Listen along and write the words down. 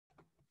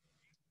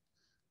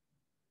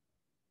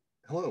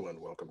Hello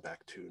and welcome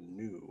back to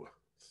new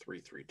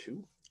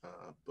 332,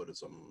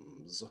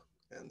 Buddhisms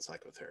and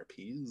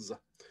Psychotherapies.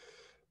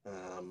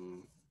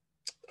 Um,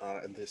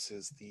 and this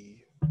is the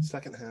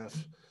second half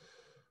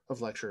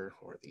of lecture,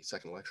 or the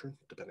second lecture,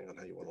 depending on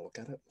how you want to look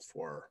at it,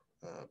 for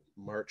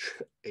March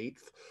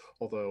 8th,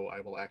 although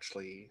I will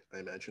actually, I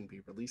imagine,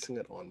 be releasing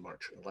it on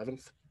March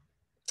 11th.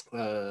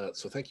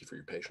 So thank you for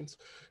your patience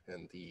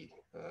and the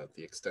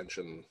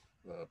extension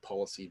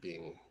policy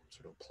being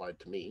sort of applied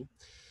to me.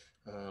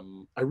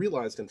 I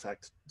realized, in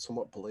fact,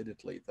 somewhat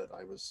belatedly, that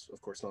I was,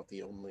 of course, not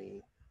the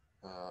only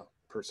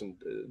person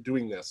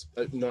doing this.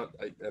 And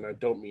I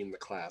don't mean the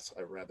class.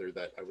 Rather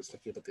that I was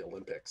thinking about the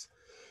Olympics,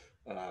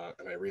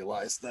 and I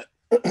realized that,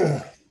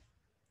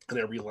 and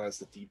I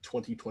realized that the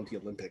 2020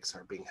 Olympics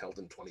are being held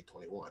in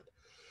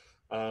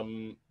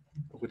 2021,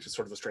 which is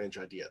sort of a strange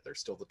idea. They're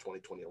still the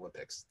 2020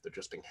 Olympics. They're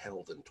just being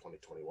held in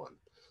 2021.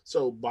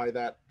 So by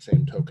that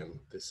same token,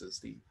 this is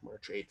the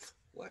March 8th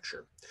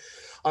lecture.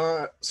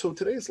 So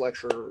today's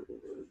lecture,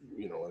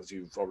 as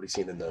you've already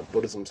seen in the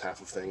Buddhism's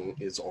half of thing,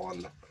 is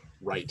on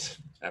right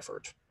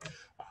effort.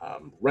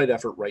 Right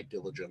effort, right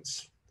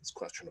diligence, this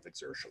question of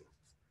exertion.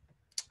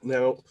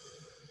 Now,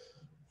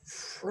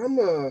 from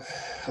a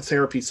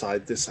therapy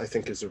side, this, I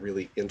think, is a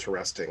really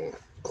interesting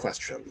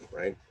question,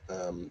 right?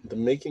 The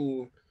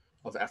making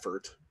of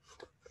effort,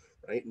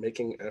 right?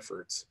 Making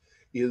efforts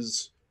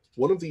is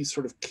one of these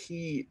sort of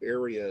key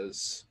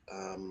areas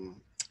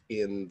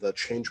in the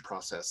change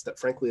process that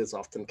frankly is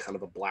often kind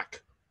of a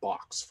black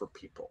box for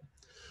people,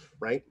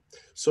 right?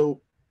 So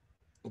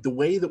the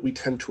way that we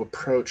tend to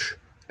approach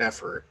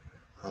effort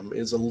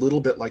is a little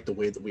bit like the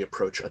way that we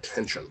approach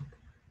attention,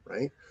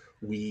 right?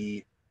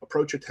 We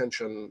approach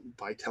attention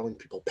by telling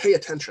people, pay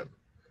attention,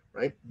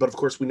 right? But of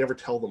course, we never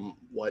tell them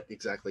what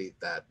exactly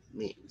that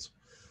means.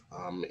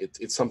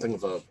 It's something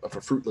of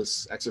a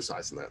fruitless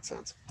exercise in that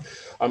sense.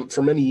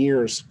 For many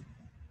years,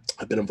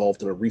 I've been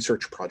involved in a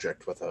research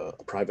project with a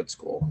private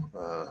school,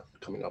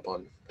 coming up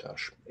on,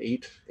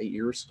 8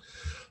 years.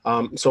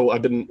 So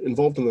I've been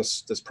involved in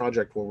this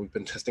project where we've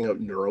been testing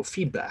out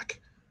neurofeedback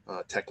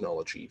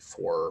technology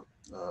for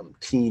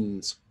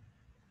teens.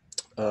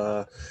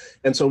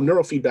 And so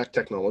neurofeedback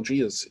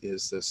technology is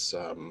this,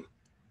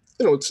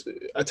 it's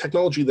a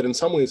technology that in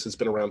some ways has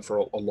been around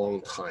for a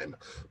long time,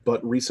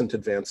 but recent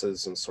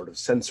advances in sort of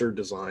sensor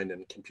design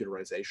and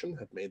computerization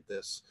have made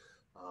this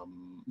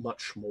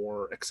much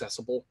more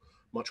accessible,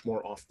 much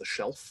more off the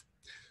shelf,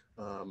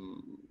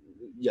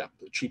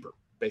 cheaper,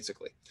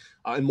 basically,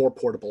 and more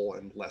portable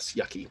and less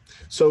yucky.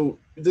 So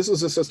this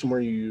is a system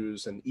where you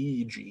use an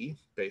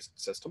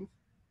EEG-based system.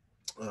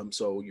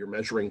 So you're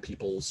measuring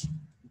people's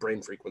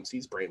brain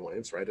frequencies, brain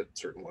waves, right, at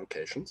certain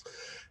locations.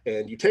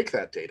 And you take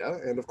that data,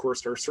 and of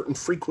course, there are certain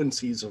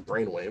frequencies of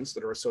brain waves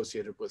that are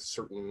associated with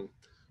certain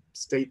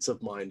states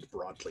of mind,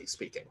 broadly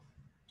speaking.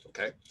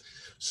 Okay.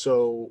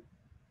 So,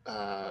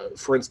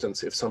 for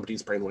instance, if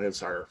somebody's brain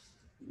waves are,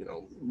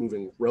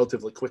 moving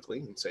relatively quickly,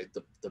 and say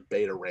the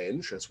beta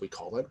range, as we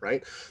call it,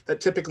 right,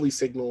 that typically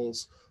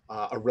signals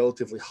a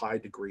relatively high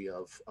degree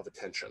of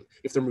attention.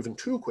 If they're moving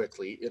too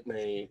quickly, it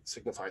may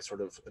signify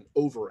sort of an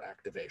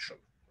overactivation,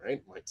 right?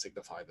 It might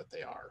signify that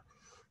they are,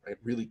 right,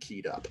 really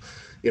keyed up.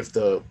 If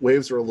the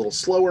waves are a little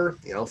slower,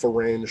 the alpha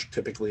range,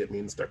 typically it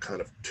means they're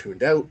kind of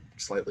tuned out,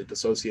 slightly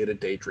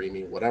dissociated,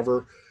 daydreamy,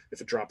 whatever.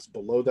 If it drops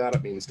below that,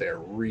 it means they're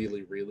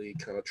really, really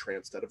kind of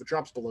tranced out. If it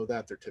drops below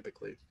that, they're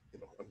typically,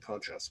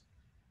 unconscious.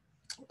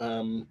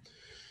 And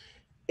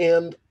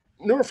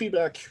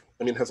neurofeedback,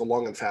 has a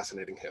long and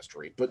fascinating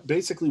history. But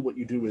basically what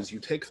you do is you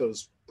take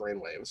those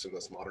brainwaves in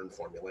this modern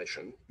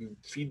formulation, you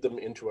feed them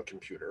into a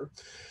computer,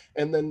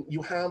 and then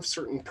you have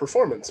certain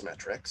performance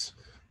metrics,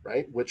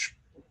 right, which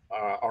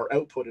are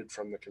outputted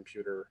from the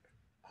computer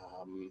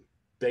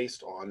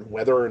based on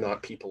whether or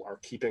not people are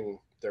keeping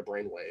their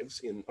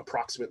brainwaves in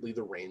approximately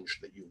the range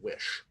that you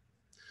wish,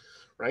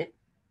 right?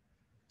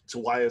 So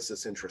why is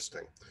this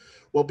interesting?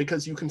 Well,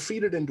 because you can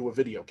feed it into a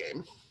video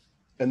game,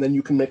 and then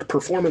you can make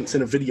performance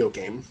in a video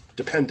game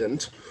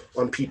dependent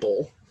on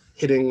people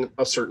hitting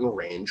a certain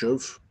range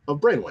of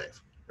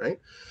brainwave, right?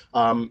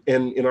 And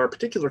in our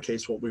particular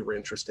case, what we were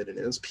interested in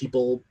is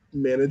people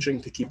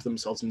managing to keep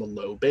themselves in the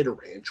low beta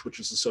range, which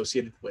is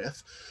associated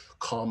with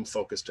calm,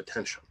 focused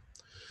attention.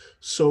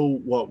 So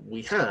what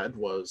we had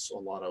was a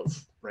lot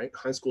of, right,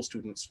 high school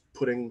students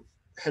putting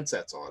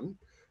headsets on,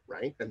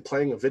 right, and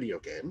playing a video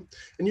game.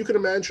 And you can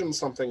imagine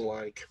something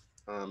like,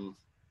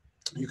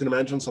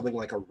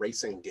 a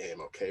racing game,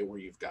 okay, where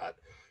you've got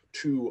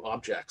two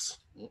objects.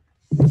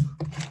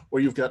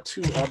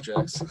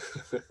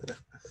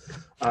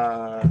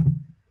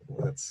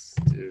 Let's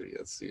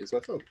use my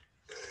phone.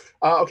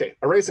 Okay,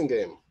 a racing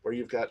game where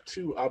you've got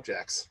two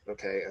objects,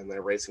 okay, and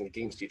they're racing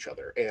against each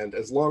other. And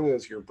as long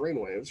as your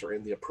brainwaves are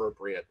in the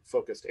appropriate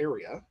focused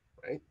area,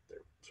 right,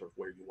 they're sort of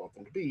where you want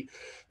them to be,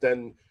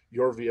 then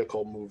your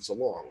vehicle moves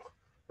along,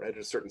 right, at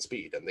a certain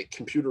speed, and the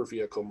computer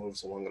vehicle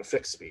moves along at a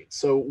fixed speed.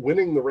 So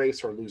winning the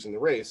race or losing the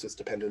race is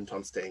dependent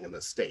on staying in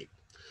this state.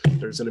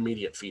 There's an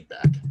immediate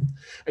feedback.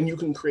 And you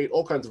can create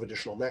all kinds of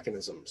additional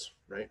mechanisms,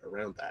 right,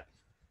 around that.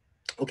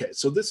 Okay,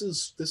 so this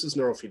is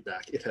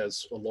neurofeedback. It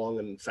has a long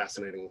and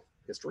fascinating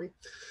history.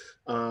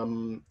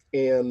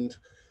 And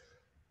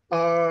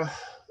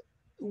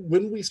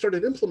when we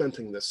started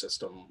implementing this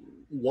system,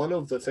 one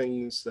of the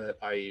things that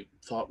I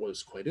thought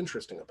was quite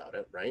interesting about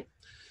it, right,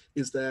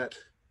 is that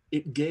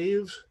it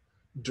gave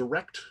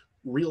direct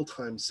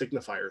real-time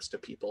signifiers to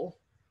people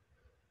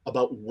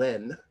about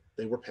when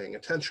they were paying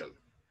attention.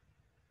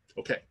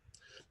 Okay,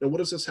 now what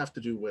does this have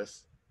to do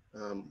with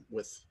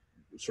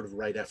sort of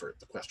right effort,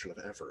 the question of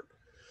effort?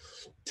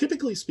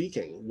 Typically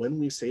speaking, when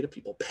we say to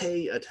people,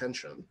 pay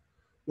attention,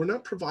 we're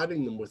not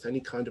providing them with any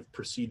kind of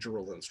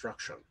procedural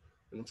instruction.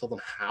 We don't tell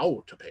them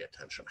how to pay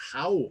attention.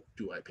 How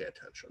do I pay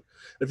attention?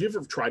 If you've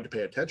ever tried to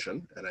pay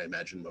attention, and I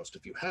imagine most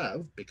of you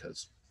have,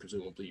 because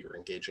presumably you're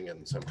engaging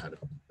in some kind of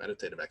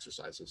meditative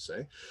exercises,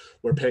 say,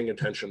 where paying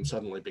attention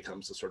suddenly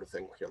becomes the sort of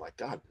thing where you're like,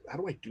 God, how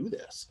do I do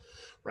this,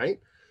 right?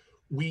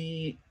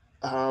 We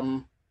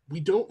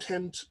don't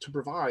tend to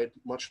provide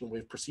much in the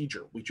way of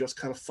procedure. We just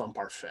kind of thump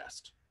our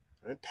fist,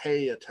 right?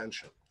 Pay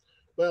attention.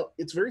 Well,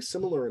 it's very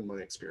similar in my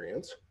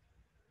experience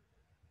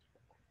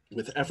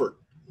with effort.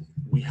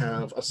 We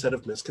have a set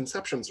of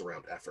misconceptions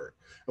around effort.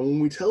 And when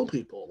we tell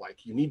people,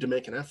 like, you need to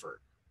make an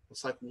effort,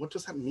 it's like, what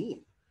does that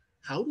mean?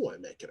 How do I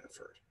make an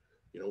effort?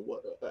 You know,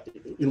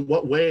 in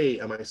what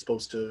way am I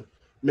supposed to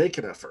make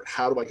an effort?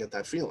 How do I get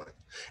that feeling?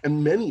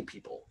 And many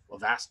people, a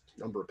vast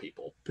number of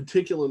people,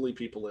 particularly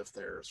people if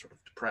they're sort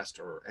of depressed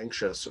or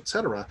anxious,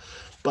 etc.,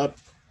 but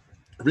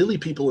really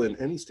people in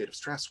any state of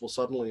stress will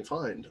suddenly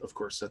find, of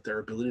course, that their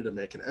ability to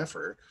make an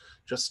effort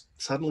just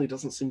suddenly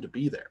doesn't seem to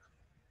be there.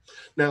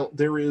 Now,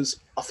 there is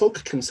a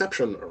folk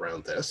conception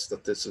around this,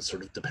 that this is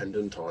sort of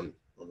dependent on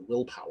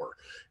willpower.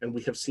 And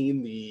we have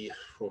seen the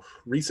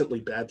recently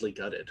badly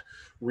gutted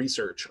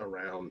research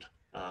around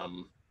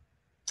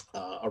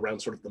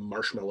sort of the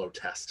marshmallow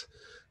test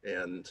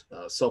and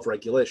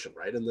self-regulation,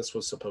 right? And this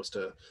was supposed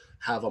to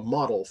have a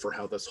model for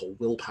how this whole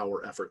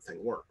willpower effort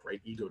thing worked,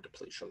 right? Ego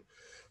depletion.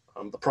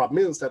 The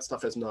problem is that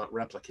stuff has not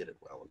replicated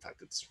well. In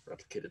fact, it's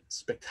replicated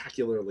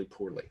spectacularly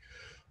poorly.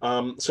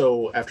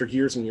 So after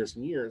years and years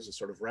and years of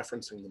sort of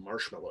referencing the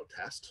marshmallow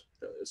test,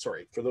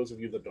 sorry, for those of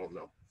you that don't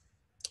know,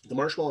 the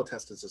marshmallow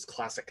test is this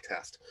classic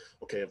test,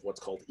 okay, of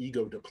what's called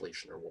ego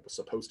depletion, or what was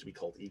supposed to be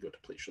called ego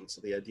depletion. So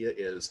the idea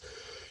is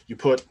you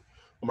put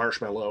a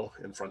marshmallow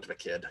in front of a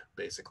kid,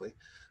 basically,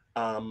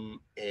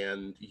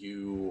 and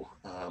you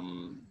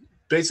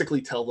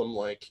basically tell them,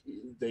 like,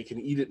 they can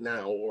eat it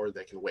now or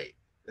they can wait.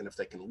 And if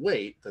they can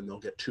wait, then they'll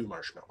get 2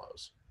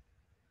 marshmallows.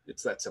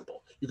 It's that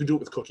simple. You can do it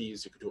with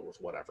cookies, you can do it with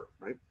whatever,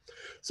 right?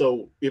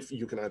 So if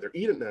you can either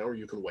eat it now or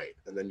you can wait,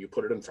 and then you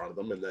put it in front of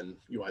them, and then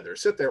you either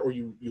sit there or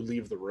you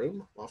leave the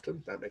room.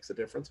 Often that makes a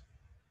difference.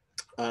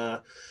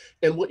 And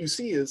what you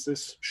see is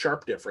this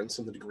sharp difference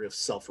in the degree of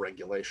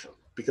self-regulation,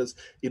 because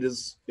it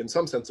is in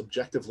some sense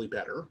objectively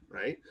better,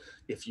 right?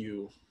 If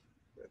you,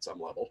 at some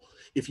level,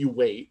 if you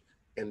wait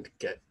and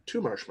get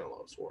 2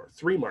 marshmallows or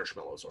 3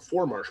 marshmallows or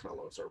 4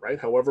 marshmallows, or right,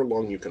 however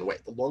long you can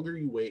wait. The longer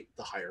you wait,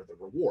 the higher the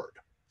reward,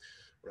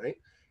 right?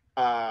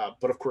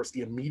 But of course,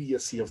 the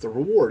immediacy of the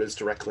reward is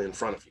directly in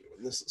front of you.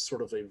 And this is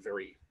sort of a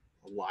very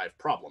live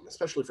problem,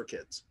 especially for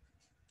kids,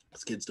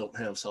 because kids don't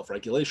have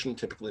self-regulation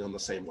typically on the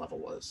same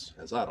level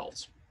as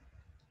adults,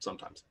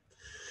 sometimes,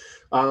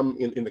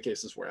 in the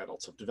cases where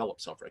adults have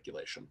developed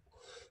self-regulation.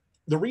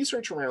 The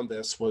research around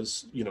this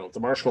was, you know, the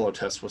marshmallow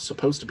test was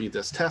supposed to be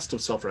this test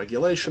of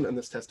self-regulation and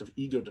this test of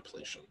ego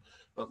depletion,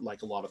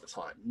 like a lot of the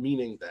time,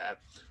 meaning that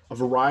a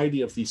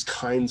variety of these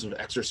kinds of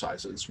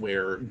exercises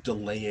where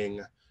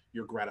delaying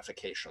your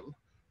gratification,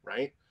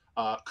 right,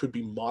 could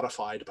be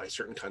modified by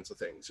certain kinds of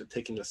things. So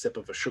taking a sip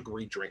of a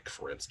sugary drink,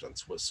 for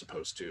instance, was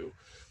supposed to,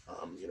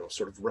 you know,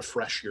 sort of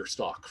refresh your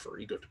stock for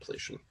ego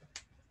depletion.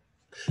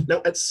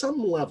 Now, at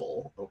some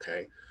level,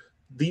 okay,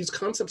 these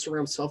concepts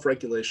around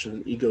self-regulation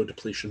and ego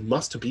depletion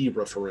must be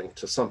referring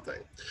to something,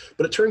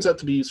 but it turns out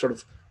to be sort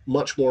of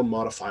much more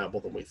modifiable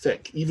than we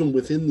think. Even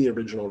within the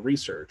original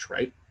research,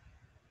 right,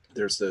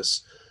 there's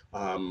this,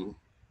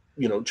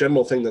 you know,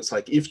 general thing that's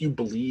like, if you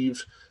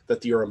believe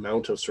that your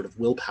amount of sort of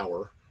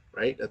willpower,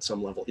 right, at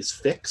some level is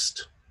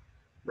fixed,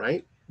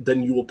 right,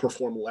 then you will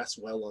perform less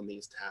well on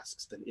these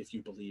tasks than if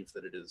you believe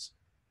that it is,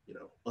 you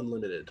know,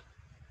 unlimited.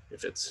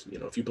 If it's, you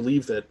know, if you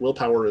believe that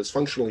willpower is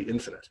functionally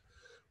infinite,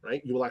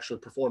 right, you will actually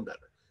perform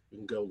better. You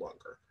can go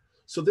longer.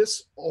 So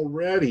this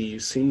already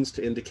seems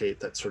to indicate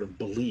that sort of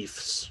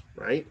beliefs,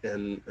 right,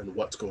 and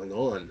what's going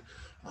on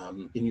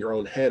in your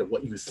own head,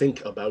 what you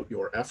think about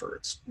your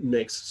efforts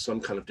makes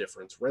some kind of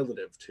difference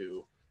relative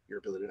to your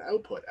ability to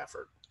output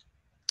effort.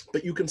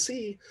 But you can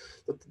see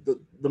that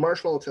the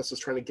marshmallow test is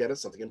trying to get at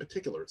something in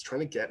particular. It's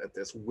trying to get at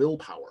this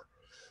willpower.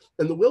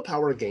 And the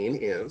willpower, again,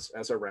 is,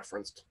 as I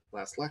referenced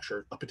last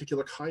lecture, a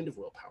particular kind of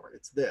willpower.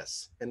 It's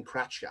this,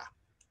 enkratya.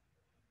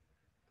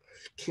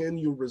 Can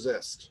you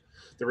resist?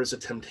 There is a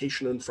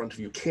temptation in front of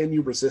you. Can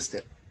you resist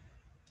it?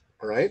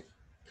 All right.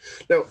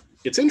 Now,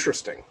 it's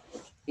interesting.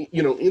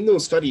 You know, in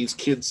those studies,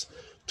 kids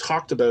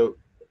talked about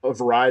a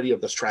variety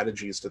of the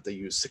strategies that they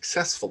use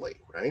successfully,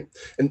 right?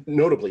 And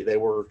notably, they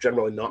were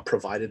generally not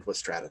provided with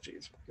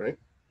strategies, right?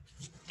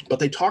 But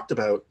they talked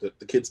about the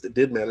kids that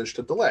did manage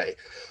to delay.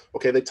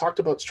 Okay, they talked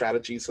about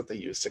strategies that they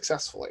used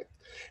successfully.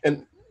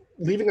 And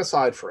leaving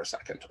aside for a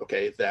second,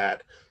 okay,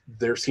 that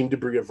there seem to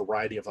be a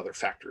variety of other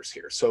factors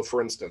here. So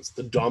for instance,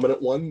 the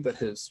dominant one that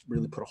has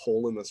really put a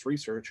hole in this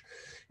research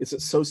is that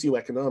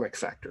socioeconomic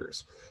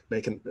factors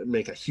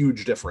make a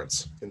huge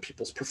difference in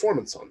people's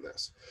performance on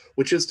this,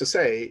 which is to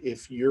say,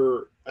 if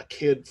you're a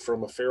kid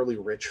from a fairly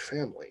rich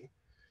family,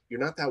 you're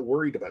not that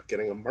worried about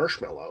getting a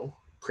marshmallow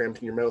crammed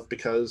in your mouth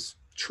because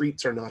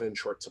treats are not in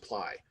short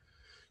supply.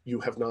 You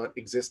have not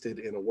existed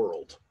in a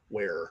world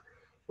where,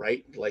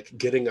 right, like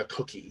getting a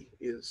cookie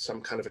is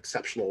some kind of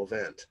exceptional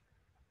event,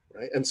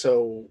 right? And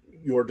so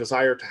your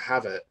desire to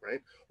have it,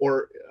 right?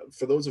 Or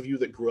for those of you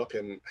that grew up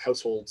in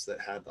households that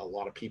had a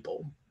lot of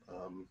people,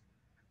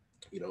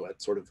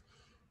 at sort of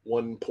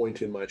one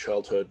point in my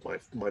childhood,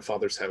 my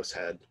father's house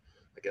had,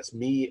 I guess,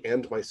 me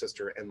and my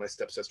sister and my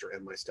stepsister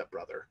and my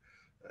stepbrother,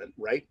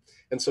 right?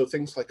 And so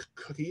things like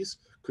cookies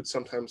could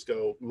sometimes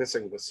go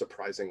missing with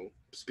surprising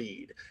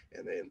speed,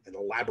 and an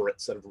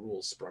elaborate set of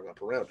rules sprung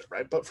up around it,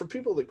 right? But for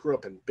people that grew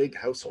up in big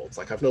households,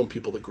 like I've known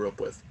people that grew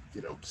up with,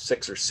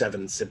 6 or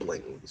 7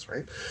 siblings,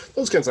 right?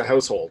 Those kinds of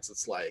households,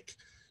 it's like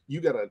you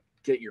gotta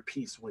get your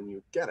piece when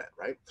you get it,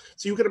 right?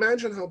 So you can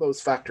imagine how those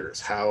factors,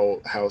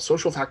 how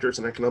social factors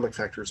and economic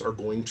factors are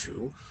going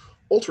to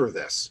alter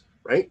this,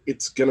 right?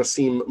 It's gonna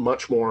seem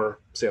much more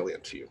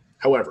salient to you.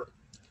 However,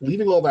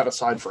 leaving all that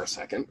aside for a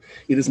second,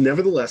 it is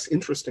nevertheless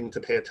interesting to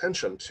pay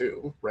attention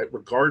to, right,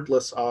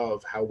 regardless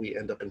of how we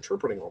end up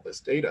interpreting all this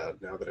data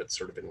now that it's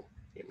sort of in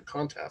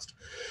contest.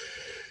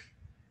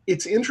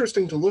 It's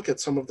interesting to look at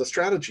some of the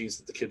strategies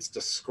that the kids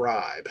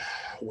describe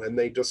when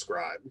they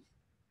describe,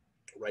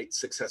 right,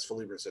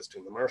 successfully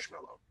resisting the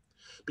marshmallow.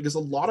 Because a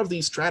lot of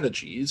these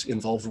strategies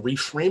involve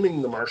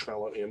reframing the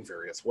marshmallow in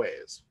various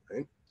ways,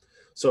 right?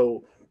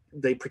 So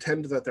they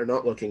pretend that they're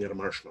not looking at a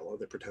marshmallow.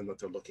 They pretend that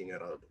they're looking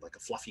at a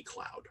fluffy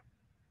cloud,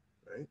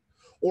 right?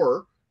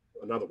 Or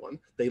another one,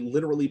 they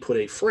literally put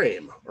a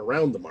frame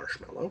around the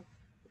marshmallow,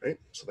 right?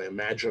 So they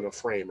imagine a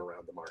frame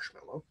around the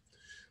marshmallow.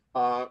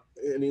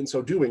 And in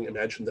so doing,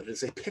 imagine that it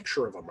is a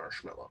picture of a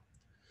marshmallow.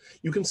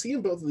 You can see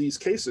in both of these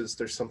cases,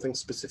 there's something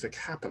specific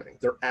happening.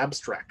 They're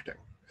abstracting.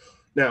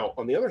 Now,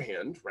 on the other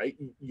hand, right,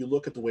 you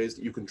look at the ways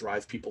that you can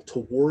drive people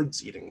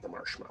towards eating the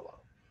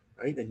marshmallow,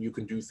 right? And you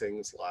can do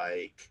things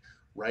like,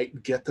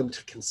 right, get them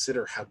to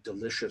consider how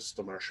delicious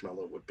the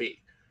marshmallow would be.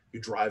 You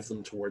drive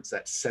them towards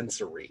that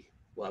sensory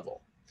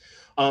level.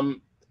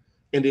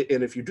 And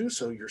if you do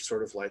so, you're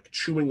sort of like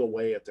chewing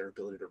away at their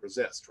ability to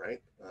resist,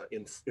 right?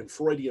 In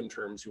Freudian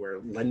terms, you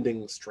are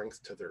lending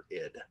strength to their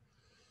id,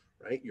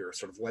 right? You're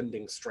sort of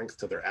lending strength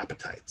to their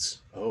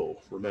appetites. Oh,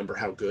 remember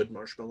how good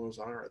marshmallows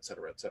are, et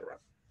cetera, et cetera.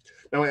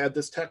 Now, I add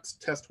this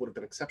test would have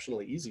been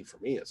exceptionally easy for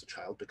me as a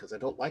child because I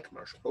don't like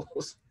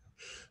marshmallows.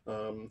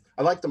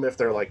 I like them if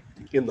they're like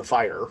in the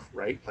fire,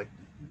 right? Like,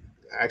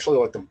 I actually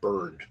like them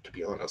burned, to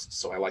be honest.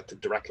 So I like to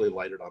directly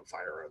light it on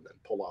fire and then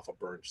pull off a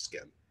burned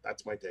skin.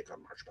 That's my take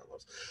on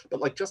marshmallows. But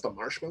like just a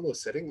marshmallow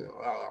sitting,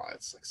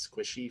 it's like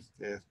squishy.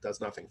 Does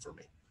nothing for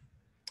me.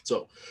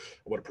 So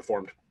I would have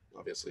performed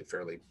obviously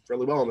fairly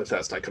well on the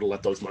test. I could have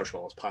let those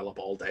marshmallows pile up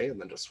all day and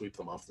then just sweep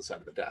them off the side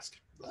of the desk.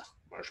 Ugh,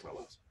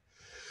 marshmallows.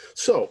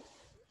 So,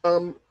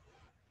 when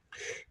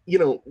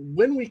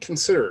we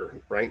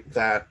consider, right,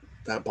 that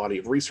body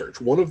of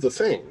research, one of the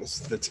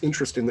things that's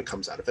interesting that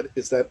comes out of it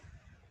is that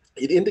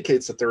it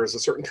indicates that there is a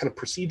certain kind of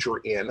procedure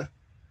in,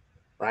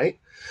 right,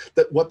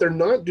 that what they're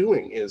not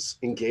doing is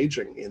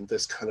engaging in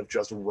this kind of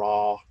just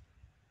raw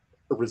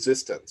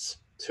resistance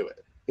to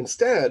it.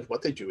 Instead,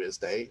 what they do is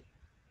they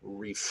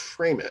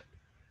reframe it,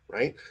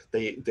 right?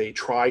 They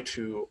try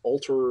to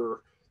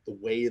alter the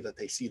way that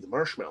they see the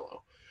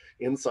marshmallow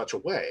in such a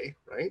way,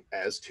 right,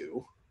 as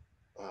to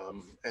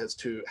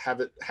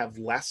have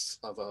less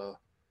of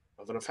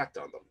an effect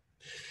on them.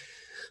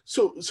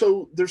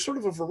 So there's sort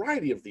of a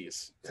variety of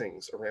these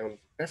things around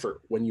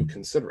effort when you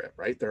consider it,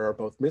 right? There are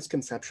both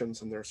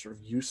misconceptions and there are sort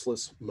of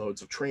useless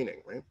modes of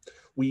training, right?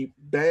 We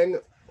bang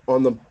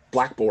on the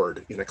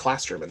blackboard in a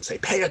classroom and say,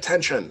 pay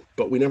attention,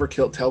 but we never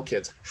tell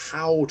kids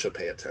how to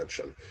pay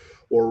attention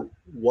or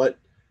what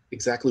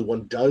exactly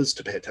one does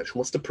to pay attention.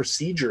 What's the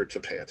procedure to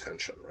pay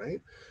attention,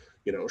 right?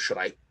 Should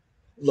I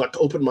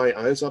open my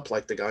eyes up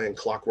like the guy in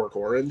Clockwork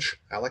Orange,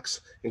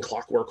 Alex in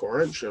Clockwork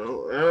Orange?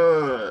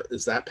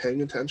 Is that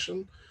paying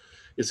attention?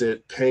 Is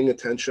it paying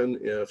attention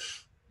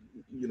if,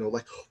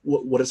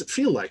 what does it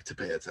feel like to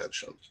pay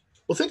attention?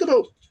 Well, think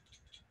about,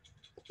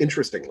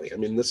 interestingly, I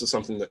mean, this is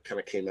something that kind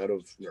of came out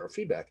of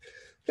neurofeedback.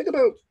 Think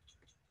about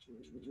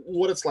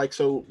what it's like.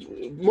 So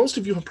most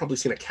of you have probably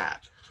seen a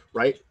cat,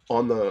 right?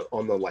 On the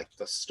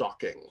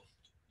stalking,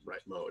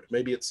 right, mode.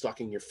 Maybe it's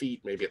stalking your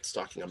feet, maybe it's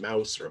stalking a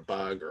mouse or a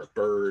bug or a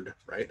bird,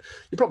 right?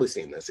 You've probably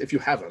seen this. If you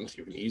haven't,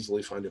 you can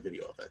easily find a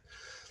video of it.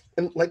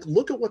 And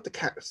look at what the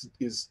cat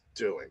is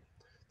doing.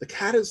 The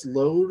cat is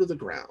low to the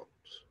ground,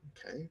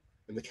 okay?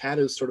 And the cat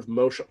is sort of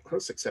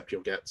motionless, except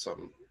you'll get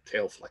some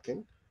tail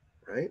flicking,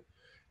 right?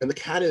 And the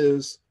cat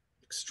is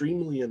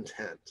extremely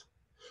intent.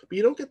 But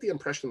you don't get the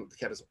impression that the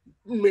cat is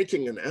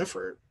making an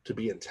effort to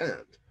be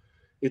intent.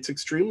 It's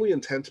extremely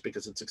intent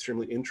because it's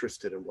extremely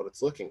interested in what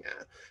it's looking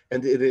at.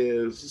 And it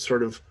is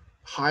sort of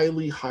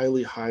highly,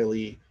 highly,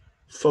 highly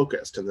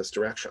focused in this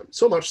direction.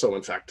 So much so,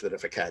 in fact, that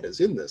if a cat is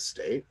in this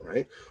state,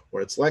 right,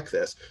 or it's like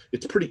this,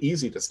 it's pretty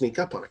easy to sneak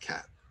up on a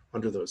cat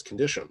under those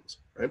conditions,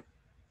 right?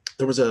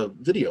 There was a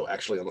video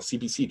actually on the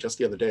CBC just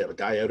the other day of a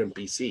guy out in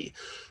BC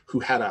who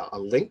had a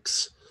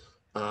lynx,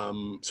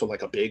 so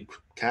like a big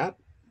cat,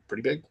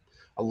 pretty big,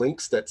 a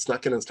lynx that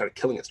snuck in and started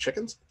killing its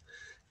chickens.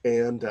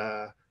 And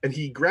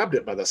he grabbed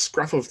it by the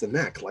scruff of the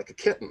neck like a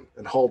kitten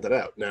and hauled it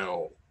out.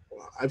 Now,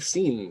 I've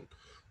seen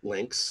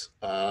lynx.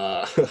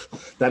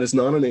 That is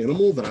not an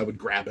animal that I would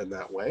grab in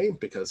that way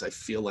because I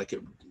feel like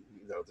it,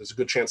 there's a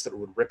good chance that it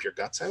would rip your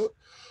guts out.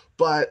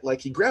 But like,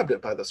 he grabbed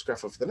it by the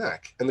scruff of the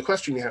neck. And the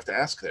question you have to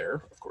ask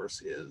there, of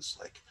course, is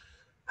like,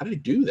 how did he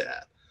do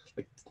that?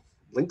 Like,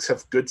 lynx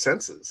have good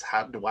senses.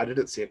 Why did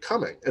it see it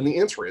coming? And the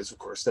answer is, of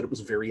course, that it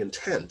was very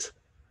intent,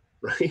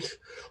 right,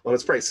 on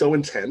its prey, so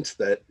intent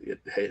that it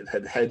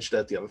had hedged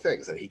at the other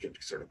things that he could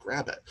sort of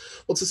grab it.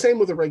 Well, it's the same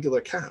with a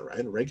regular cat,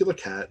 right? A regular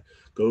cat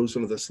goes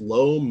into this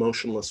low,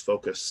 motionless,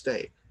 focused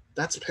state.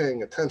 That's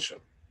paying attention.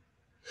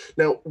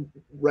 Now,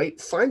 right,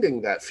 finding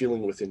that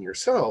feeling within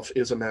yourself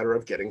is a matter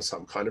of getting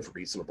some kind of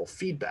reasonable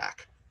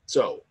feedback.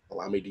 So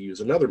allow me to use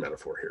another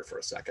metaphor here for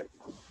a second.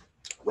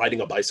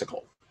 Riding a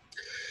bicycle.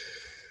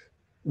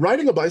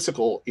 Riding a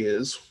bicycle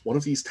is one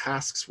of these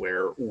tasks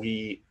where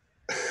we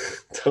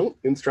don't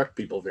instruct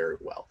people very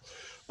well.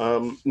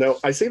 Now,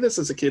 I say this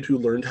as a kid who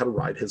learned how to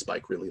ride his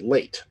bike really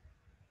late.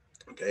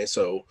 Okay,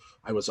 so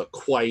I was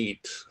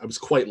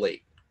quite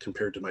late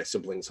compared to my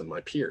siblings and my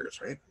peers,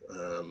 right?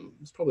 I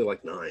was probably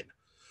like 9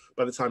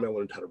 by the time I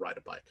learned how to ride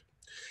a bike.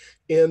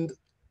 And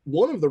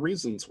one of the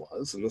reasons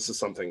was, and this is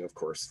something, of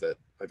course, that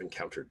I've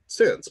encountered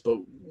since, but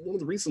one of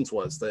the reasons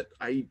was that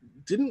I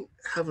didn't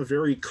have a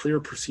very clear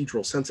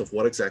procedural sense of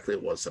what exactly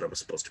it was that I was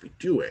supposed to be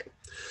doing.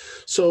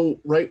 So,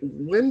 right,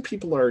 when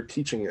people are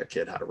teaching a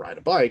kid how to ride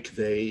a bike,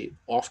 they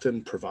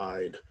often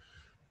provide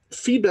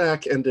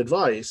feedback and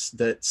advice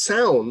that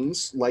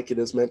sounds like it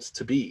is meant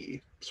to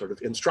be sort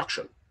of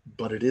instruction,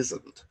 but it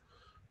isn't,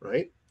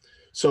 right?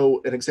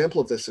 So an example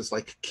of this is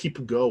like,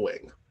 keep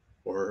going,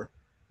 or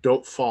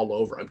don't fall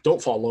over.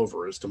 Don't fall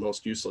over is the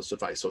most useless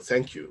advice. So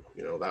thank you.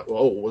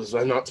 Was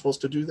I not supposed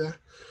to do that?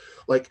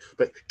 Like,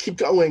 but keep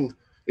going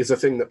is a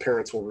thing that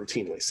parents will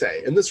routinely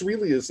say. And this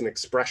really is an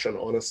expression,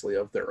 honestly,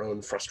 of their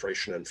own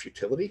frustration and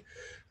futility.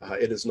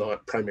 It is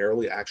not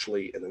primarily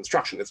actually an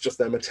instruction. It's just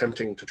them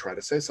attempting to try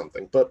to say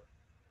something. But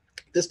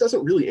this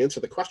doesn't really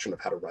answer the question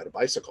of how to ride a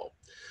bicycle.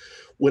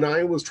 When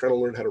I was trying to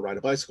learn how to ride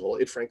a bicycle,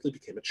 it frankly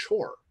became a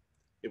chore.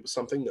 It was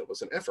something that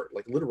was an effort.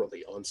 Like,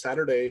 literally on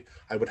Saturday,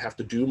 I would have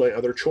to do my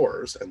other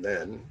chores. And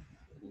then,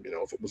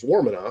 if it was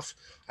warm enough,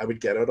 I would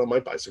get out on my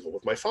bicycle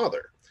with my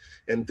father.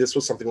 And this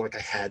was something like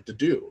I had to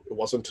do. It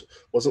wasn't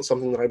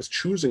something that I was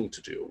choosing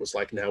to do. It was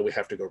like, now we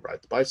have to go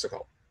ride the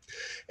bicycle.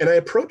 And I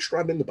approached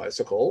riding the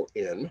bicycle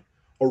in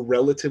a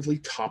relatively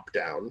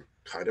top-down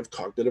kind of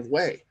cognitive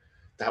way.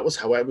 That was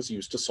how I was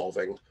used to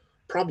solving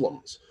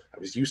problems. I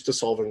was used to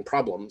solving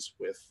problems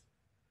with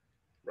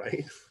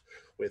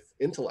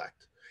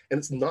intellect. And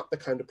it's not the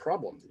kind of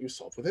problem that you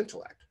solve with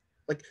intellect.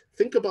 Like,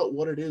 think about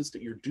what it is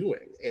that you're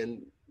doing.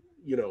 And,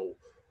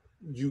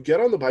 you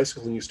get on the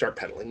bicycle and you start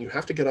pedaling. You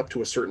have to get up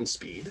to a certain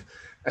speed.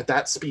 At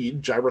that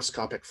speed,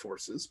 gyroscopic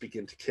forces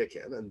begin to kick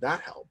in, and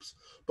that helps.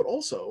 But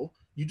also,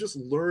 you just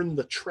learn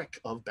the trick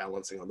of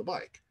balancing on the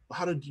bike. Well,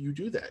 how did you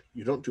do that?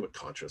 You don't do it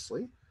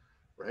consciously,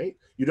 right?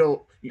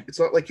 It's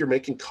not like you're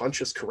making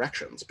conscious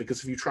corrections,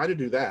 because if you try to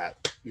do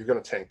that, you're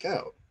going to tank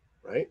out,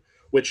 right?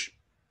 Which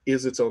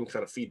is its own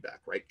kind of feedback,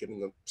 right? Getting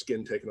the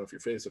skin taken off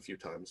your face a few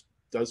times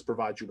does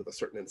provide you with a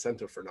certain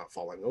incentive for not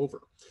falling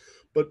over.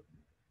 But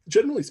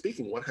generally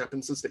speaking, what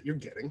happens is that you're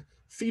getting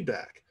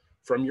feedback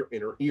from your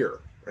inner ear,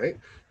 right?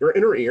 Your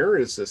inner ear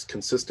is this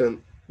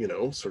consistent,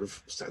 sort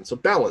of sense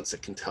of balance.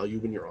 It can tell you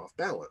when you're off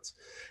balance.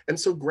 And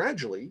so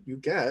gradually you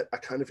get a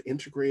kind of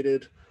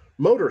integrated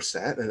motor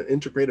set and an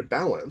integrated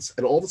balance.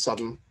 And all of a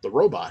sudden the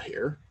robot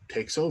here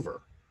takes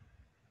over.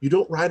 You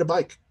don't ride a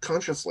bike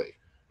consciously.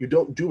 You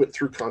don't do it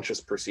through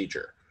conscious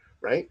procedure,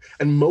 right?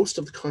 And most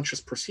of the conscious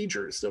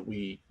procedures that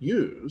we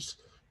use,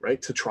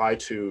 right, to try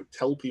to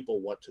tell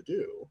people what to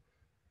do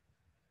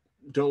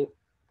don't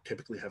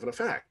typically have an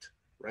effect,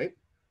 right?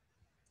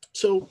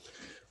 So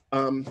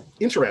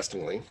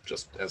interestingly,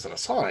 just as an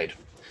aside,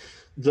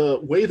 the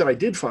way that I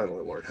did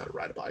finally learn how to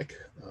ride a bike,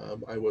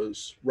 I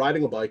was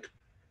riding a bike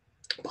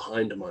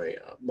behind my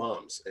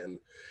mom's, and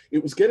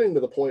it was getting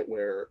to the point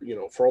where,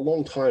 for a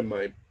long time,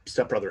 my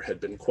stepbrother had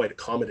been quite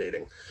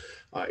accommodating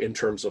in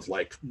terms of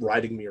like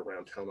riding me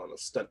around town on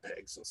his stunt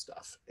pegs and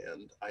stuff.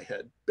 And I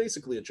had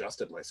basically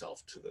adjusted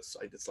myself to this.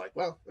 I just like,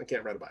 well, I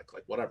can't ride a bike,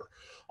 like whatever.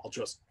 I'll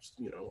just,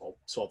 I'll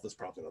solve this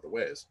problem in other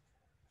ways.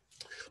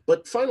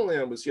 But finally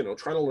I was,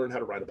 trying to learn how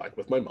to ride a bike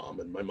with my mom,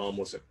 and my mom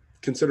was a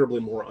considerably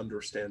more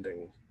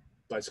understanding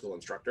bicycle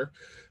instructor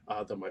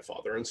than my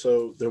father. And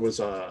so there was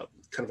a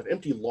kind of an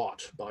empty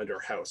lot behind our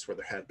house where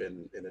there had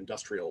been an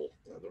industrial,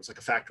 there was like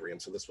a factory.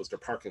 And so this was their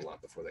parking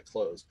lot before they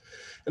closed.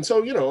 And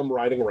so, you know, I'm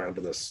riding around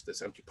in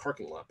this empty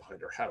parking lot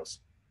behind our house.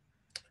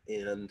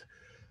 And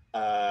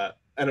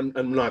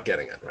I'm not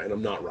getting it, right?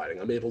 I'm not riding.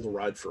 I'm able to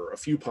ride for a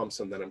few pumps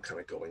and then I'm kind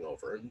of going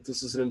over. And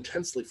this is an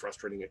intensely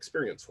frustrating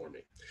experience for me.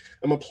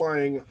 I'm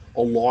applying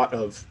a lot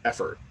of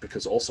effort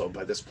because also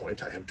by this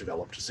point I have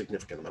developed a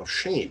significant amount of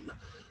shame,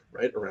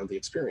 right, around the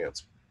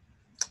experience.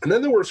 And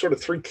then there were sort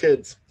of three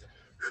kids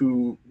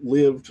who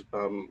lived,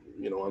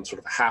 you know, on sort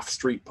of a half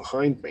street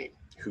behind me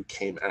who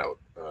came out,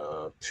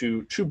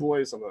 two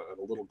boys and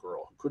a little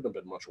girl who couldn't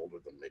have been much older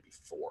than maybe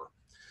 4.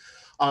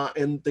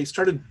 And they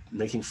started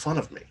making fun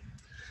of me.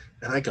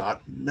 And I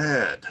got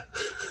mad,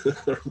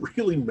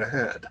 really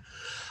mad.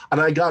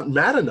 And I got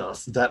mad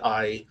enough that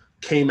I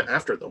came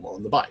after them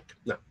on the bike.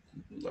 Now,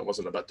 I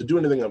wasn't about to do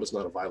anything. I was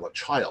not a violent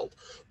child.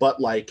 But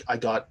like I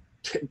got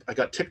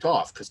ticked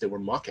off because they were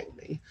mocking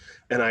me.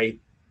 And I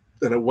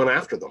went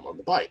after them on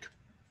the bike.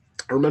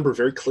 I remember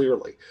very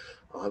clearly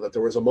that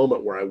there was a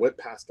moment where I went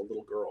past a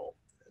little girl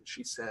and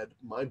she said,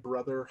 "My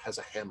brother has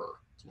a hammer."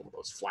 It's one of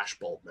those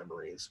flashbulb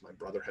memories. My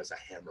brother has a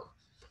hammer.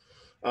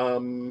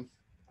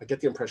 I get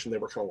the impression they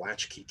were kind of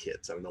latchkey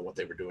kids. I don't know what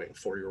they were doing.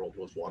 4-year-old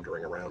was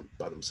wandering around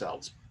by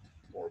themselves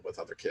or with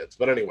other kids.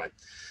 But anyway,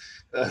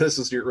 this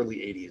is the early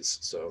 80s,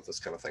 so this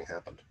kind of thing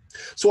happened.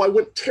 So I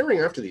went tearing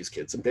after these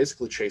kids and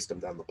basically chased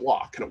them down the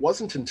block. And it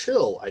wasn't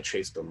until I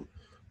chased them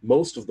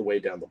most of the way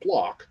down the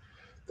block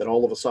that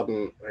all of a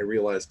sudden I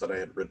realized that I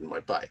had ridden my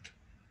bike.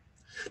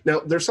 Now,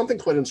 there's something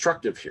quite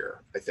instructive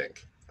here, I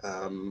think.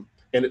 And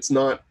it's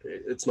not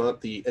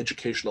the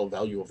educational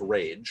value of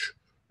rage,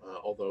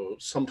 although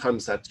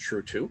sometimes that's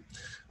true too.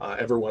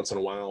 Every once in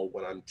a while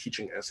when I'm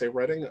teaching essay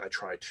writing, I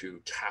try to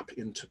tap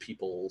into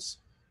people's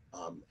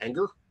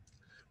anger,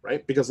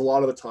 right? Because a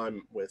lot of the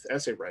time with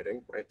essay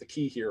writing, right, the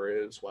key here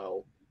is,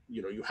 well,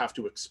 you know, you have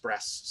to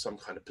express some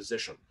kind of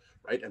position,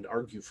 right, and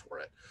argue for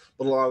it.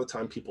 But a lot of the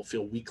time people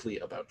feel weakly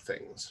about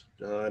things.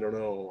 I don't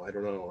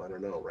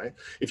know, right?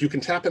 If you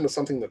can tap into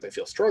something that they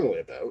feel strongly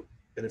about,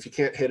 and if you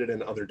can't hit it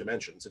in other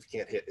dimensions, if you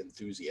can't hit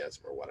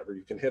enthusiasm or whatever,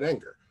 you can hit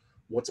anger.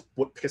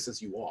 What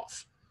pisses you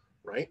off,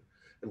 right?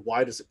 And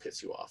why does it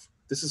piss you off?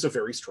 This is a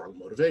very strong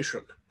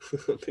motivation,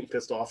 being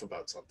pissed off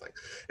about something.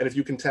 And if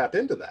you can tap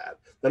into that,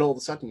 then all of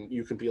a sudden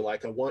you can be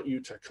like, I want you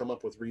to come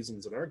up with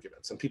reasons and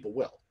arguments, and people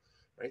will,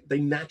 right?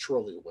 They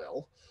naturally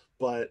will,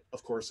 but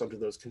of course, under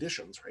those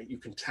conditions, right? You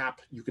can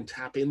tap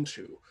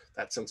into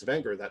that sense of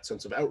anger, that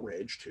sense of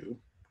outrage to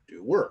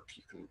do work.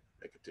 You can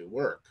make it do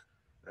work,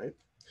 right?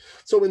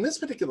 So in this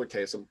particular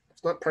case,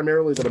 it's not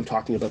primarily that I'm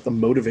talking about the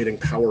motivating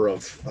power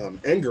of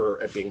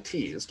anger at being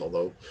teased,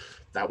 although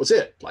that was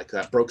it. Like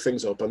that broke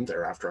things open.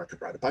 Thereafter, I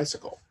could ride a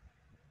bicycle.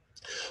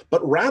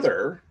 But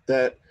rather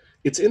that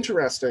it's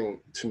interesting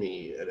to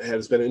me, it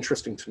has been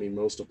interesting to me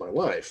most of my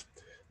life,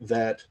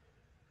 that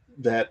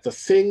the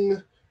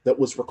thing that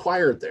was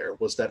required there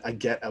was that I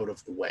get out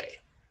of the way.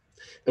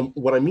 And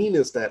what I mean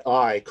is that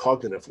I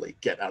cognitively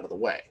get out of the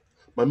way.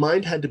 My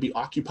mind had to be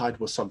occupied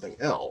with something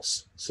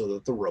else so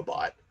that the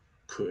robot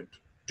could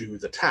do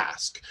the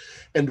task.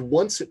 And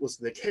once it was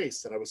the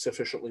case that I was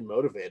sufficiently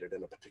motivated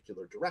in a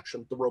particular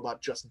direction, the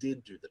robot just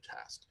did do the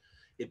task.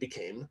 It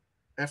became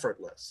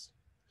effortless.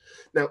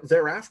 Now,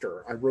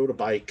 thereafter, I rode a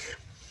bike,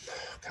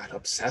 God,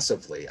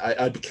 obsessively.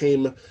 I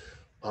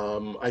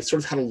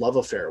sort of had a love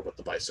affair with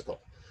the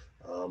bicycle.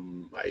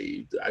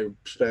 I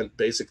spent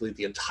basically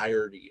the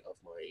entirety of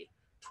my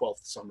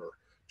 12th summer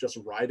just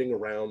riding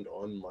around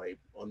on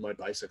my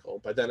bicycle.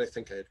 By then, I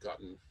think I had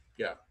gotten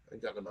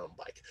a mountain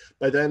bike.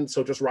 By then,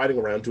 so just riding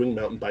around, doing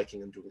mountain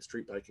biking and doing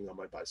street biking on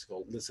my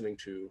bicycle, listening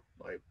to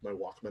my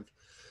Walkman.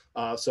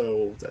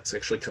 So that's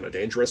actually kind of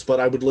dangerous, but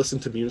I would listen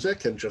to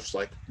music and just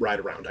like ride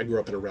around. I grew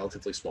up in a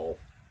relatively small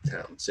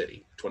town,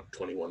 city,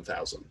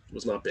 21,000. It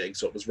was not big,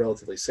 so it was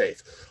relatively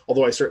safe.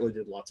 Although I certainly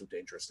did lots of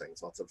dangerous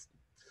things, lots of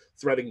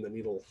threading the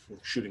needle,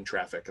 shooting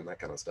traffic and that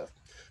kind of stuff,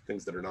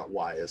 things that are not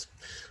wise.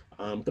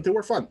 But they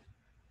were fun.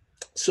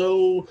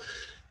 So,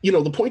 you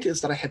know, the point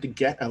is that I had to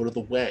get out of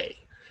the way.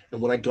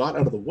 And when I got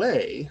out of the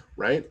way,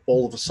 right,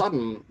 all of a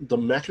sudden the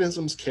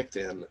mechanisms kicked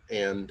in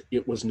and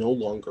it was no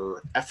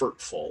longer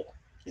effortful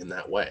in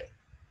that way.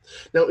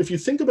 Now, if you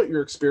think about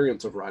your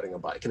experience of riding a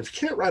bike, and if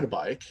you can't ride a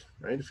bike,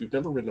 right, if you've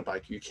never ridden a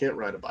bike, you can't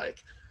ride a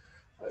bike,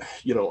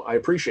 you know, I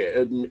appreciate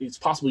it. It's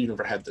possible you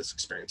never had this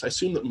experience. I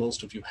assume that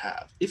most of you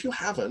have. If you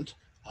haven't,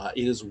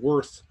 it is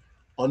worth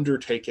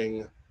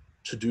undertaking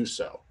to do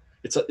so.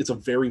 It's a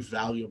very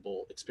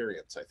valuable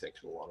experience, I think,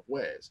 in a lot of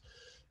ways.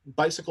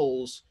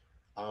 Bicycles,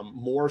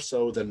 more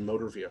so than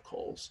motor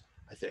vehicles,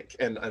 I think,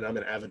 and I'm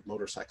an avid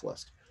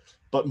motorcyclist,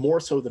 but more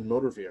so than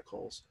motor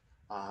vehicles,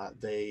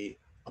 they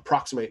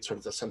approximate sort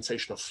of the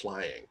sensation of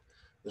flying.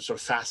 They're sort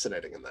of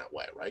fascinating in that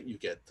way, right? You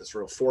get this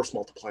real force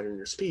multiplier in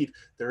your speed.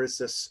 There is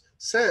this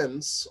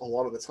sense a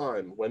lot of the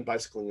time when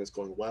bicycling is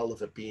going well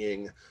of it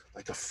being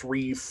like a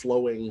free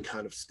flowing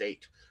kind of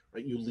state,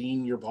 right? You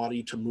lean your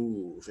body to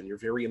move and you're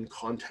very in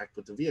contact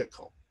with the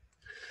vehicle.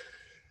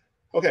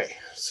 Okay,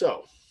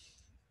 so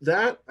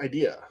that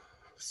idea,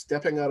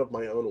 stepping out of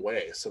my own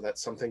way so that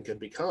something can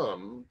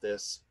become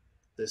this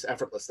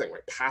effortless thing,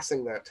 right?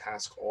 Passing that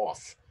task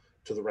off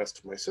to the rest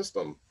of my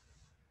system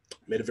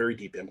made a very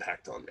deep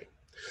impact on me.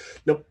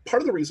 Now,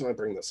 part of the reason I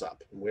bring this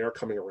up, and we are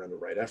coming around to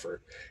right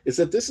effort, is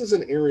that this is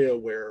an area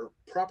where,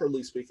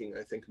 properly speaking,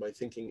 I think my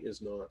thinking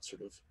is not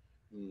sort of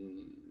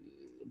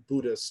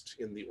Buddhist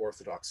in the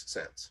orthodox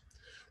sense.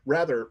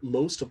 Rather,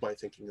 most of my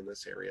thinking in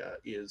this area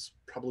is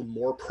probably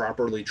more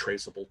properly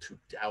traceable to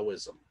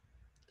Taoism,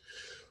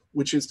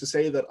 which is to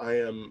say that I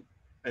am,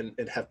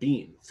 and have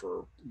been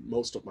for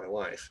most of my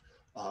life,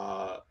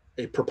 a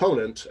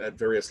proponent at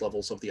various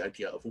levels of the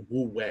idea of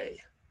Wu Wei,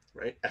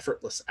 right?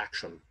 Effortless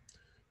action,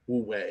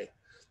 Wu Wei.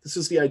 This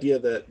is the idea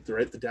that,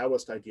 right, the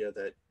Taoist idea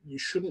that you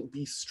shouldn't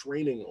be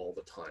straining all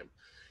the time.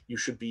 You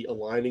should be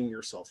aligning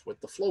yourself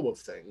with the flow of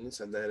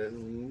things, and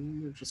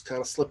then it just kind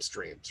of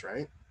slipstreams,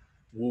 right?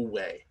 Wu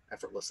Wei,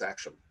 effortless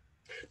action.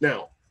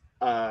 Now,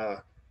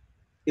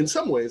 in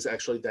some ways,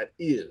 actually, that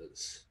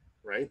is,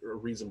 right, a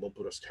reasonable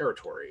Buddhist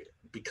territory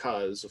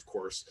because, of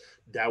course,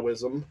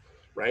 Taoism,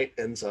 right,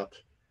 ends up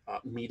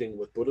meeting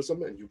with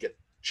Buddhism, and you get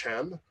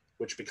Chan,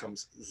 which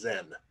becomes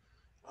Zen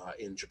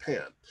in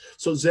Japan.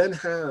 So Zen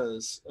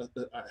has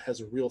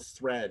a real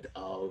thread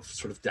of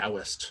sort of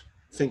Taoist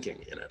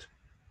thinking in it.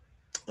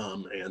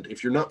 And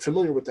if you're not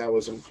familiar with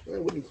Taoism, I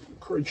would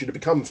encourage you to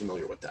become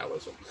familiar with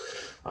Taoism.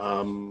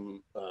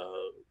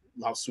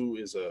 Lao Tzu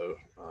is a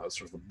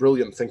sort of a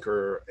brilliant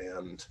thinker,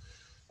 and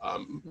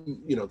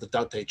the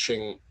Tao Te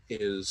Ching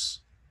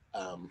is,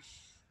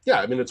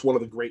 yeah, I mean, it's one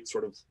of the great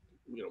sort of,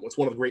 it's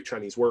one of the great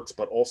Chinese works,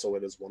 but also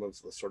it is one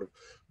of the sort of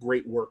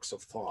great works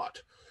of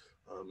thought,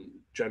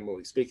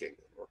 generally speaking,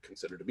 or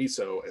considered to be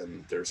so,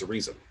 and there's a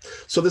reason.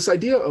 So this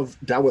idea of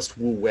Taoist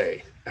Wu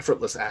Wei,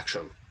 effortless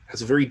action,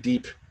 has a very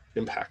deep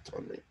impact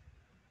on me.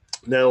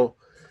 Now,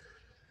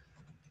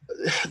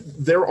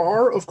 there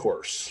are, of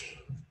course,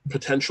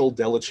 potential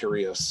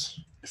deleterious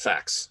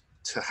effects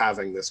to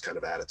having this kind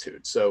of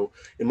attitude. So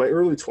in my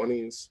early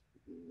 20s,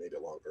 maybe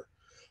longer,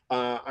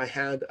 I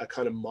had a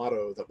kind of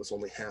motto that was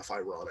only half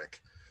ironic.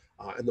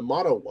 And the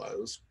motto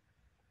was,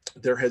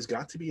 there has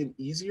got to be an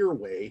easier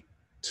way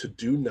to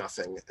do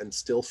nothing and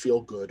still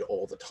feel good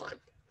all the time.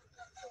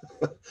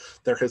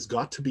 There has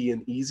got to be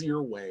an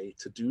easier way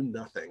to do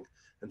nothing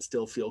and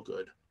still feel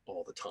good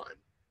all the time.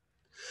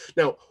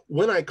 Now,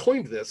 when I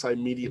coined this, I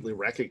immediately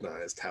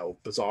recognized how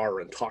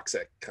bizarre and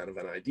toxic kind of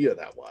an idea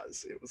that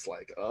was. It was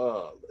like,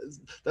 oh,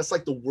 that's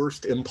like the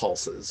worst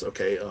impulses,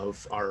 okay,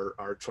 of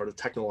our sort of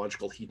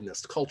technological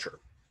hedonist culture.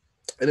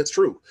 And it's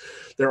true.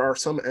 There are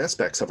some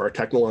aspects of our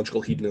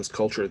technological hedonist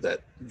culture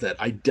that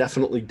I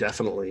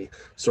definitely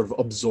sort of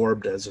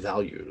absorbed as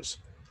values.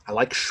 I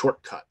like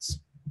shortcuts.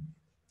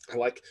 I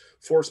like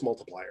force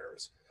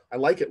multipliers. I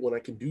like it when I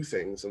can do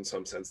things, in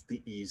some sense,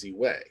 the easy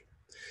way.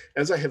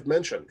 As I have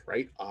mentioned,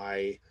 right,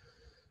 I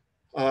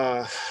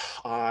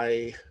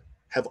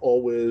have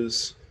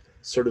always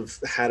sort of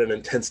had an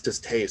intense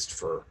distaste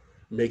for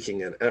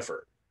making an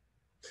effort.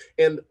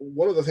 And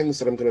one of the things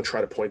that I'm going to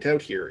try to point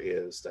out here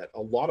is that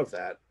a lot of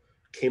that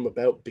came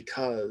about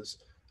because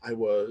I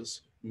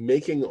was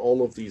making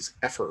all of these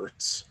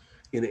efforts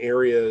in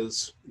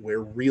areas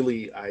where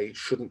really I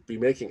shouldn't be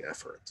making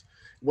efforts.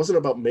 It wasn't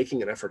about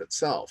making an effort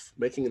itself.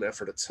 Making an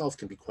effort itself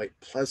can be quite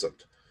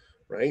pleasant,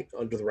 right,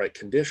 under the right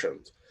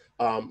conditions.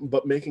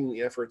 But making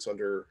the efforts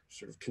under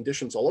sort of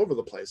conditions all over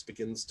the place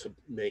begins to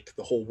make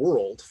the whole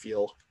world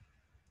feel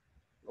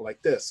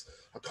like this,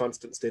 a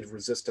constant state of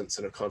resistance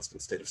and a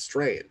constant state of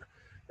strain,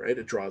 right?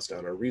 It draws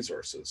down our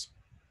resources.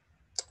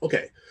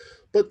 Okay,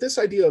 but this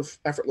idea of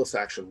effortless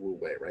action, Wu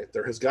Wei, right?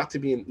 There has got to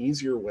be an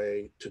easier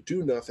way to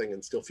do nothing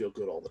and still feel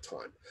good all the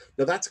time.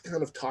 Now, that's a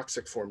kind of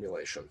toxic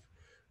formulation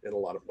in a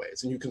lot of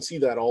ways. And you can see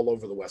that all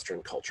over the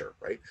Western culture,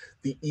 right?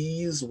 The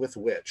ease with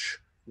which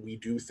we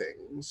do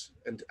things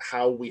and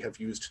how we have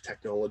used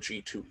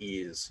technology to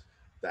ease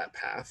that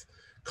path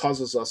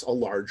causes us a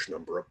large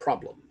number of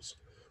problems.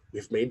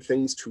 We've made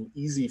things too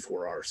easy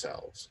for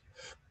ourselves.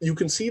 You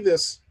can see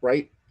this,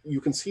 right? You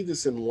can see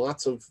this in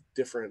lots of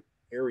different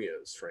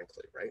areas,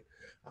 frankly, right?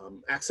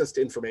 Access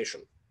to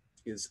information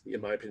is, in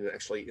my opinion,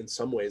 actually in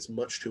some ways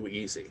much too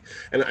easy.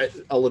 And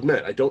I'll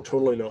admit, I don't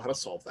totally know how to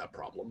solve that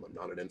problem. I'm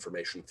not an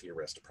information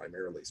theorist,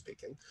 primarily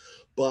speaking,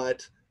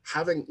 but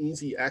having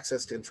easy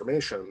access to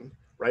information,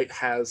 right,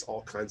 has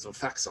all kinds of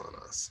effects on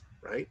us,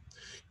 right?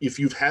 If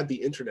you've had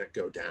the internet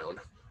go down,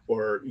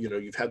 or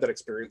you've had that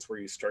experience where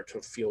you start to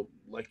feel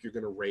like you're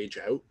going to rage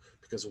out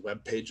because a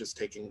web page is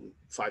taking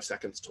 5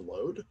 seconds to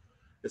load,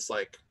 it's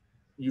like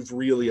you've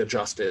really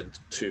adjusted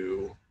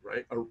to,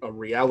 right, a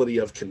reality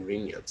of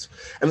convenience.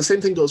 And the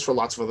same thing goes for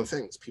lots of other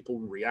things. People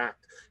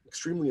react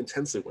extremely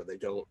intensely when they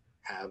don't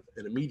have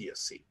an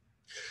immediacy.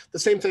 The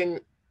same thing,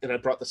 and I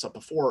brought this up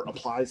before,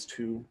 applies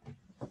to,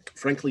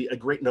 frankly, a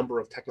great number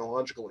of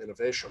technological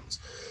innovations.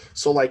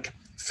 So like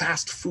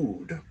fast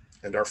food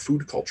and our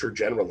food culture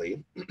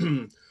generally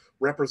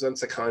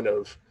represents a kind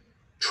of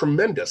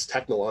tremendous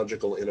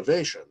technological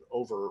innovation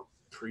over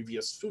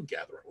previous food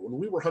gathering. When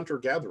we were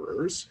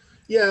hunter-gatherers,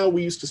 Yeah,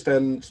 we used to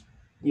spend,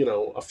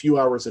 a few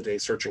hours a day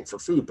searching for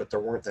food, but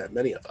there weren't that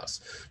many of us.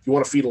 If you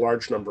want to feed a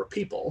large number of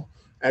people,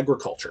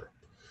 agriculture.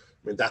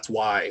 I mean, that's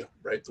why,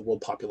 right, the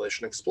world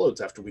population explodes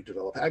after we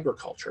develop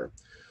agriculture.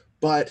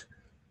 But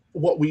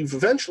what we've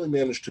eventually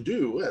managed to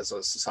do as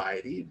a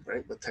society,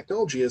 right, with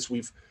technology is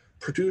we've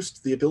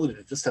produced the ability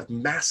to just have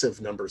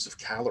massive numbers of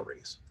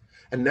calories.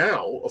 And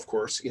now, of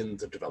course, in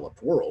the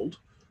developed world,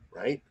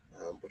 right,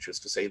 which is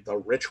to say the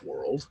rich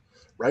world,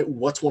 right,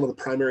 what's one of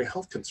the primary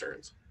health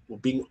concerns? Well,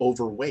 being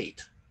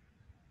overweight.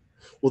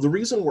 Well, the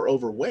reason we're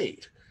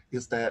overweight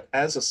is that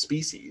as a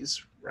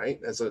species, right,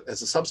 as a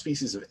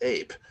subspecies of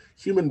ape,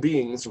 human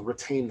beings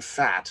retain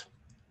fat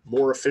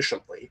more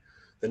efficiently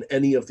than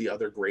any of the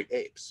other great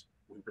apes.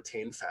 We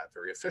retain fat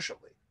very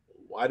efficiently.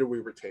 Why do we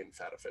retain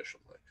fat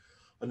efficiently?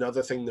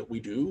 Another thing that we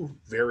do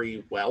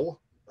very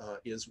well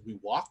is we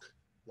walk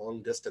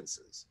long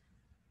distances,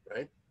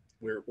 right?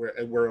 We're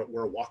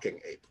a walking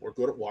ape. We're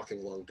good at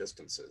walking long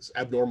distances,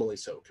 abnormally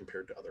so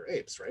compared to other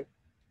apes, right?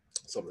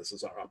 Some of this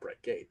is our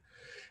upright gait.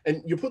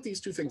 And you put these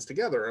two things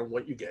together, and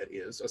what you get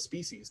is a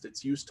species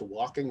that's used to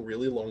walking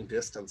really long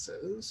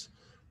distances,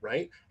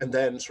 right? And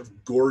then sort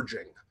of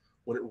gorging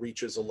when it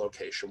reaches a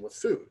location with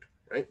food,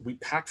 right? We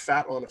pack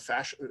fat on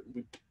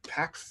efficiently.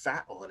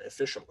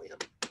 I'm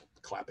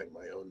clapping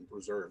my own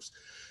reserves.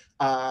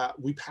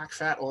 We pack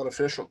fat on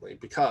efficiently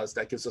because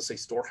that gives us a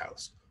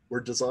storehouse. We're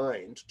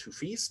designed to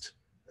feast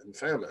and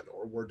famine,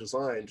 or we're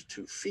designed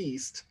to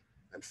feast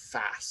and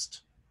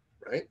fast,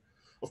 right?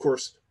 Of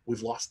course,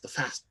 we've lost the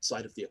fast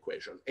side of the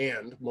equation,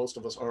 and most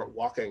of us aren't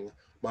walking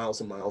miles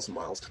and miles and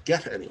miles to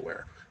get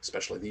anywhere,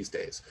 especially these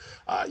days.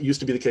 It used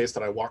to be the case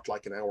that I walked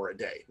like an hour a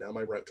day. Now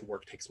my route to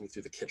work takes me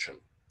through the kitchen.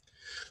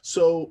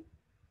 So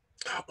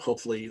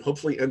hopefully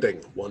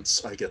ending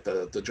once I get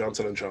the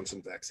Johnson &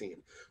 Johnson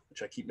vaccine,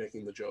 which I keep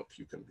making the joke,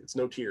 it's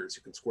no tears,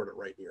 you can squirt it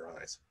right in your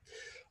eyes.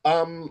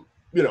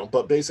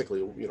 But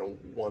basically,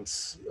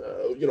 once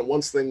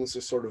things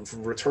are sort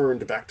of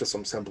returned back to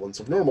some semblance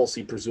of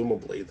normalcy,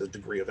 presumably the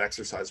degree of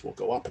exercise will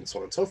go up and so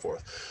on and so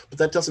forth. But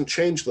that doesn't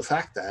change the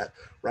fact that,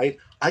 right,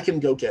 I can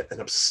go get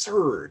an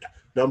absurd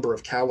number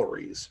of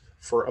calories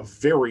for a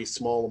very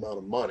small amount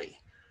of money,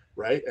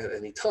 right, at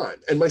any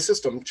time. And my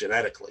system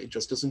genetically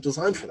just isn't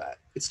designed for that.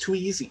 It's too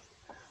easy,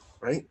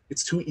 right?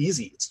 It's too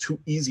easy. It's too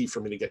easy for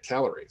me to get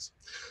calories.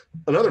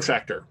 Another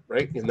factor,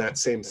 right, in that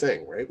same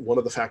thing, right, one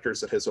of the factors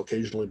that has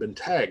occasionally been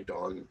tagged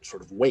on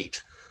sort of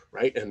weight,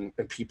 right, and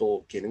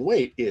people gaining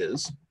weight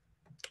is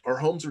our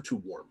homes are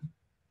too warm.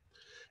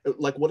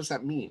 Like, what does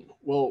that mean?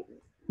 Well,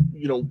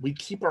 we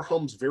keep our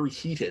homes very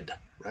heated,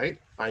 right?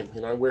 I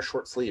wear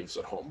short sleeves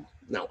at home.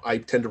 Now, I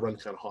tend to run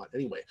kind of hot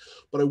anyway,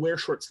 but I wear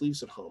short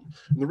sleeves at home.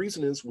 And the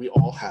reason is we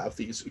all have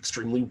these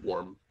extremely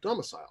warm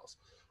domiciles.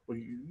 When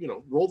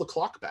you roll the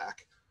clock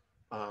back,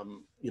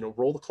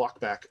 roll the clock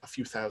back a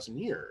few thousand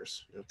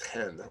years,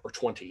 10 or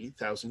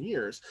 20,000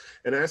 years,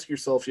 and ask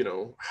yourself,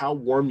 how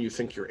warm you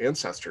think your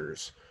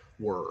ancestors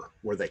were.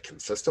 Were they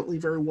consistently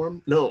very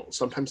warm? No,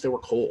 sometimes they were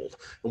cold.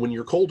 And when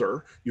you're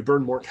colder, you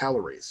burn more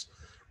calories,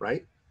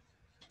 right?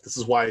 This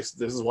is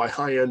why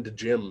high-end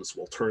gyms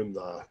will turn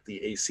the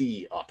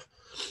AC up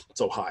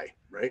so high,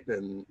 right?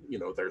 And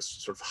there's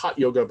sort of hot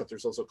yoga, but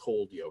there's also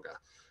cold yoga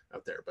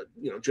out there. But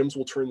gyms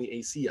will turn the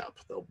AC up;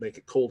 they'll make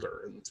it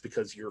colder, and it's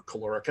because your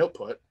caloric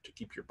output to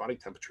keep your body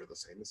temperature the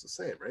same is the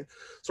same, right?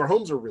 So our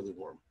homes are really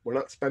warm. We're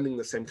not spending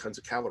the same kinds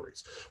of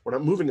calories. We're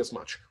not moving as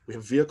much. We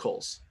have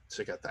vehicles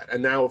to get that,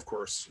 and now, of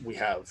course, we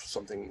have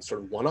something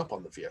sort of one up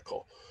on the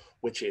vehicle,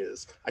 which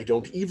is I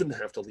don't even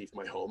have to leave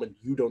my home, and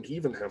you don't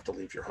even have to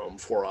leave your home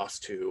for us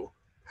to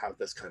have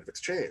this kind of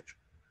exchange.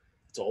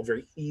 It's all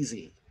very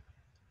easy,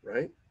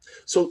 right?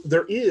 So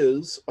there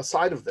is a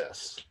side of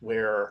this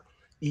where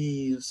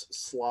ease,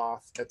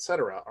 sloth,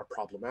 etc. are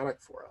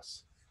problematic for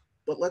us.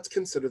 But let's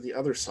consider the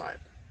other side.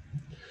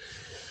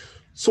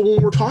 So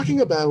when we're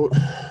talking about,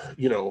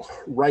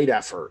 right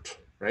effort,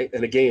 right?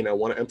 And again, I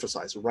want to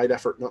emphasize right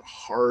effort, not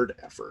hard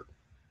effort.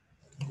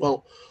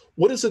 Well,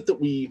 what is it that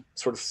we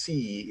sort of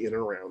see in and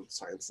around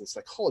science and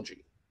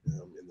psychology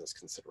in this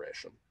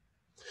consideration?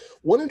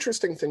 One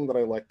interesting thing that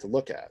I like to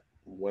look at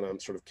when I'm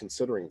sort of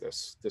considering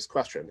this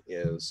question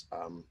is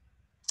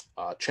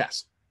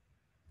chess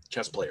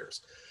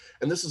players.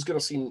 And this is going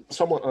to seem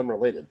somewhat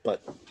unrelated,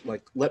 but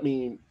let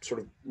me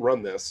sort of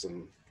run this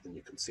and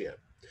you can see it.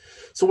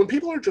 So when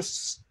people are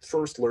just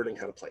first learning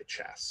how to play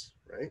chess,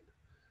 right,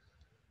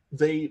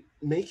 they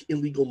make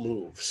illegal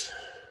moves,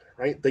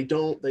 right? They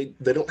don't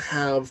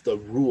have the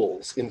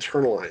rules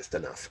internalized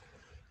enough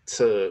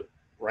to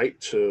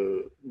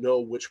know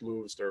which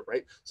moves they're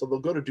right. So they'll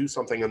go to do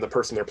something, and the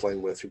person they're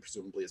playing with, who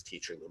presumably is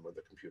teaching them, or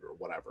the computer or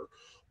whatever,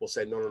 will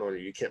say, no,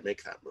 you can't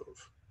make that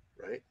move,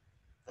 right?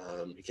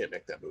 You can't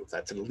make that move.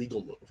 That's an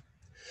illegal move.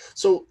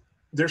 So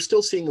they're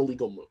still seeing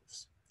illegal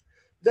moves.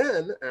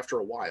 Then after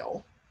a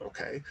while,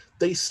 okay,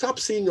 they stop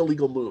seeing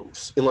illegal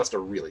moves unless they're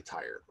really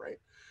tired, right?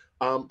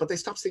 But they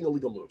stop seeing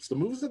illegal moves. The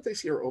moves that they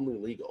see are only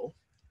legal,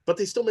 but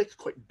they still make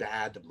quite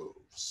bad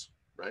moves,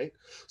 right?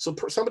 So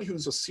somebody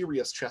who's a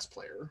serious chess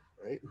player,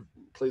 right, who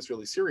plays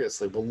really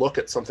seriously, will look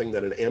at something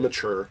that an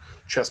amateur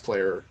chess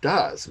player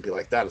does and be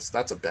like,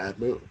 that's a bad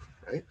move,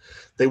 right?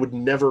 They would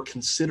never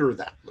consider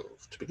that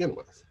move to begin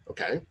with,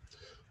 okay?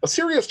 A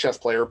serious chess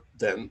player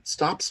then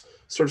stops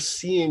sort of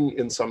seeing,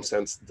 in some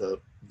sense,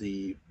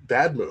 the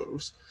bad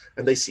moves,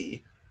 and they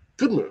see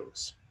good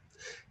moves.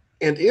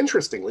 And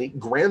interestingly,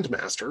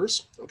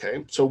 grandmasters,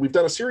 okay, so we've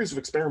done a series of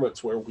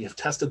experiments where we have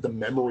tested the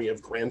memory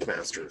of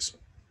grandmasters.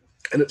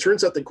 And it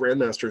turns out that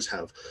grandmasters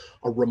have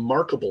a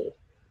remarkable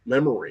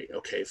memory,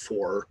 okay,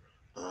 for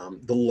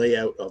the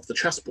layout of the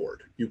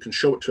chessboard. You can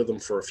show it to them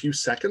for a few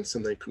seconds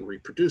and they can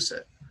reproduce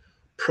it,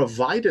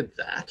 provided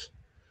that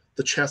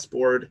the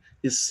chessboard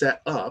is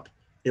set up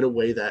in a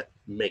way that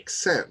makes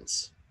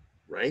sense,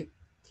 right?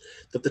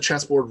 That the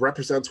chessboard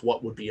represents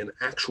what would be an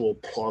actual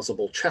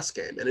plausible chess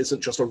game and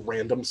isn't just a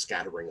random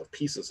scattering of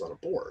pieces on a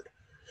board.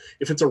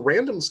 If it's a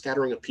random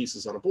scattering of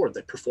pieces on a board,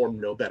 they perform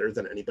no better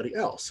than anybody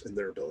else in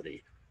their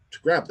ability to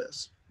grab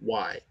this.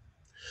 Why?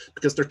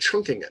 Because they're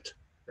chunking it,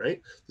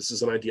 right? This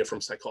is an idea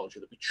from psychology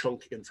that we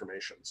chunk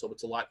information. So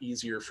it's a lot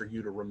easier for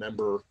you to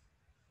remember,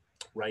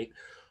 right?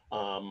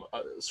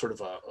 Sort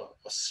of a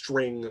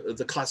string.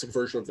 The classic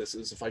version of this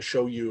is if I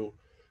show you,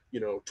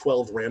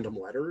 12 random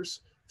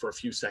letters for a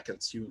few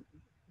seconds,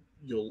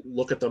 you'll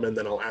look at them and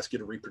then I'll ask you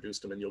to reproduce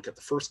them and you'll get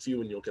the first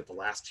few and you'll get the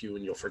last few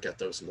and you'll forget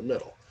those in the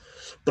middle.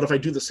 But if I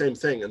do the same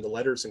thing and the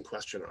letters in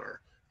question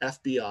are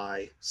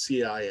FBI,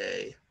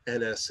 CIA,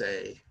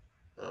 NSA,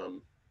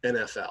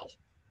 NFL,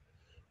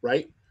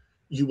 right?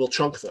 You will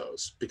chunk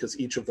those because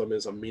each of them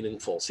is a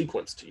meaningful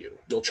sequence to you.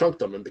 You'll chunk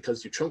them, and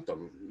because you chunk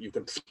them, you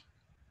can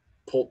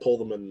pull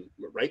them in,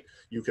 right?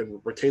 You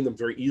can retain them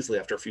very easily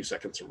after a few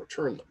seconds and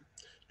return them.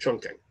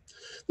 Chunking.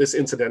 This,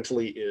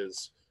 incidentally,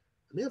 is,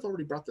 I may have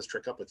already brought this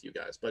trick up with you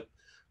guys, but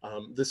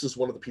this is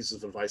one of the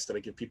pieces of advice that I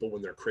give people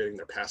when they're creating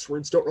their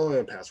passwords. Don't rely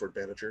on password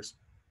managers.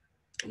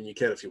 I mean, you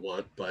can if you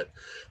want, but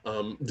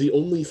the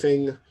only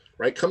thing,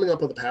 right, coming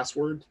up with a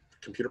password,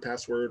 computer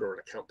password or an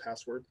account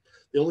password,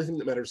 the only thing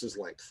that matters is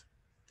length.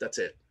 That's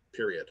it,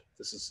 period.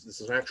 This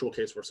is an actual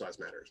case where size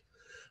matters.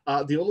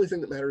 The only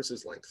thing that matters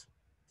is length.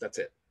 That's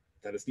it.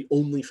 That is the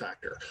only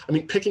factor. I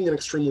mean, picking an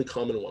extremely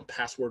common one,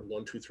 password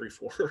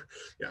 1234,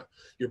 yeah,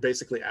 you're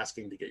basically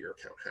asking to get your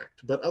account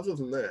hacked. But other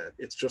than that,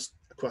 it's just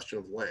a question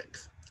of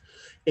length.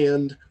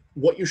 And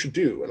what you should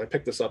do, and I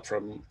picked this up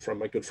from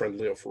my good friend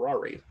Leo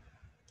Ferrari,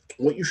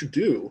 what you should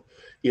do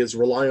is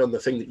rely on the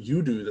thing that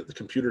you do that the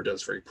computer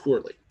does very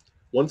poorly.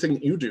 One thing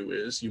that you do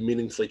is you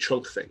meaningfully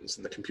chunk things,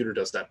 and the computer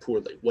does that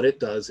poorly. What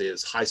it does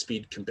is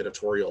high-speed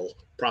combinatorial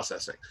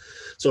processing.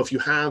 So if you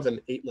have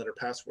an 8-letter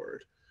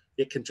password,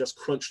 it can just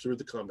crunch through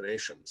the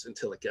combinations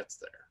until it gets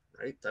there,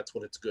 right? That's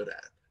what it's good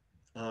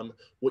at.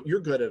 What you're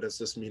good at is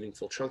this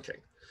meaningful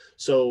chunking.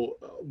 So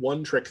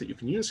one trick that you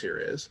can use here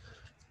is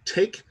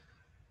take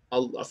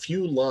a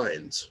few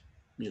lines,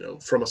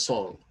 from a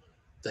song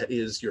that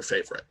is your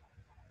favorite,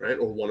 right?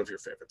 Or one of your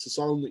favorites, a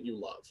song that you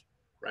love,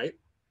 right?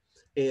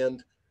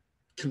 And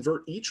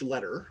convert each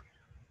letter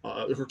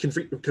or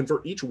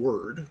convert each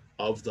word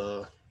of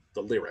the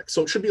lyric.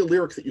 So it should be a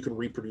lyric that you can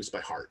reproduce by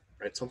heart,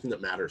 right? Something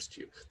that matters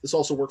to you. This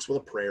also works with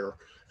a prayer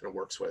and it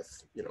works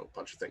with, a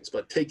bunch of things.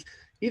 But take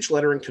each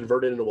letter and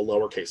convert it into a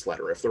lowercase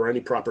letter. If there are any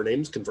proper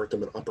names, convert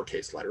them in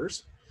uppercase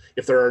letters.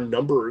 If there are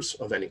numbers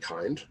of any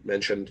kind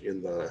mentioned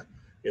in the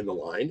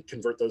line,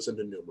 convert those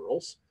into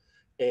numerals.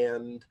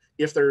 And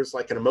if there's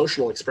like an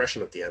emotional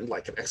expression at the end,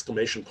 like an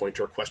exclamation point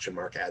or a question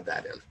mark, add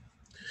that in.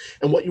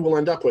 And what you will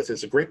end up with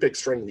is a great big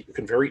string that you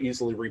can very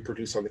easily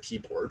reproduce on the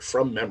keyboard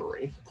from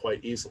memory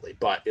quite easily,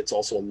 but it's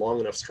also a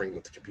long enough string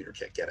that the computer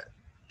can't get it.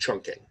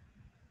 Chunking,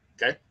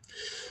 okay?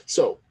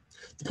 So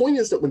the point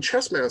is that when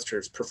chess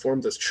masters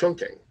perform this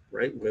chunking,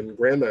 right, when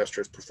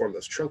grandmasters perform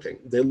this chunking,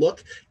 they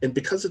look, and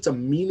because it's a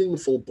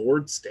meaningful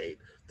board state,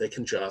 they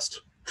can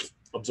just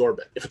absorb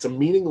it. If it's a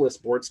meaningless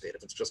board state,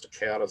 if it's just a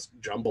chaotic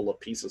jumble of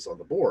pieces on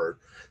the board,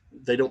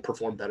 they don't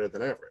perform better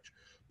than average.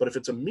 But if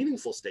it's a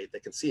meaningful state, they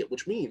can see it,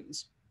 which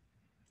means,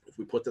 if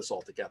we put this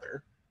all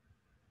together,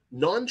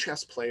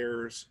 non-chess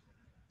players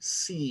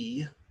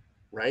see,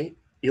 right,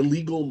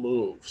 illegal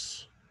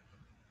moves.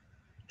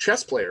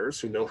 Chess players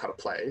who know how to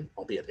play,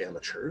 albeit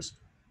amateurs,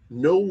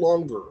 no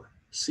longer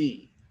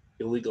see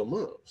illegal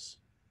moves.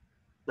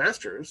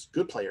 Masters,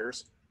 good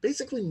players,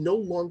 basically no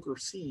longer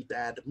see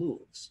bad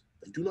moves.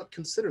 They do not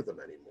consider them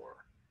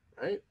anymore,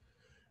 right?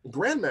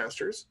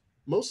 Grandmasters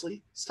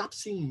mostly stop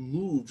seeing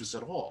moves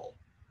at all.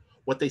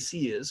 What they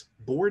see is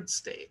board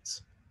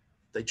states.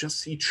 They just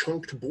see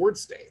chunked board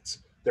states.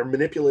 They're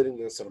manipulating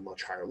this at a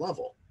much higher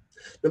level.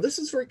 Now, this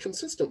is very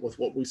consistent with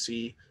what we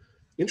see,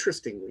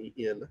 interestingly,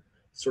 in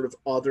sort of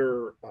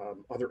other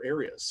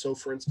areas. So,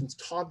 for instance,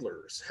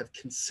 toddlers have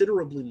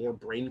considerably more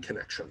brain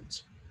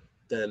connections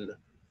than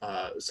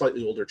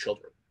slightly older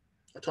children.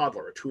 A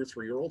toddler, a 2 or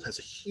 3-year-old, has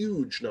a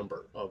huge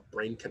number of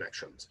brain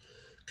connections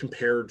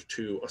compared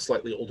to a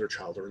slightly older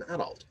child or an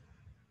adult.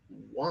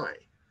 Why?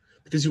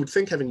 Because you would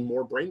think having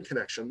more brain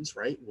connections,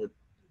 right, would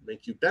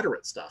make you better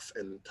at stuff,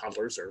 and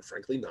toddlers are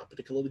frankly not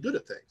particularly good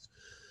at things.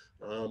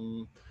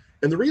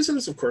 And the reason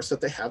is, of course,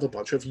 that they have a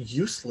bunch of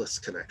useless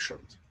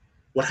connections.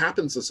 What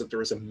happens is that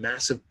there is a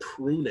massive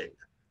pruning,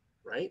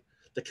 right?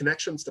 The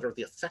connections that are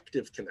the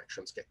effective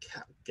connections get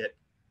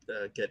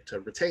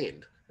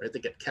retained, right? They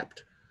get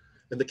kept.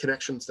 And the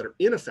connections that are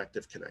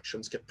ineffective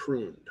connections get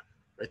pruned,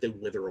 right? They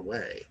wither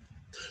away.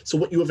 So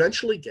what you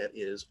eventually get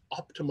is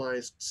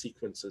optimized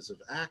sequences of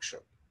action,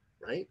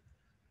 right?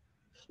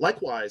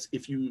 Likewise,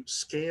 if you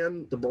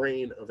scan the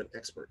brain of an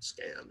expert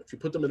scan, if you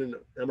put them in an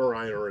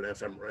MRI or an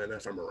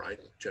fMRI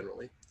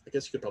generally, I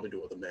guess you could probably do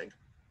it with a MEG.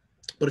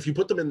 But if you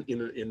put them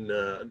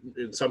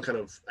in some kind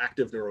of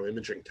active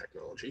neuroimaging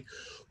technology,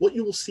 what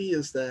you will see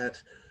is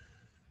that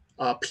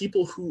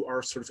people who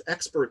are sort of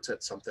experts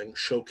at something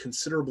show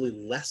considerably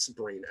less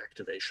brain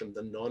activation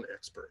than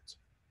non-experts.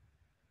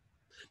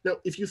 Now,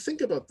 if you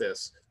think about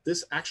this,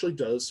 this actually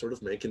does sort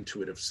of make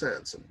intuitive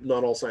sense. And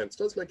not all science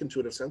does make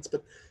intuitive sense,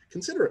 but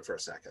consider it for a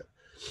second.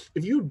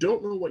 If you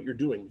don't know what you're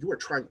doing, you are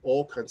trying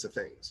all kinds of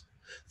things.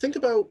 Think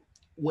about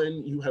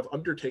when you have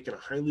undertaken a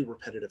highly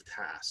repetitive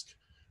task,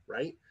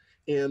 right?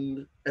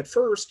 And at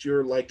first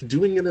you're like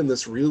doing it in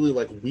this really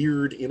like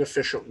weird,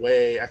 inefficient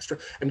way, extra.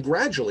 And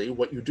gradually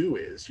what you do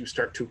is you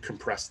start to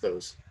compress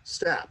those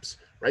steps,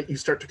 right? You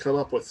start to come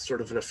up with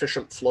sort of an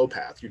efficient flow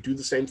path. You do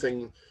the same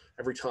thing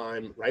every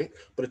time, right?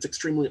 But it's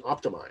extremely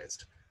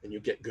optimized and you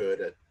get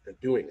good at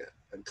doing it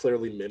and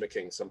clearly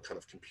mimicking some kind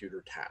of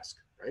computer task,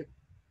 right?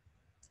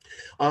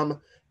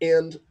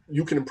 And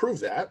you can improve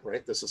that,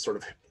 right? This is sort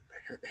of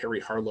Harry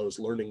Harlow's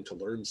learning to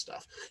learn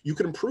stuff. You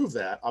can improve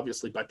that,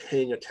 obviously, by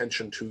paying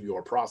attention to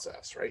your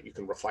process, right? You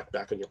can reflect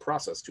back on your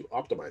process to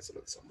optimize it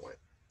in some way.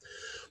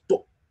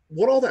 But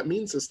what all that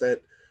means is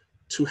that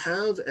to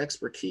have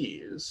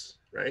expertise,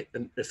 right,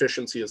 and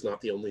efficiency is not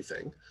the only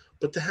thing,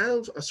 but to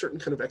have a certain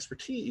kind of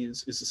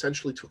expertise is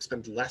essentially to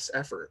expend less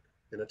effort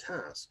in a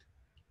task,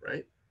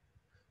 right?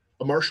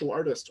 A martial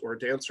artist or a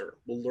dancer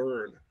will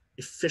learn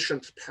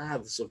efficient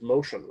paths of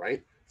motion,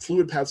 right?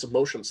 Fluid paths of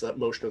motion so that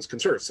motion is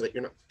conserved, so that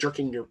you're not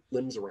jerking your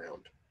limbs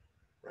around,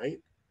 right?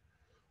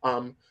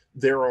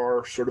 There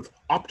are sort of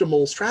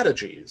optimal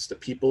strategies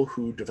that people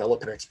who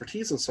develop an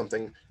expertise in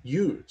something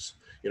use.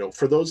 You know,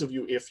 for those of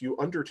you, if you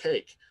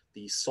undertake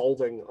the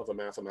solving of a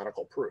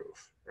mathematical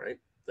proof, right,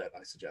 that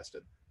I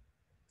suggested,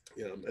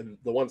 you know, and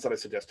the ones that I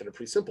suggested are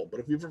pretty simple, but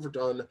if you've ever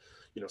done,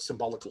 you know,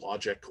 symbolic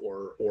logic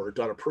or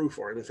done a proof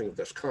or anything of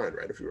this kind,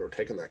 right, if you were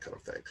taking that kind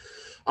of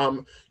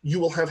thing, you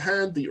will have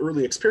had the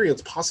early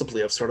experience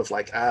possibly of sort of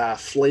like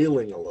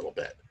flailing a little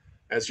bit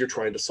as you're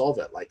trying to solve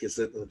it. Like, is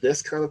it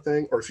this kind of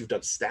thing? Or if you've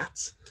done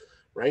stats,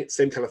 right,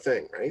 same kind of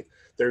thing, right?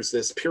 There's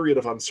this period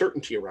of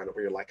uncertainty around it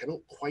where you're like, I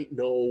don't quite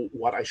know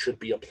what I should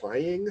be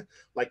applying.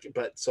 Like,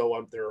 but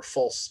so there are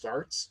false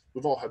starts.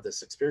 We've all had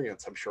this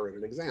experience, I'm sure, in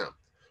an exam.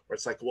 Where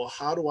it's like, well,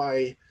 how do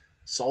I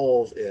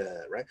solve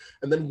it, right?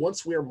 And then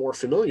once we are more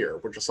familiar,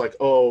 we're just like,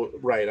 oh,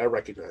 right, I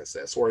recognize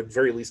this, or at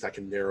very least I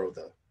can narrow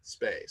the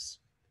space,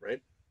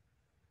 right?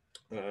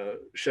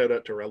 Shout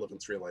out to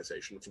relevance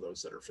realization for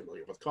those that are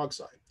familiar with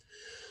CogSci.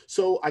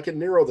 So I can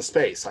narrow the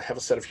space. I have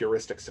a set of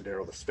heuristics to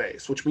narrow the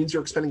space, which means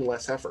you're expending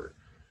less effort.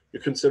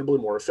 You're considerably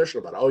more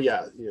efficient about it. Oh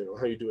yeah, you know,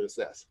 how you do it is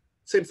this.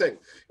 Same thing.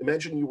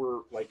 Imagine you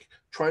were like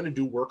trying to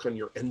do work on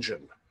your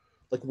engine.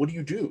 Like, what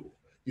do?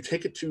 You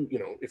take it to, you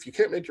know, if you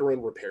can't make your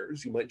own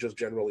repairs, you might just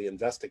generally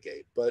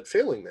investigate. But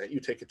failing that, you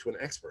take it to an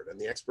expert, and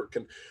the expert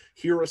can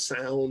hear a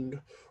sound,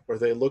 or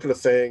they look at a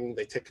thing,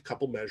 they take a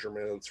couple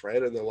measurements,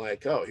 right? And they're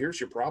like, oh, here's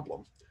your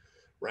problem,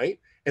 right?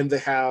 And they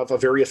have a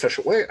very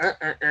efficient way.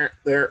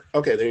 There,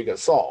 okay, there you go,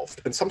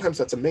 solved. And sometimes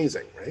that's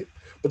amazing, right?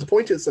 But the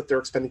point is that they're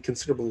expending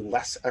considerably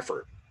less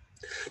effort.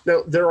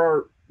 Now, there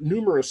are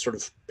numerous sort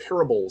of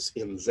parables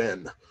in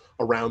Zen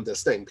around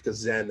this thing, because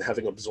Zen,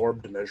 having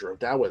absorbed a measure of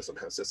Taoism,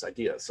 has this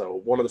idea.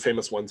 So one of the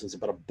famous ones is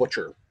about a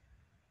butcher,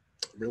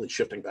 really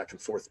shifting back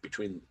and forth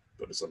between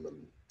Buddhism and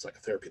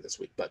psychotherapy this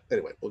week. But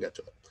anyway, we'll get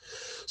to it.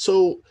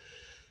 So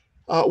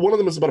one of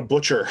them is about a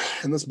butcher,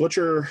 and this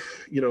butcher,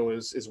 you know,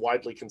 is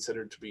widely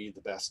considered to be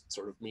the best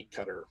sort of meat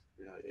cutter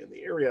in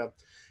the area,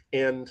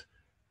 and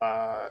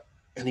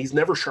he's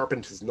never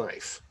sharpened his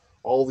knife.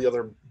 All the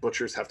other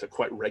butchers have to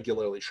quite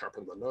regularly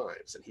sharpen the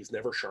knives, and he's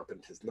never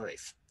sharpened his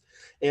knife.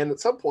 And at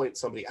some point,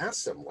 somebody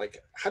asks him,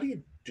 like, how do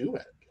you do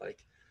it?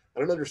 Like, I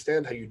don't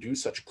understand how you do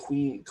such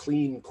clean,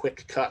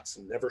 quick cuts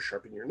and never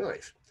sharpen your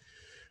knife.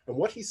 And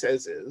what he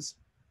says is,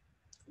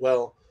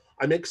 well,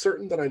 I make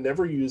certain that I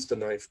never use the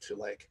knife to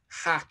like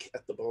hack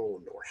at the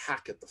bone or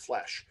hack at the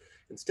flesh.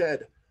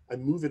 Instead, I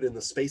move it in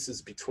the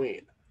spaces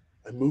between.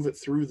 I move it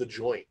through the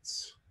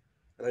joints,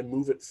 and I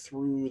move it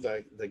through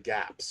the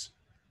gaps,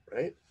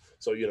 right?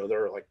 So, you know,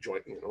 there are like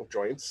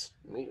joints,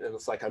 and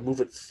it's like I move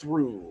it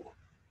through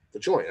the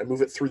joint. I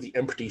move it through the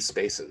empty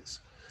spaces.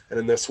 And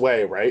in this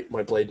way, right,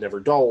 my blade never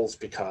dulls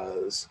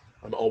because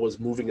I'm always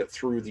moving it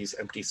through these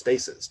empty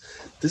spaces.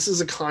 This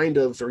is a kind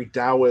of very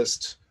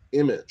Taoist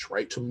image,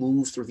 right, to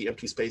move through the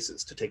empty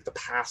spaces, to take the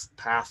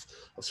path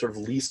of sort of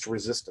least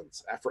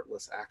resistance,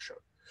 effortless action.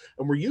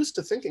 And we're used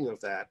to thinking of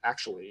that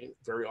actually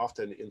very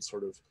often in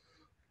sort of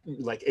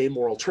like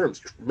amoral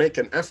terms, make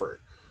an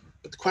effort.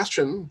 But the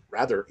question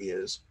rather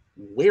is,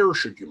 where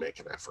should you make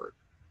an effort?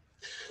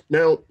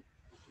 Now,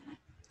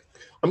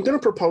 I'm going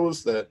to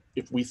propose that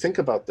if we think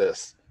about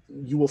this,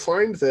 you will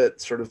find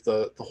that sort of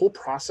the whole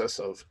process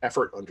of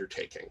effort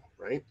undertaking,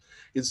 right,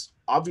 is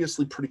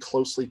obviously pretty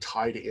closely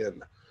tied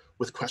in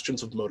with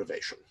questions of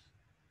motivation,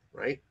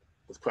 right?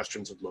 With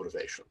questions of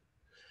motivation.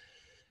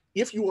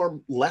 If you are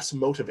less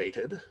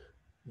motivated,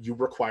 you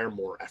require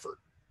more effort,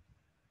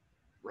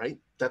 right?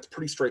 That's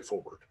pretty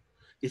straightforward.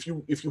 If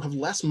you have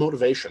less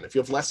motivation, if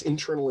you have less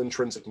internal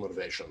intrinsic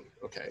motivation,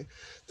 okay,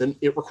 then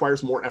it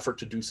requires more effort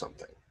to do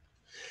something.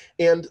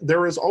 And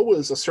there is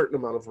always a certain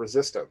amount of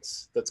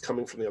resistance that's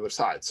coming from the other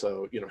side.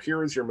 So,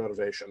 here is your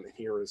motivation, and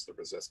here is the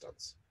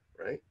resistance,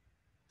 right?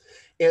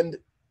 And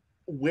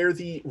where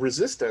the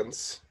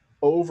resistance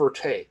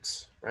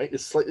overtakes, right,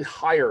 is slightly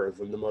higher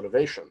than the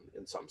motivation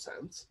in some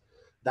sense,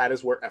 that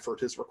is where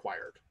effort is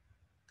required.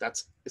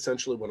 That's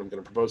essentially what I'm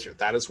going to propose here.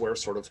 That is where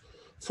sort of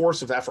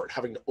force of effort,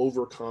 having to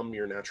overcome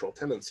your natural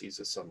tendencies,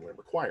 is suddenly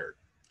required.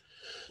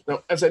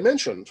 Now, as I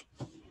mentioned,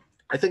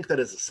 I think that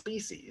as a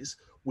species,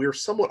 we're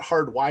somewhat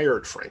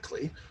hardwired,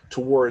 frankly,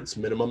 towards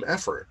minimum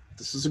effort.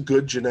 This is a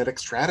good genetic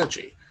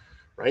strategy,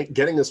 right?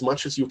 Getting as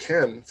much as you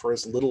can for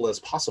as little as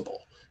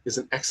possible is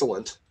an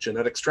excellent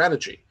genetic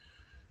strategy.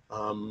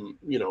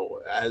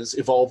 As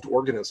evolved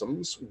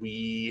organisms,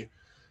 we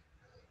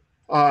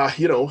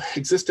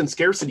exist in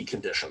scarcity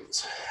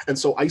conditions. And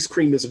so ice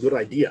cream is a good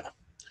idea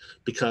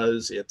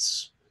because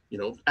it's,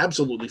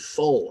 absolutely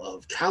full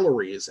of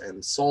calories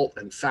and salt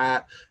and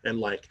fat and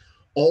like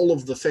all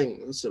of the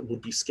things that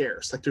would be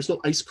scarce. Like there's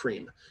no ice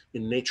cream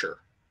in nature,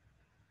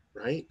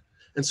 right?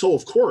 And so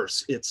of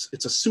course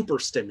it's a super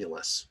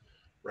stimulus,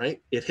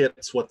 right? It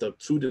hits what the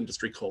food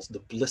industry calls the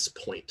bliss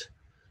point,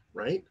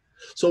 right?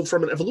 So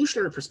from an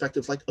evolutionary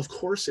perspective, like, of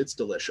course it's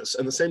delicious.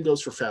 And the same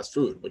goes for fast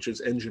food, which is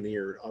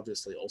engineered,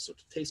 obviously, also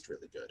to taste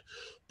really good.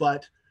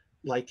 But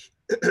like,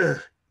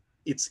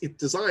 it's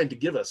designed to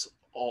give us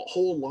a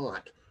whole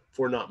lot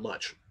for not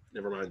much.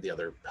 Never mind the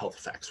other health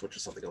effects, which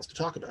is something else to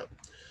talk about.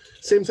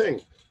 Same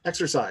thing,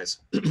 exercise.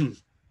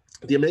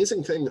 The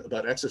amazing thing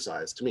about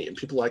exercise to me, and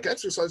people like,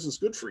 exercise is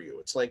good for you.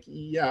 It's like,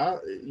 yeah,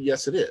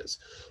 yes, it is.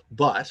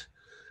 But,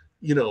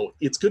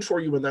 it's good for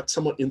you when that's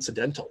somewhat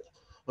incidental.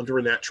 Under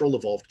a natural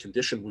evolved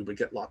condition, we would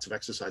get lots of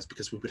exercise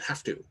because we would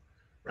have to,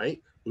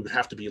 right? We would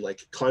have to be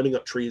like climbing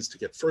up trees to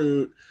get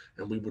fruit,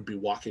 and we would be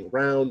walking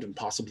around, and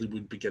possibly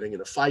we'd be getting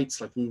into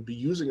fights. Like we would be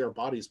using our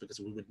bodies because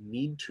we would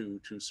need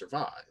to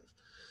survive.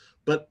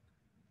 But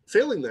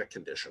failing that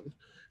condition,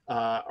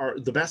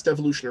 the best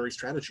evolutionary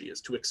strategy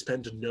is to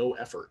expend no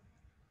effort,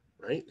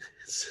 right?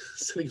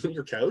 Sitting on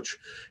your couch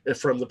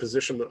from the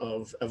position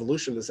of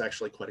evolution is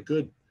actually quite a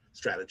good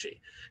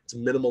strategy. It's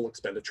minimal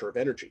expenditure of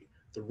energy.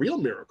 The real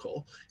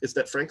miracle is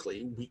that,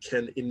 frankly, we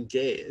can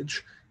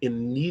engage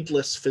in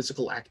needless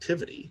physical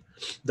activity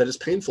that is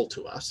painful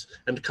to us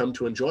and come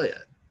to enjoy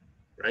it,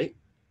 right?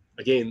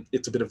 Again,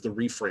 it's a bit of the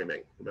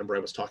reframing. Remember, I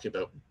was talking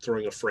about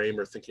throwing a frame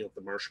or thinking of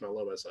the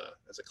marshmallow as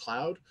a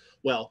cloud?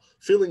 Well,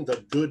 feeling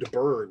the good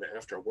burn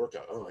after a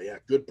workout, oh yeah,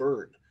 good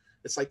burn.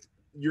 It's like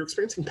you're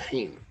experiencing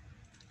pain.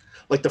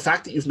 Like the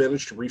fact that you've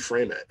managed to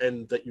reframe it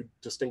and that you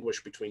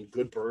distinguish between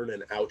good burn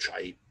and ouch,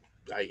 I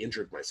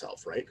injured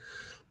myself, right?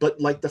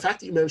 But like the fact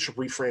that you managed to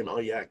reframe, oh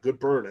yeah, good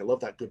burn, I love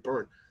that good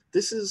burn.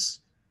 This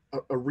is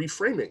a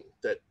reframing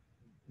that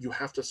you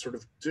have to sort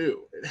of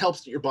do. It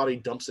helps that your body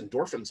dumps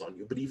endorphins on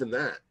you, but even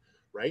that,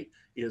 right,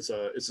 is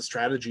a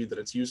strategy that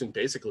it's using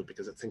basically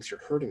because it thinks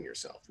you're hurting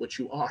yourself, which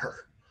you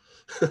are.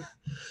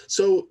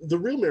 So the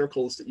real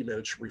miracle is that you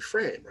manage to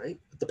reframe, right?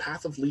 The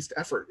path of least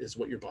effort is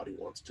what your body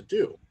wants to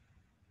do.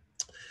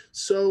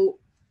 So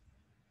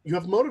you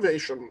have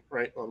motivation,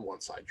 right, on one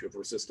side, you have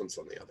resistance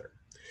on the other.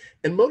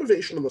 And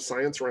motivation and the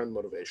science around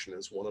motivation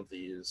is one of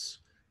these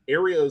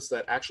areas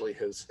that actually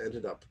has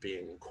ended up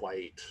being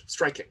quite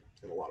striking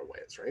in a lot of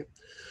ways, right?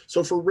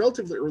 So for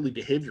relatively early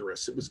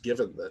behaviorists, it was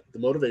given that the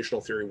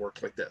motivational theory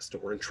worked like this.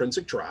 There were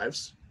intrinsic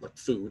drives, like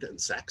food and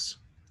sex,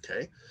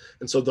 okay?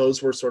 And so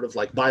those were sort of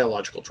like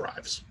biological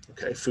drives,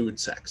 okay? Food,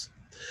 sex.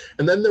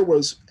 And then there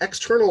was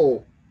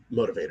external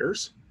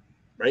motivators,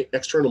 right?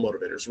 External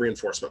motivators,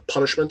 reinforcement,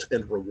 punishment,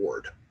 and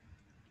reward.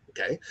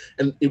 Okay.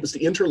 And it was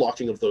the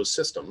interlocking of those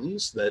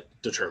systems that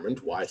determined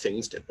why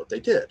things did what they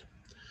did.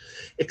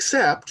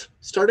 Except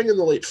starting in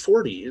the late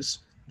 40s,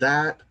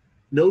 that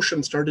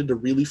notion started to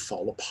really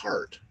fall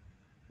apart.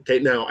 Okay.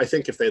 Now, I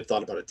think if they had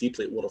thought about it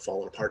deeply, it would have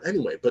fallen apart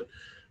anyway. But,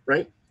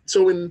 right.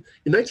 So in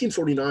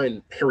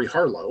 1949, Harry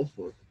Harlow,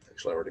 who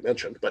actually I already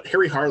mentioned, but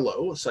Harry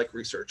Harlow, a psych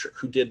researcher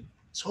who did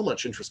so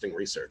much interesting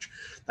research.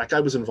 That guy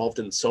was involved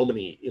in so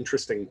many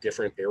interesting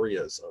different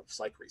areas of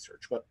psych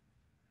research. But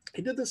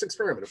he did this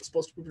experiment. It was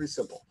supposed to be pretty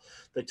simple.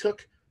 They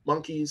took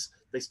monkeys,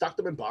 they stuck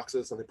them in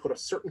boxes, and they put a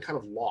certain kind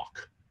of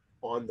lock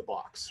on the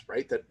box,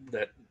 right?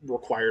 That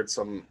required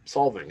some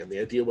solving. And the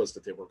idea was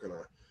that they were going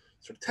to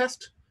sort of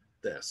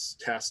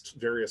test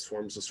various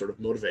forms of sort of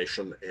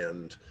motivation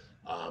and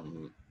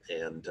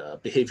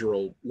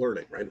behavioral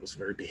learning, right? It was a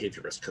very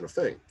behaviorist kind of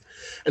thing.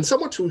 And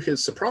somewhat to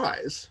his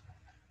surprise,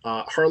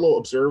 Harlow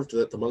observed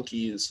that the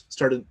monkeys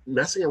started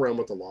messing around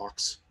with the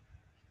locks,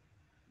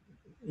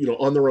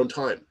 on their own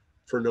time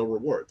for no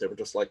reward. They were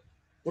just like,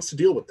 what's the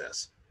deal with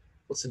this?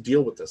 What's the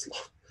deal with this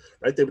lock?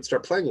 Right? They would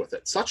start playing with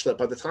it, such that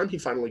by the time he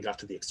finally got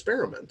to the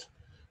experiment,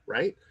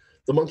 right,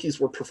 the monkeys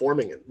were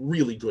performing in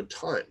really good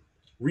time,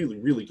 really,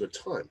 really good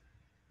time.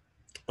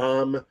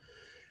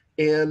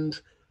 And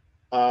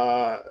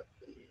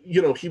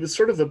he was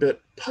sort of a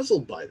bit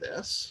puzzled by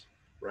this,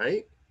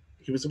 right?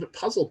 He was a bit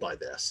puzzled by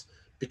this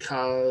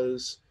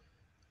because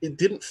it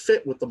didn't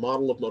fit with the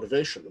model of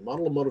motivation. The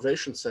model of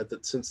motivation said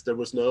that since there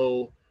was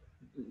no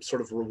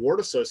sort of reward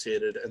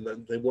associated and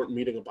then they weren't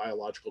meeting a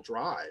biological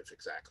drive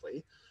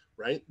exactly,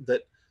 right,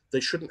 that they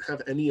shouldn't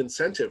have any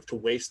incentive to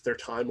waste their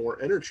time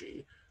or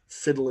energy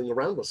fiddling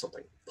around with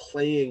something,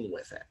 playing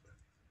with it,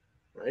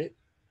 right?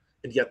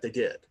 And yet they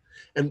did.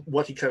 And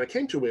what he kind of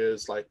came to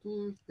is like,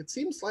 it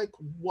seems like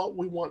what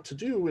we want to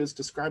do is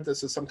describe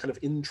this as some kind of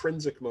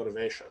intrinsic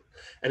motivation.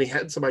 And he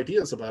had some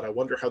ideas about, I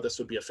wonder how this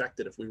would be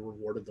affected if we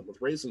rewarded them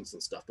with raisins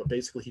and stuff. But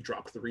basically he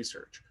dropped the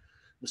research.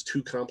 It was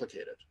too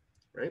complicated,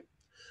 right?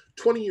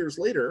 20 years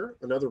later,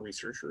 another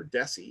researcher,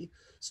 Deci,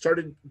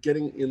 started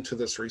getting into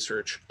this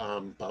research,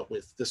 but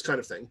with this kind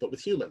of thing, but with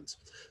humans.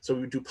 So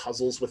we would do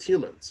puzzles with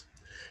humans.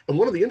 And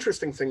one of the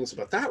interesting things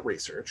about that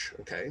research,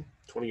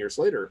 20 years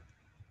later,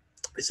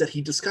 is that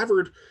he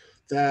discovered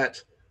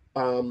that,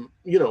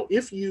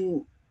 if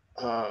you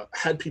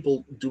had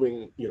people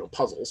doing,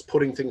 puzzles,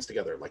 putting things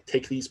together, like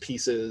take these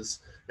pieces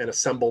and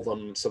assemble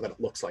them so that it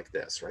looks like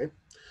this, right?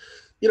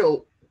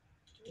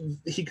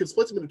 He could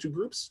split them into two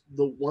groups.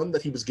 The one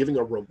that he was giving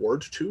a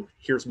reward to,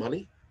 here's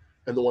money,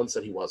 and the ones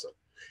that he wasn't.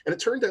 And it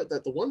turned out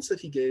that the ones that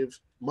he gave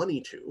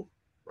money to,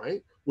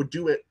 right, would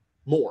do it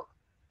more,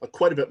 like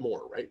quite a bit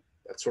more, right?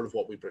 That's sort of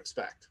what we would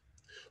expect.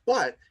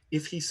 But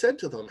if he said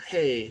to them,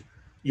 hey,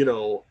 we're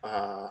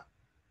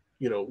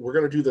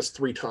going to do this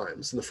 3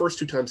 times. And the first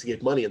 2 times he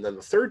gave money. And then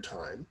the third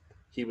time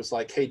he was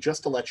like, hey,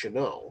 just to let you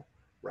know,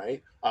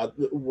 right,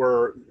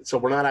 we're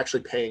not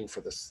actually paying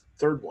for this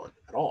third one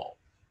at all.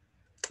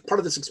 Part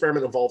of this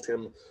experiment involved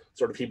him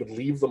he would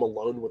leave them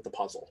alone with the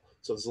puzzle.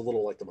 So this is a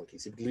little like the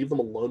monkeys. He would leave them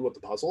alone with the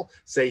puzzle.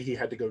 Say he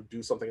had to go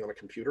do something on a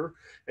computer,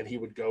 and he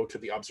would go to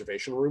the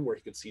observation room where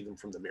he could see them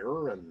from the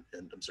mirror and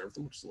observe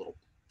them, which is a little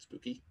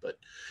spooky, but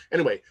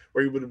anyway,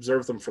 where you would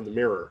observe them from the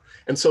mirror.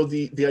 And so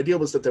the idea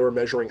was that they were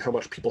measuring how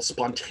much people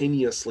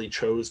spontaneously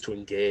chose to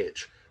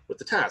engage with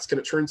the task. And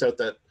it turns out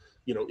that,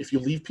 if you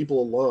leave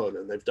people alone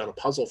and they've done a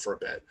puzzle for a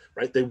bit,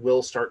 right, they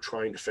will start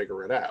trying to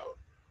figure it out,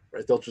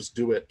 right? They'll just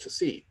do it to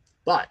see.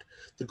 But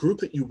the group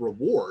that you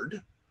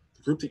reward,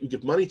 the group that you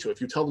give money to,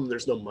 if you tell them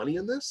there's no money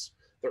in this,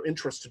 their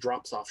interest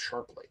drops off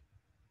sharply.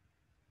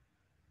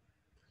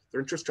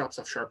 Their interest drops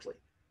off sharply.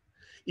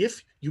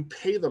 If you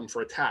pay them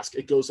for a task,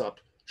 it goes up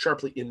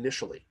sharply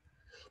initially,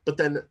 but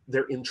then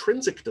their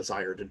intrinsic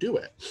desire to do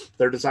it,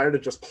 their desire to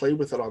just play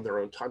with it on their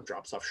own time,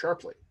 drops off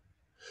sharply.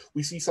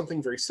 We see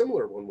something very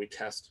similar when we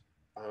test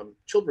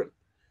children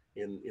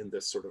in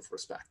this sort of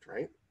respect,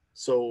 right?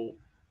 So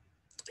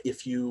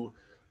if you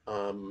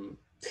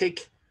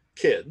take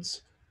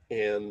kids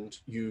and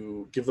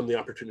you give them the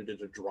opportunity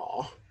to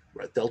draw,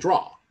 right, they'll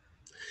draw.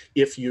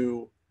 If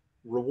you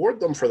reward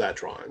them for that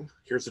drawing,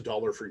 here's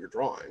 $1 for your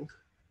drawing,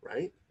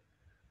 right?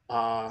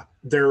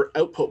 Their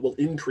output will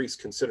increase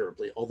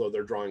considerably, although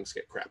their drawings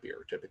get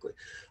crappier typically,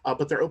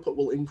 but their output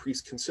will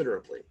increase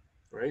considerably,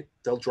 right?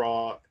 They'll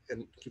draw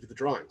and give you the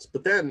drawings.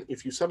 But then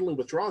if you suddenly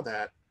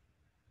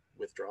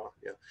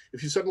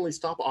if you suddenly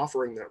stop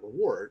offering that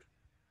reward,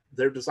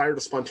 their desire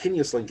to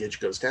spontaneously engage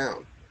goes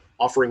down.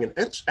 Offering an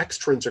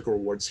extrinsic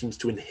reward seems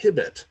to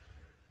inhibit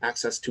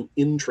access to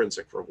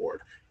intrinsic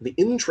reward. The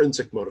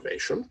intrinsic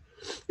motivation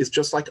is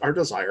just like our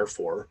desire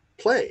for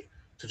play,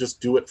 to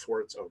just do it for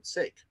its own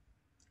sake.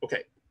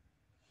 Okay,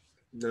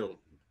 no,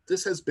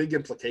 this has big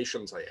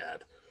implications, I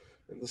add,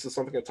 and this is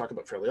something I talk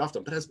about fairly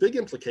often, but has big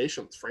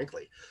implications,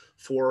 frankly,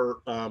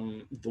 for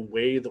the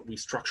way that we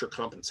structure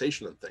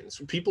compensation and things.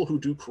 For people who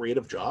do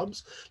creative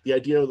jobs, the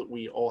idea that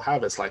we all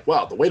have is like,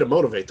 well, the way to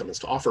motivate them is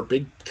to offer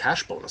big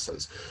cash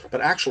bonuses, but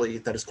actually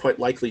that is quite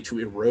likely to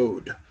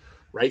erode,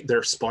 right,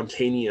 their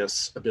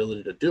spontaneous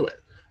ability to do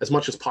it. As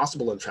much as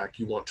possible, in fact,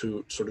 you want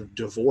to sort of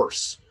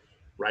divorce,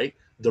 right,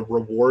 the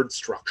reward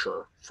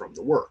structure from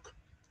the work.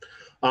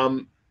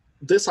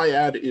 This, I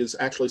add, is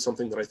actually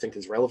something that I think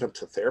is relevant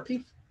to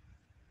therapy.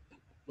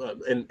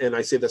 And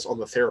I say this on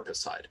the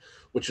therapist side,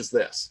 which is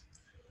this.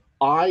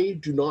 I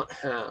do not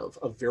have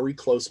a very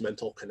close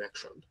mental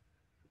connection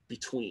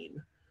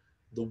between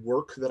the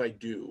work that I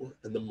do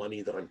and the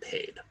money that I'm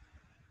paid.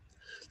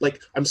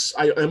 Like,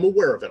 I'm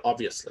aware of it,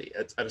 obviously,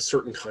 at a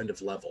certain kind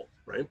of level,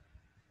 right?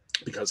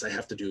 Because I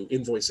have to do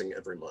invoicing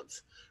every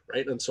month,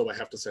 right? And so I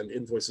have to send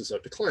invoices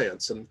out to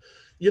clients. And,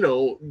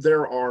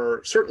 there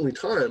are certainly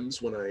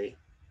times when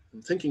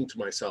I'm thinking to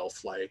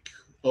myself, like,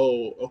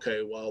 oh,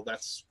 okay, well,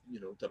 that's,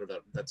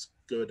 that's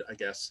good, I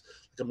guess.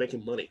 Like, I'm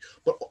making money.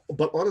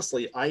 But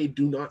honestly, I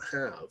do not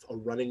have a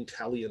running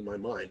tally in my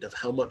mind of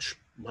how much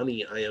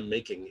money I am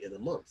making in a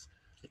month.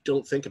 I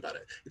don't think about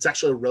it. It's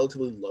actually a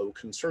relatively low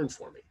concern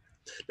for me.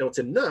 Now, it's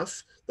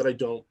enough that I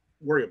don't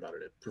worry about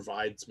it. It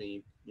provides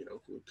me,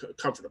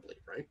 comfortably,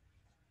 right?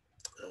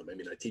 I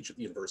mean, I teach at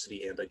the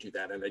university and I do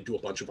that, and I do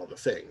a bunch of other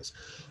things.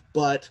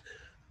 But,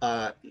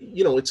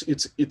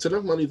 it's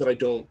enough money that I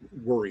don't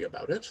worry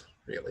about it,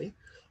 really.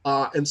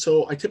 And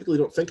so I typically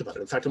don't think about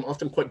it. In fact, I'm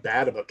often quite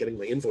bad about getting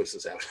my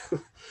invoices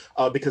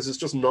out because it's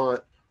just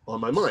not on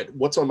my mind.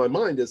 What's on my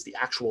mind is the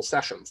actual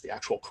sessions, the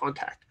actual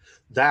contact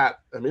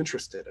that I'm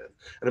interested in.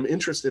 And I'm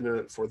interested in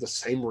it for the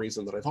same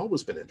reason that I've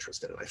always been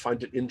interested in. I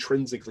find it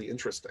intrinsically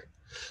interesting.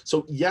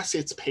 So yes,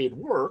 it's paid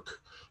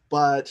work,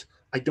 but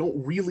I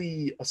don't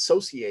really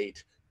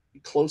associate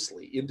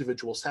closely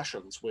individual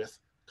sessions with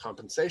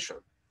compensation.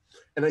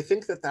 And I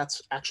think that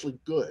that's actually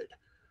good,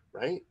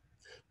 right?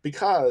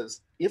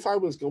 Because if I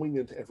was going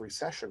into every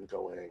session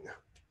going,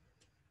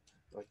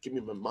 like, give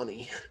me my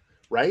money,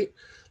 right?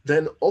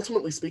 Then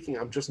ultimately speaking,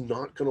 I'm just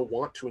not going to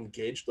want to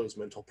engage those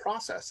mental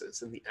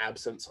processes in the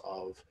absence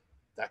of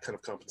that kind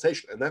of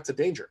compensation. And that's a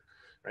danger,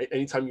 right?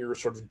 Anytime you're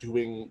sort of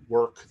doing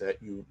work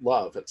that you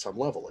love at some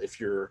level, if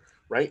you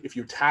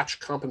attach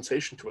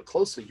compensation to it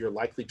closely, you're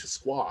likely to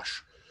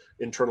squash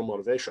internal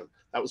motivation.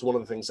 That was one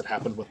of the things that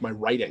happened with my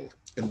writing.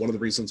 And one of the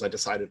reasons I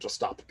decided to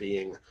stop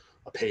being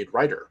a paid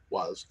writer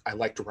was I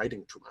liked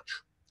writing too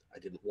much. I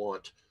didn't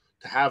want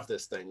to have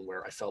this thing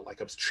where I felt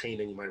like I was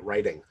chaining my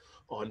writing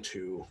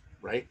onto,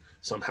 right,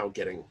 somehow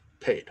getting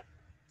paid.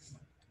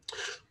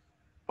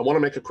 I want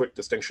to make a quick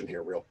distinction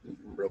here real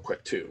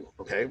quick too,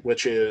 okay,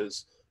 which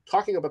is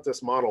talking about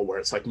this model where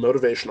it's like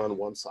motivation on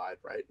one side,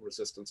 right,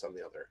 resistance on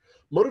the other.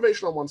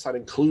 Motivation on one side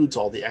includes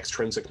all the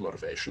extrinsic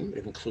motivation.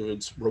 It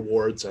includes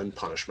rewards and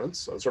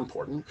punishments. Those are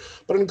important,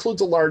 but it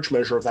includes a large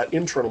measure of that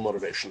internal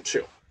motivation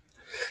too.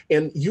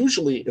 And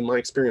usually, in my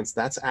experience,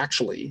 that's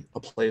actually a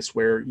place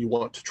where you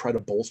want to try to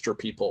bolster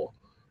people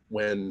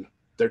when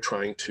they're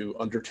trying to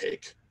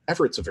undertake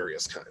efforts of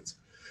various kinds.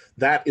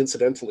 That,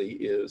 incidentally,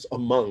 is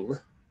among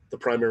the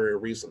primary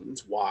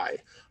reasons why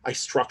I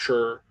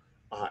structure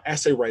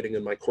essay writing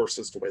in my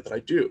courses the way that I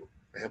do.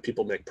 I have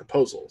people make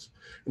proposals.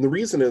 And the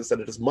reason is that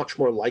it is much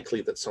more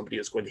likely that somebody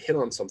is going to hit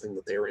on something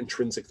that they are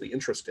intrinsically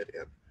interested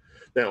in.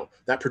 Now,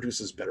 that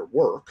produces better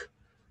work,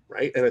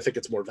 right? And I think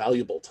it's more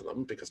valuable to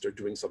them because they're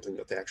doing something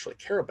that they actually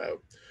care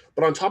about.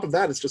 But on top of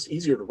that, it's just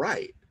easier to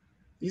write.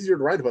 Easier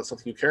to write about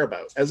something you care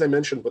about. As I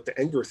mentioned with the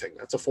anger thing,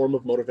 that's a form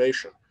of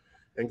motivation.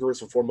 Anger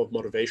is a form of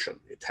motivation.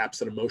 It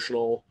taps an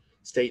emotional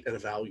state and a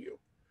value.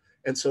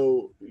 And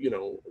so,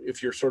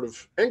 if you're sort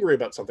of angry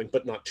about something,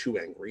 but not too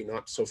angry,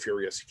 not so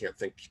furious you can't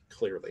think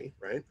clearly,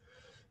 right?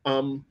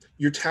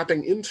 You're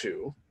tapping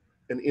into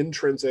an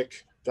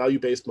intrinsic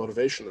value-based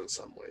motivation in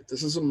some way.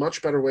 This is a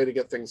much better way to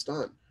get things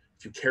done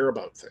if you care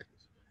about things.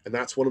 And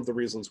that's one of the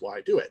reasons why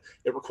I do it.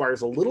 It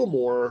requires a little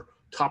more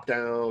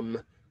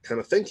top-down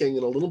kind of thinking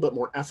and a little bit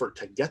more effort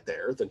to get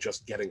there than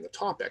just getting the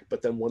topic.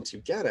 But then once you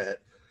get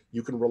it,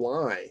 you can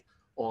rely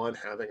on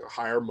having a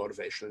higher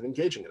motivation and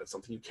engaging in it. It's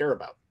something you care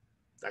about.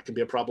 That can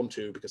be a problem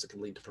too, because it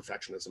can lead to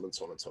perfectionism and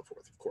so on and so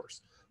forth, of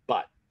course,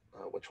 but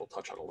which we'll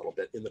touch on a little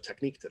bit in the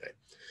technique today.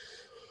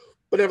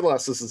 But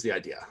nevertheless, this is the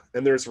idea,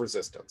 and there's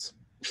resistance.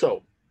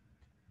 So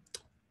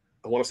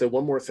I want to say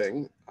one more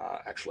thing,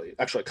 actually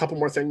a couple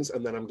more things,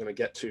 and then I'm going to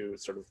get to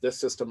sort of this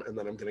system, and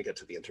then I'm going to get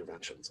to the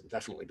interventions. I'm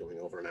definitely going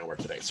over an hour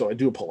today, so I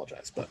do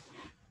apologize, but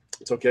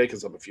it's okay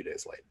because I'm a few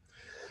days late.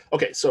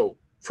 Okay, so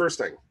first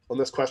thing on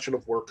this question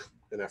of work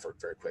and effort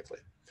very quickly.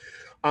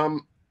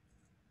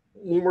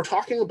 When we're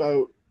talking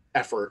about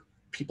effort,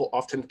 people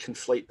often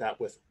conflate that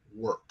with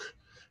work.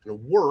 And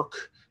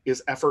work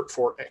is effort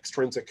for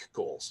extrinsic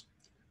goals,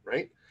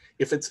 right?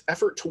 If it's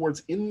effort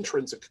towards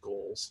intrinsic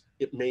goals,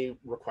 it may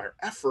require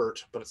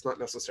effort, but it's not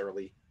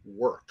necessarily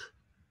work,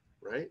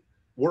 right?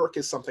 Work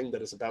is something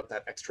that is about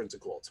that extrinsic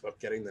goal. It's about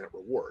getting that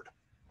reward.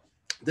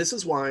 This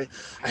is why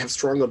I have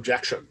strong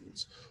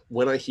objections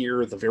when I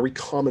hear the very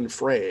common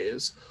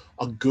phrase,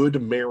 a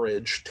good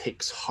marriage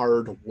takes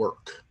hard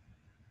work.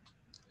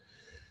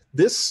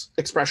 This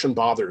expression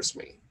bothers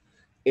me.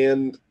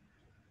 And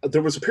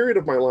there was a period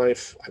of my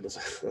life, I was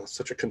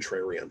such a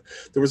contrarian.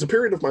 There was a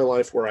period of my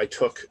life where I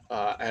took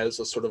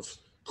as a sort of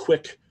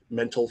quick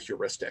mental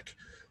heuristic,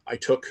 I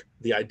took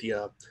the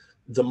idea,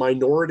 the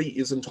minority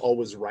isn't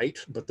always right,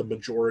 but the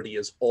majority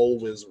is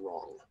always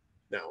wrong.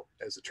 Now,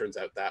 as it turns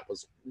out, that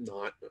was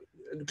not,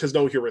 because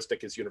no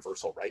heuristic is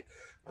universal, right?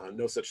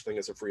 No such thing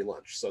as a free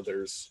lunch. So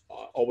there's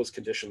always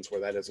conditions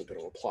where that isn't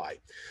going to apply.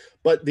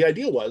 But the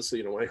idea was,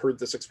 I heard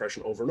this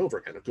expression over and over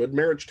again, a good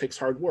marriage takes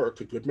hard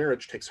work, a good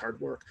marriage takes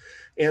hard work.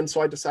 And so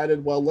I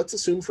decided, well, let's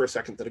assume for a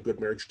second that a good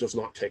marriage does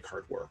not take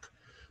hard work,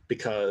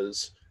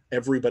 because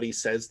everybody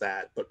says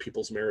that, but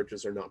people's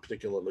marriages are not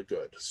particularly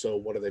good. So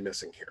what are they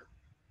missing here,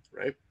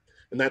 right?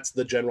 And that's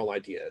the general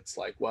idea. It's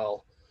like,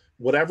 well,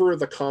 whatever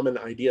the common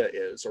idea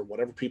is, or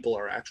whatever people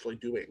are actually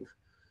doing,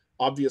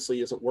 obviously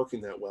isn't working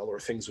that well, or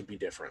things would be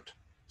different.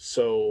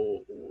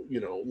 So,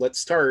 let's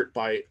start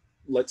by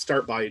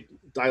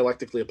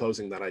dialectically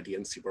opposing that idea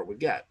and see where we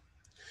get.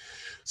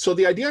 So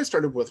the idea I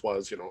started with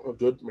was, a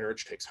good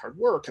marriage takes hard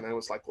work. And I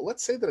was like, well,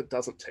 let's say that it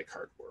doesn't take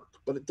hard work,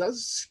 but it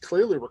does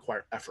clearly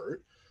require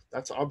effort.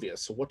 That's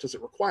obvious. So what does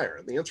it require?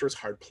 And the answer is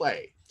hard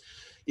play.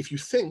 If you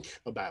think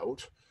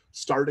about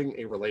starting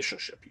a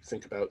relationship, you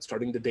think about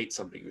starting to date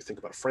somebody, you think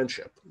about a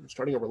friendship,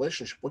 starting a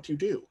relationship, what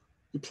do?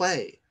 You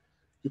play.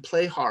 You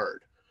play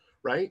hard,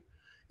 right?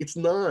 It's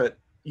not,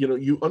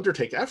 you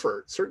undertake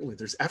effort. Certainly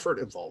there's effort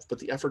involved, but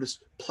the effort is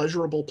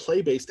pleasurable,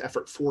 play-based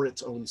effort for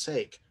its own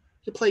sake.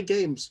 You play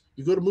games,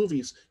 you go to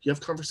movies, you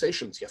have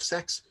conversations, you have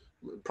sex,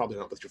 probably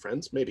not with your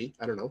friends, maybe,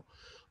 I don't know.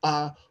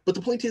 But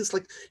the point is,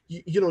 like,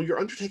 you're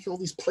undertaking all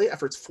these play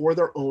efforts for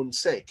their own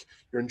sake.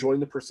 You're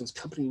enjoying the person's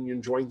company and you're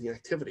enjoying the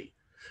activity.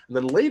 And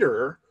then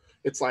later,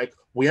 it's like,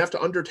 we have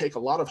to undertake a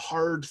lot of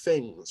hard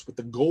things with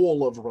the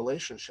goal of a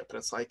relationship. And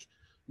it's like,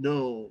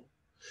 no,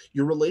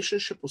 your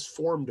relationship was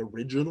formed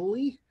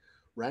originally,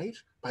 right,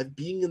 by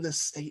being in this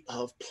state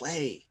of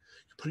play.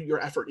 You put your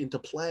effort into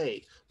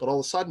play, but all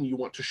of a sudden you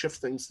want to shift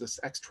things to this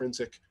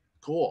extrinsic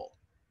goal,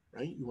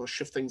 right? You want to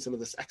shift things into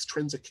this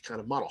extrinsic kind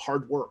of model,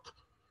 hard work,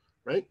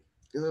 right?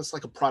 And it's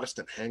like a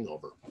Protestant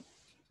hangover.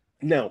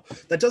 Now,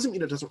 that doesn't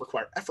mean it doesn't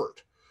require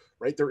effort,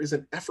 right? There is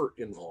an effort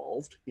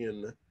involved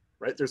in,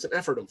 right? There's an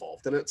effort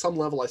involved. And at some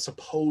level, I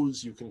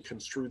suppose you can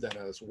construe that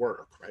as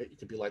work, right? You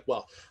could be like,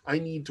 well, I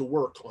need to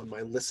work on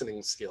my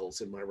listening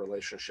skills in my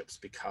relationships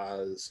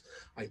because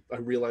I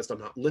realized I'm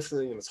not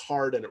listening and it's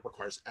hard and it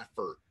requires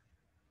effort.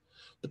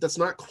 But that's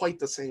not quite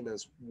the same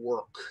as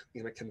work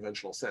in a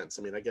conventional sense.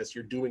 I mean, I guess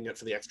you're doing it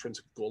for the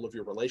extrinsic goal of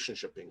your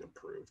relationship being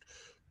improved,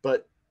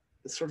 but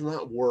it's sort of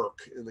not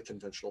work in the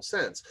conventional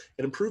sense.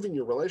 And improving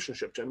your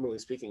relationship, generally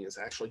speaking, is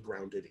actually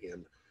grounded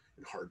in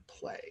hard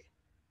play.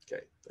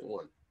 Okay, thing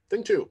one.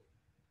 Thing two,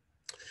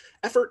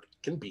 effort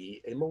can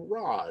be a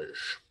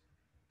mirage.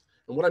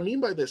 And what I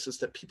mean by this is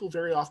that people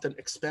very often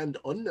expend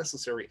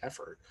unnecessary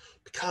effort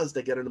because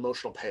they get an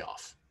emotional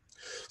payoff.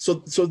 So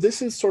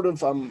this is sort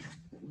of,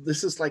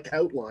 this is like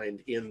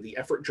outlined in the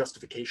effort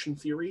justification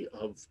theory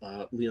of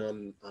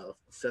Leon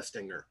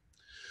Festinger.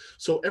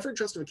 So effort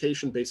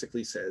justification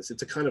basically says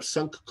it's a kind of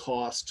sunk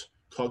cost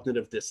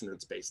cognitive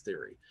dissonance based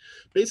theory.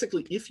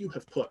 Basically, if you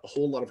have put a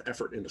whole lot of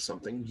effort into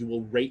something, you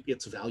will rate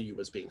its value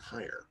as being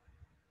higher,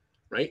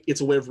 right?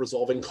 It's a way of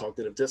resolving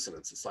cognitive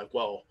dissonance. It's like,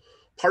 well,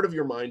 part of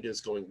your mind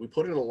is going, we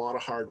put in a lot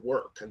of hard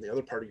work. And the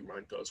other part of your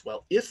mind goes,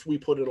 well, if we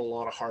put in a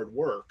lot of hard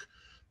work,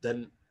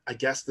 then I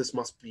guess this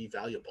must be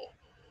valuable,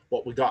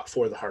 what we got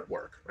for the hard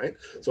work, right?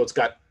 So it's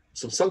got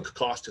some sunk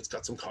cost, it's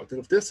got some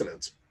cognitive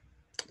dissonance.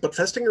 But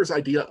Festinger's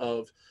idea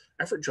of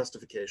effort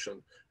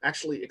justification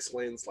actually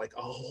explains like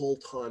a whole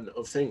ton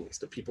of things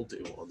that people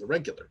do on the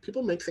regular.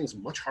 People make things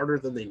much harder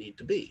than they need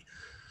to be.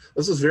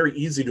 This is very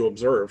easy to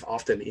observe,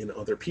 often in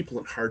other people,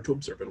 and hard to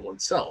observe in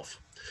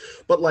oneself.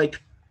 But like,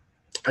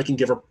 I can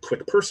give a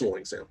quick personal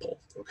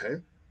example,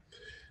 okay?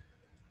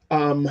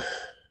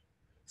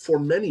 For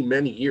many,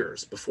 many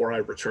years before I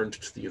returned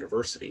to the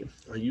university,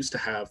 I used to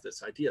have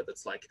this idea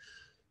that's like,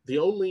 the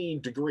only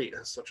degree,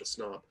 such a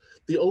snob,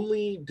 the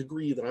only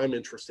degree that I'm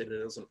interested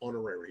in is an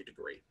honorary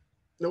degree.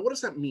 Now, what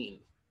does that mean?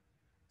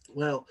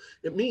 Well,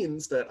 it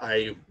means that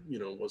I,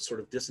 was sort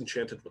of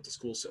disenchanted with the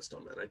school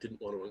system and I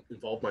didn't want to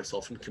involve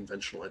myself in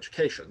conventional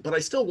education, but I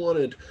still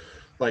wanted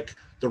like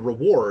the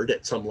reward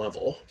at some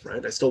level,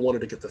 right? I still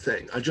wanted to get the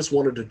thing. I just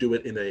wanted to do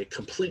it in a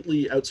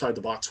completely outside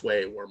the box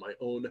way where my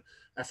own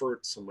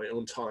efforts and my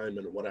own time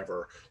and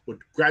whatever would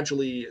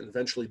gradually and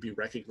eventually be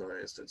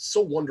recognized. It's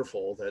so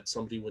wonderful that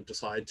somebody would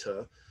decide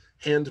to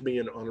hand me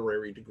an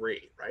honorary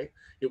degree, right?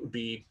 It would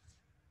be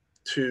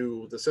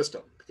to the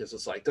system because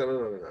it's like,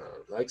 no.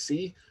 Like,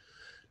 see,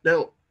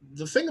 now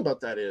the thing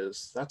about that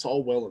is that's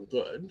all well and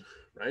good,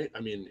 right?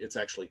 I mean, it's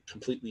actually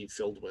completely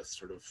filled with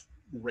sort of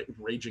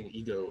raging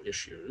ego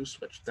issues,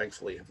 which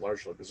thankfully have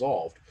largely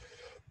resolved,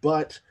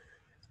 but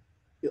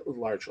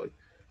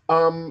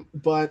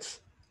but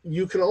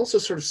you can also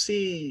sort of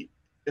see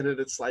in it,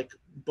 it's like,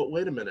 but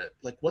wait a minute,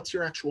 like, what's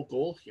your actual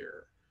goal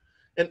here?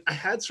 And I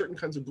had certain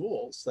kinds of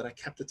goals that I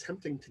kept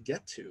attempting to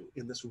get to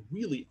in this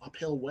really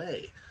uphill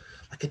way.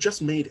 Like, it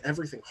just made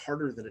everything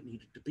harder than it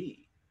needed to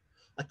be.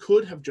 I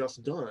could have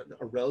just done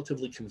a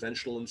relatively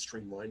conventional and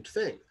streamlined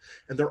thing.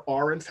 And there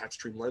are, in fact,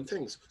 streamlined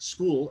things.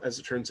 School, as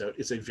it turns out,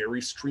 is a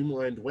very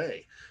streamlined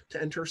way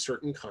to enter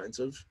certain kinds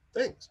of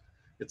things.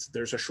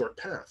 There's a short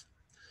path.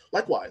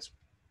 Likewise,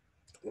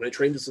 when I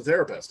trained as a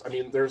therapist, I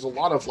mean, there's a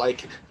lot of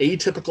like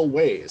atypical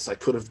ways I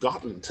could have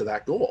gotten to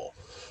that goal.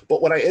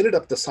 But what I ended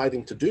up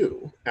deciding to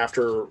do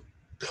after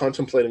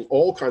contemplating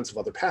all kinds of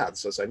other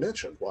paths, as I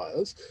mentioned,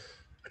 was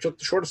I took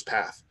the shortest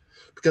path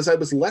because I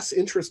was less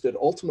interested,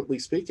 ultimately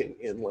speaking,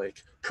 in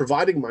like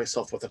providing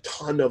myself with a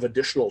ton of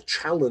additional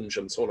challenge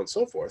and so on and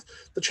so forth.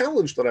 The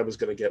challenge that I was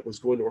going to get was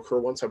going to occur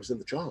once I was in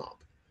the job.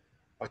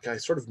 Like, I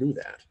sort of knew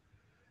that.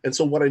 And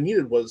so what I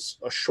needed was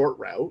a short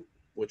route,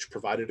 which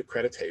provided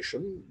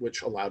accreditation,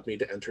 which allowed me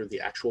to enter the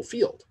actual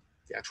field,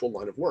 the actual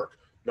line of work,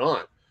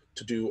 not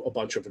to do a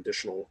bunch of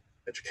additional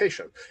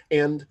education.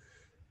 And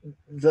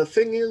the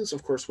thing is,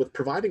 of course, with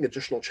providing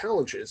additional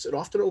challenges, it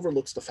often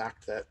overlooks the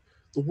fact that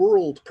The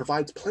world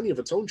provides plenty of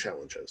its own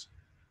challenges,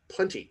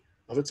 plenty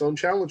of its own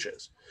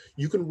challenges.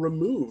 You can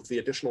remove the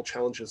additional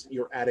challenges that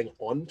you're adding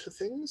on to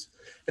things,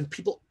 and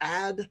people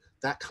add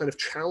that kind of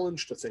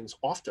challenge to things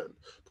often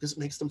because it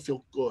makes them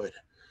feel good,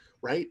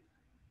 right?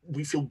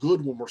 We feel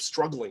good when we're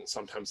struggling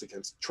sometimes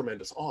against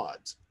tremendous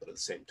odds, but at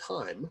the same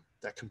time,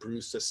 that can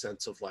produce this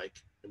sense of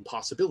like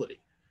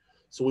impossibility.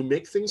 So we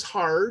make things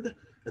hard,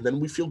 and then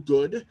we feel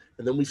good,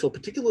 and then we feel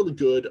particularly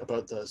good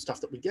about the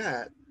stuff that we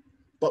get,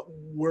 but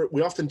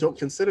we often don't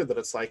consider that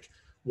it's like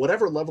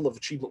whatever level of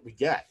achievement we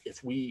get,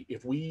 if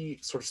we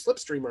sort of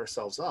slipstream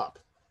ourselves up,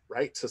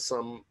 right, to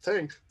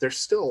something, there's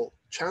still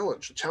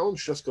challenge. The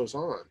challenge just goes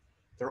on.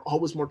 There are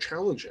always more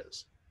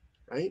challenges,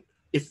 right?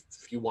 If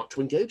you want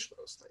to engage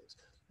those things,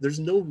 there's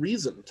no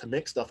reason to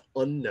make stuff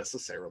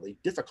unnecessarily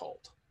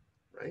difficult,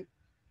 right?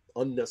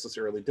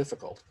 Unnecessarily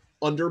difficult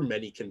under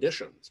many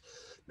conditions.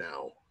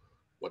 Now,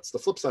 what's the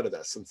flip side of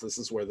this? Since this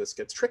is where this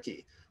gets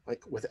tricky,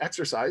 like with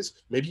exercise,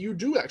 maybe you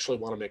do actually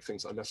want to make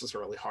things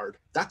unnecessarily hard.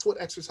 That's what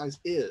exercise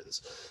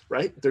is,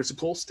 right? There's a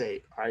goal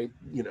state. I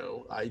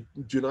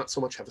do not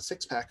so much have a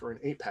 6-pack or an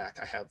 8-pack.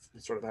 I have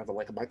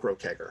like a micro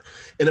kegger.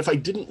 And if I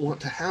didn't want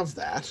to have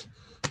that,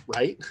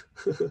 right,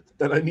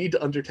 then I need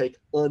to undertake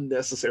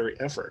unnecessary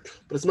effort.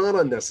 But it's not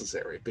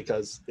unnecessary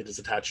because it is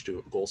attached to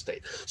a goal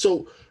state.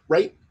 So,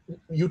 right,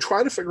 you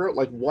try to figure out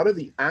like what's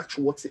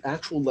the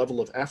actual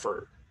level of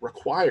effort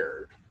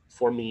required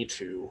for me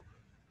to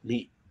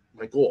meet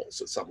my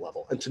goals at some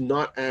level and to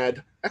not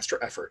add extra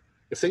effort.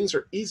 If things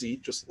are easy,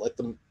 just let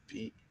them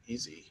be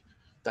easy.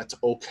 That's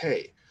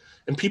okay.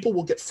 And people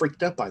will get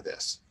freaked out by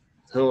this.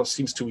 Oh, it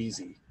seems too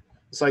easy.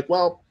 It's like,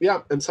 well,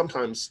 yeah, and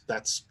sometimes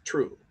that's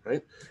true,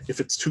 right? If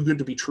it's too good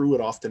to be true,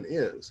 it often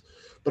is.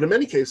 But in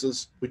many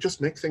cases, we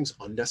just make things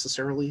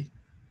unnecessarily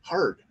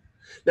hard.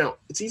 Now,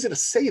 it's easy to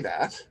say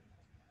that,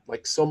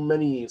 like so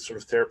many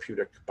sort of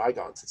therapeutic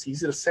bygones. It's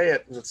easy to say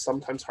it, and it's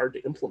sometimes hard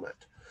to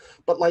implement.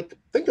 But like,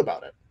 think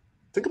about it.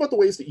 Think about the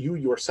ways that you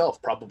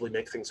yourself probably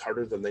make things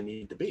harder than they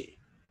need to be,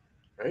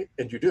 right?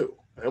 And you do.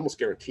 I almost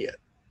guarantee it,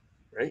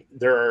 right?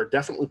 There are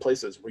definitely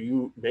places where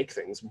you make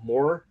things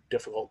more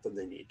difficult than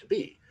they need to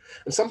be.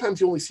 And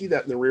sometimes you only see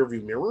that in the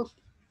rearview mirror.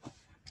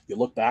 You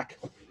look back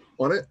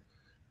on it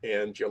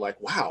and you're like,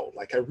 wow,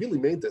 like I really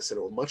made this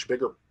into a much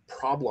bigger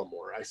problem,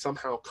 or I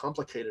somehow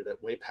complicated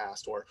it way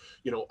past, or,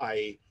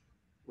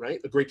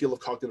 right? A great deal of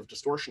cognitive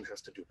distortion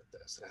has to do with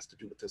this. It has to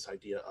do with this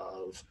idea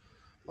of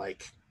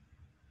like,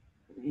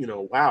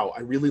 wow,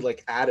 I really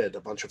like added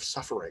a bunch of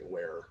suffering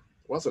where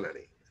there wasn't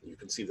any. And you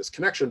can see this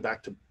connection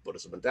back to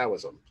Buddhism and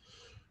Taoism.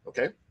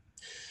 Okay.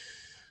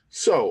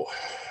 So,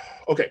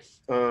 okay.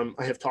 I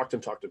have talked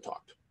and talked and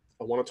talked.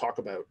 I want to talk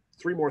about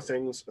 3 more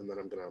things, and then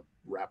I'm going to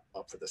wrap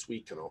up for this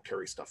week and I'll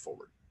carry stuff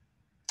forward.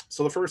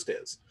 So the first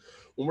is,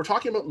 when we're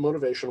talking about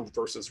motivation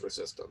versus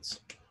resistance,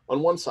 on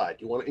one side,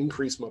 you want to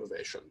increase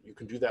motivation. You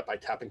can do that by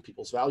tapping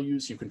people's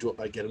values. You can do it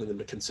by getting them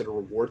to consider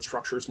reward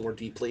structures more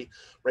deeply,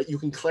 right? You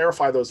can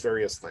clarify those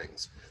various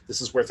things.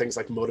 This is where things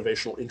like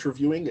motivational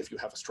interviewing, if you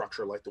have a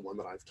structure like the one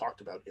that I've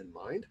talked about in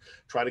mind,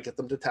 try to get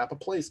them to tap a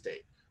play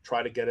state.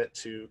 Try to get it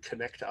to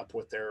connect up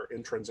with their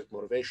intrinsic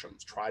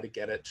motivations. Try to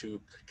get it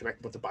to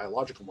connect with the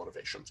biological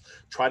motivations.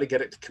 Try to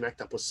get it to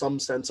connect up with some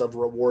sense of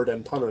reward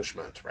and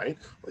punishment, right?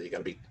 Well, you got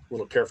to be a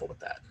little careful with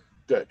that.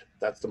 Good.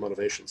 That's the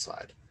motivation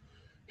side.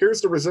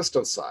 Here's the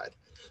resistance side.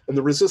 And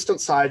the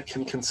resistance side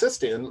can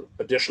consist in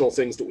additional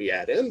things that we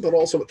add in, but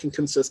also it can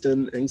consist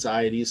in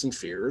anxieties and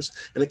fears,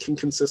 and it can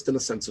consist in a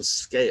sense of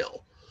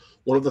scale.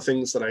 One of the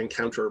things that I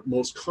encounter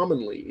most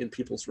commonly in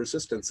people's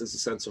resistance is a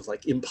sense of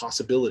like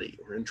impossibility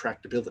or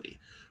intractability,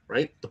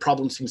 right? The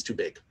problem seems too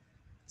big.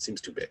 It seems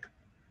too big.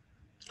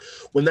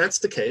 When that's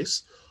the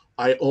case,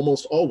 I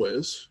almost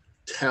always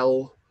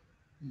tell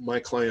my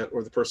client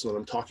or the person that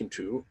I'm talking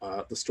to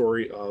the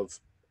story of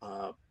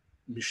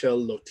Michel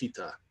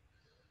Lotita.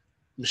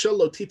 Michel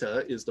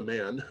Lotita is the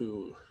man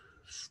who,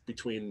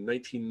 between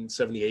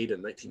 1978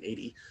 and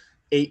 1980,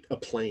 ate a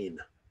plane.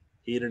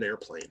 He ate an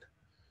airplane.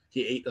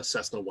 He ate a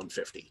Cessna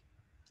 150.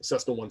 A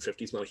Cessna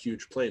 150 is not a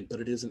huge plane,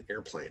 but it is an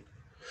airplane.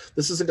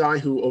 This is a guy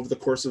who, over the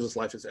course of his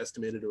life, is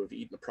estimated to have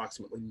eaten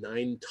approximately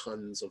 9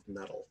 tons of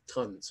metal.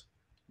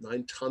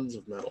 9 tons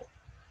of metal.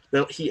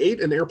 Now, he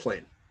ate an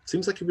airplane.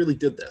 Seems like he really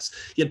did this.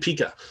 He had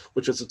pica,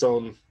 which is its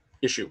own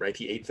issue, right?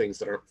 He ate things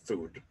that aren't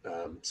food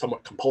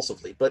somewhat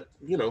compulsively, but,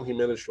 he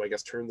managed to, I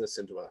guess, turn this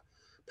into a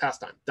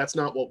pastime. That's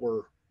not what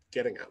we're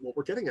getting at. What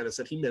we're getting at is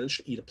that he managed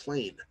to eat a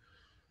plane.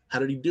 How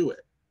did he do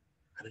it?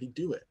 How did he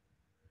do it?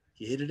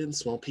 He ate it in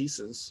small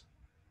pieces.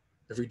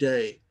 Every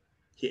day,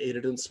 he ate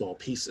it in small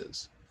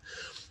pieces.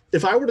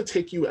 If I were to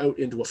take you out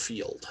into a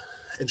field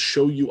and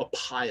show you a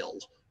pile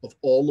of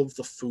all of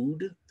the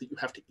food that you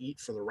have to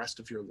eat for the rest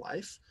of your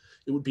life,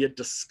 it would be a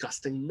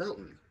disgusting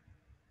mountain,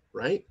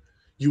 right?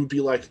 You would be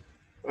like,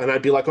 and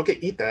I'd be like, okay,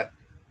 eat that,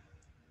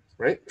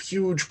 right?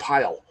 Huge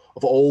pile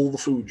of all the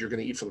food you're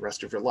going to eat for the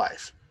rest of your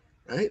life,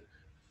 right?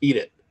 Eat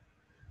it.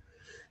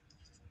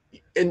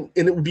 and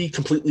it would be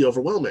completely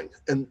overwhelming.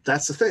 And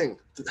that's the thing.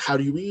 How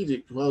do you eat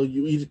it? Well,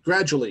 you eat it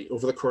gradually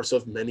over the course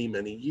of many,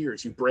 many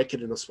years. You break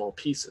it into small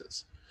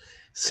pieces.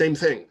 Same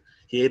thing.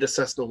 He ate a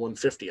Cessna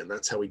 150, and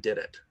that's how he did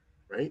it,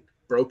 right?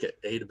 Broke it,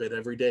 ate a bit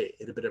every day,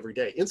 ate a bit every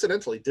day.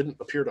 Incidentally, didn't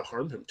appear to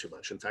harm him too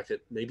much. In fact,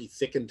 it maybe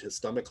thickened his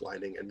stomach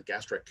lining and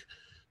gastric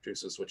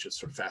juices, which is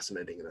sort of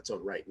fascinating in its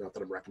own right. Not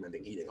that I'm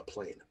recommending eating a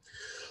plane.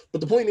 But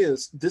the point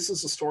is, this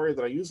is a story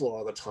that I use a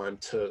lot of the time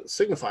to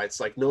signify it's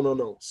like, no, no,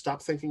 no,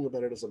 stop thinking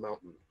about it as a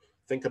mountain.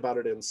 Think about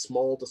it in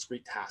small,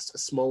 discrete tasks,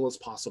 as small as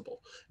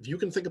possible. If you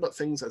can think about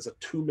things as a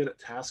 2-minute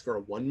task or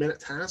a 1-minute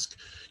task,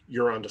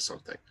 you're onto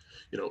something.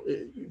 You know,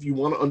 if you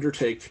want to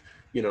undertake,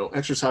 you know,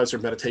 exercise or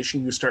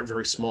meditation, you start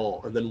very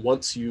small. And then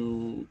once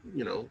you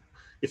know,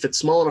 if it's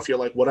small enough, you're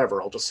like,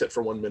 whatever, I'll just sit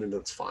for 1 minute and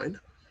it's fine,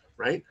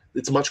 right?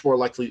 It's much more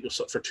likely to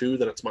sit for 2,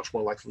 then it's much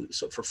more likely to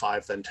sit for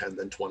 5, then 10,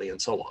 then 20,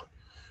 and so on,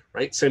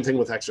 right? Same thing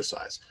with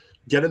exercise.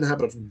 Get in the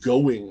habit of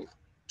going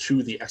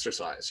to the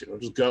exercise, you know,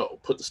 just go,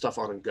 put the stuff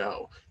on and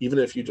go. Even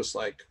if you just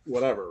like,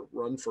 whatever,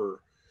 run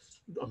for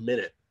a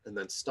minute and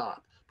then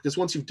stop. Because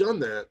once you've done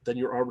that, then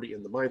you're already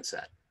in the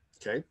mindset,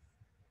 okay?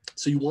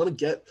 So you want to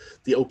get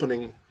the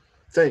opening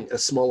thing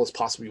as small as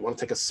possible. You want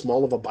to take as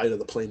small of a bite of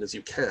the plane as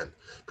you can.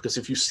 Because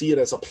if you see it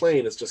as a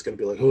plane, it's just going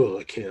to be like, oh,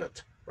 I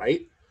can't,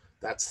 right?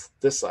 That's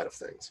this side of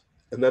things.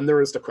 And then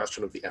there is the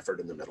question of the effort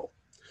in the middle.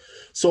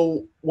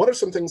 So what are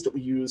some things that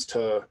we use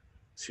to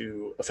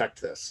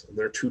affect this? And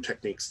there are 2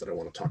 techniques that I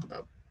want to talk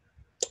about.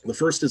 The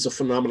first is a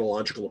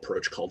phenomenological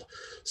approach called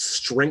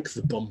strength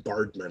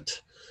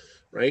bombardment,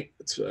 right?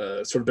 It's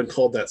sort of been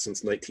called that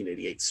since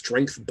 1988,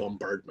 strength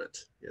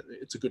bombardment.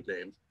 It's a good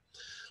name.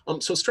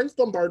 So strength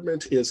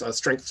bombardment is a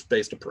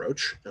strengths-based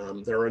approach.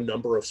 There are a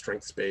number of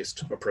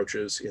strengths-based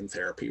approaches in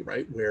therapy,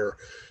 right? Where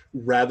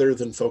rather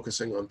than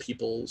focusing on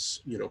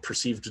people's, you know,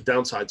 perceived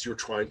downsides, you're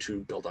trying to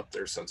build up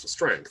their sense of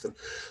strength. And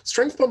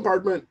strength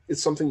bombardment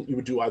is something you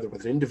would do either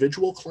with an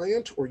individual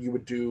client or you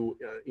would do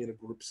in a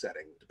group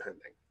setting,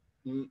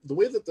 depending. The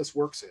way that this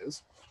works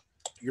is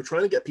you're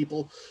trying to get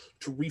people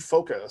to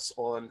refocus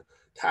on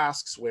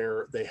tasks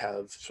where they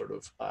have sort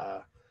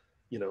of,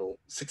 you know,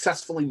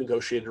 successfully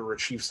negotiated or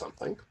achieved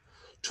something,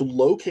 to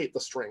locate the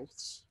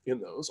strengths in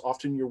those.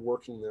 Often you're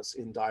working this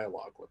in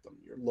dialogue with them.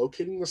 You're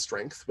locating the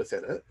strength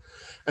within it,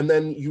 and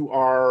then you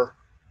are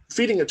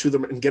feeding it to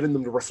them and getting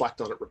them to reflect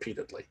on it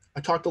repeatedly.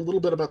 I talked a little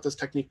bit about this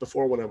technique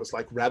before when I was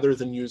like, rather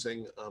than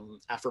using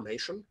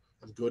affirmation,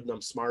 I'm good and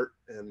I'm smart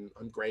and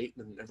I'm great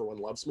and everyone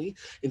loves me,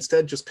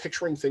 instead just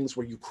picturing things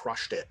where you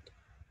crushed it,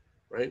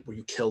 right? Where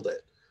you killed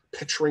it.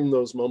 Picturing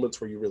those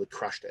moments where you really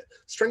crushed it.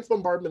 Strength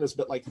bombardment is a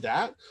bit like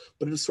that,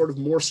 but it is sort of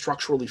more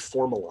structurally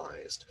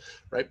formalized,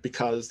 right?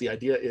 Because the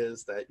idea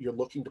is that you're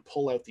looking to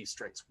pull out these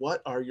strengths.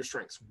 What are your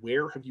strengths?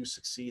 Where have you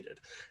succeeded?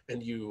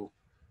 And you,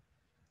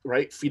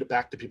 right, feed it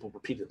back to people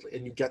repeatedly,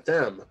 and you get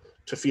them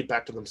to feed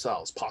back to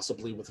themselves,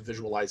 possibly with a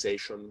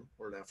visualization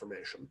or an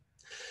affirmation.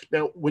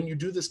 Now, when you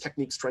do this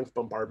technique, strength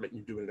bombardment, and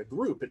you do it in a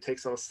group, it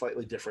takes on a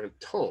slightly different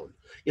tone.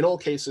 In all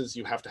cases,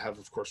 you have to have,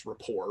 of course,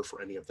 rapport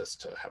for any of this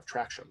to have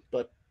traction,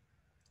 but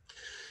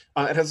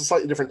it has a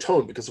slightly different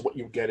tone because what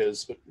you get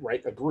is,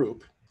 right, a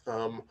group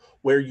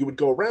where you would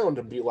go around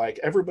and be like,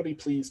 everybody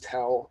please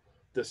tell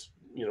this,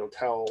 you know,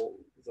 tell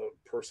the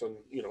person,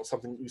 you know,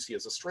 something you see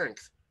as a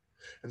strength.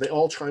 And they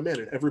all chime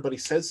in and everybody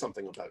says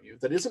something about you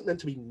that isn't meant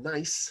to be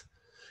nice.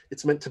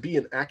 It's meant to be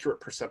an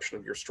accurate perception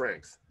of your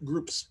strength.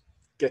 Groups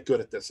get good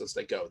at this as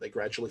they go. They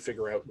gradually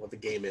figure out what the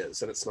game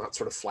is, and it's not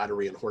sort of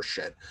flattery and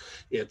horseshit.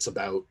 It's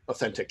about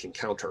authentic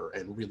encounter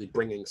and really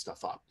bringing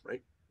stuff up,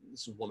 right?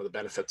 This is one of the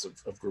benefits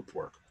of group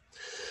work.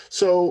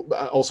 So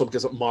also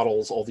because it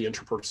models all the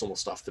interpersonal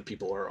stuff that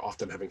people are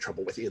often having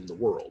trouble with in the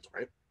world,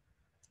 right?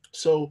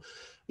 So,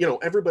 you know,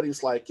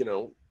 everybody's like, you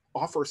know,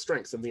 offer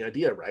strengths. And the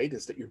idea, right,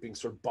 is that you're being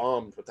sort of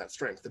bombed with that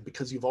strength. And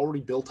because you've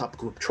already built up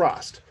group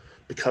trust,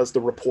 because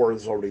the rapport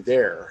is already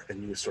there,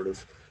 and you sort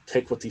of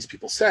take what these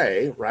people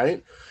say,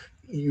 right,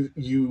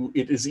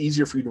 it is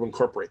easier for you to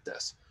incorporate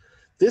this.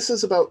 This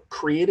is about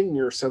creating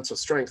your sense of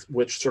strength,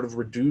 which sort of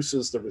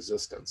reduces the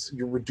resistance.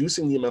 You're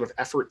reducing the amount of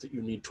effort that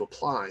you need to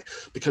apply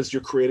because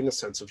you're creating a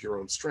sense of your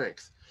own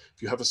strength.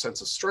 If you have a sense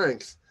of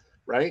strength,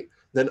 right,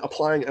 then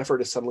applying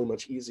effort is suddenly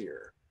much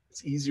easier.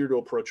 It's easier to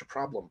approach a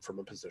problem from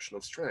a position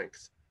of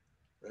strength,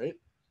 right?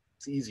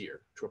 It's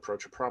easier to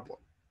approach a problem.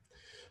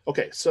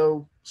 Okay,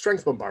 so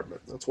strength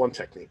bombardment, that's one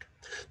technique.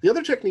 The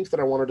other technique that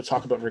I wanted to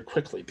talk about very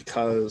quickly,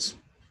 because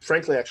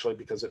frankly, actually,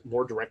 because it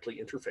more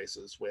directly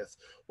interfaces with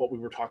what we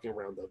were talking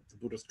around the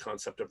Buddhist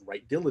concept of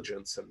right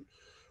diligence and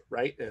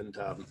right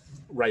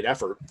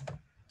effort,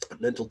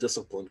 mental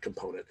discipline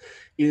component,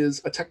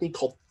 is a technique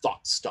called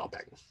thought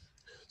stopping.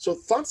 So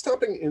thought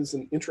stopping is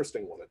an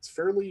interesting one. It's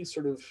fairly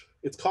sort of,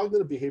 it's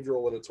cognitive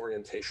behavioral in its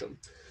orientation.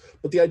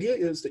 But the idea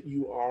is that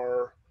you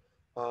are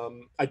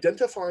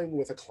identifying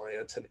with a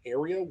client an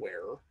area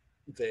where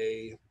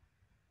they,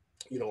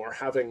 you know, are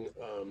having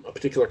a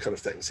particular kind of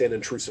thing, say an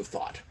intrusive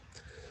thought.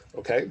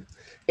 Okay.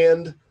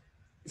 And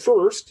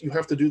first, you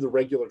have to do the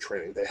regular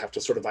training. They have to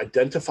sort of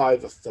identify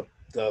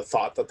the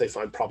thought that they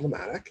find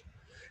problematic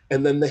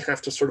and then they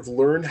have to sort of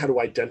learn how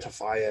to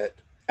identify it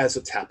as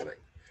it's happening.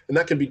 And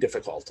that can be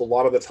difficult. A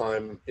lot of the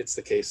time, it's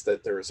the case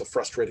that there is a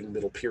frustrating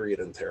middle period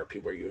in therapy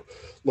where you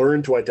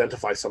learn to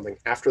identify something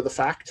after the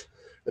fact,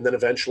 and then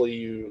eventually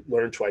you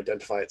learn to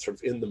identify it sort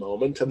of in the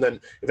moment, and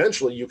then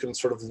eventually you can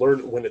sort of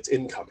learn when it's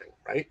incoming,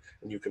 right?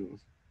 And you can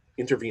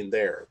intervene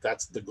there.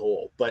 That's the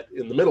goal. But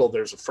in the middle,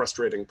 there's a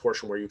frustrating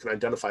portion where you can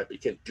identify it, but you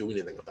can't do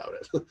anything about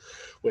it,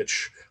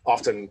 which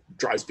often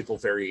drives people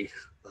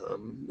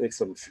makes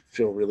them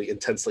feel really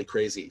intensely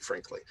crazy,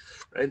 frankly,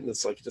 right? And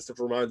it's like, you just have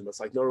to remind them, it's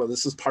like, no,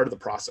 this is part of the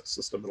process.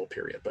 This is the middle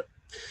period. But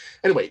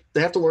anyway,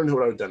 they have to learn how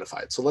to identify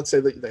it. So let's say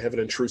that they have an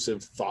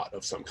intrusive thought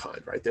of some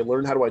kind, right? They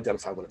learn how to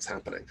identify when it's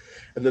happening.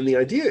 And then the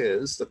idea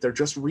is that they're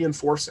just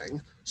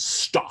reinforcing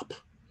stop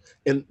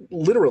and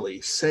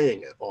literally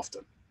saying it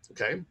often,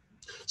 okay?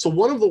 So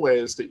one of the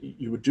ways that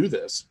you would do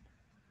this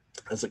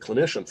as a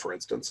clinician, for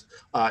instance,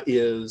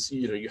 is,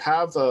 you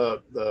have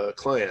the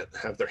client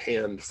have their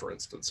hand, for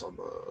instance, on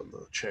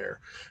the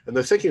chair, and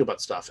they're thinking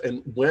about stuff.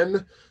 And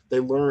when they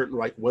learn,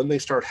 like when they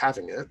start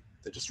having it,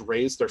 they just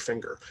raise their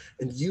finger,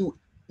 and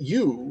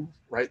you,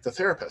 right, the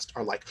therapist,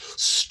 are like,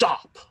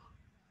 stop.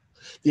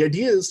 The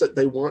idea is that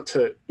they want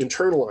to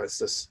internalize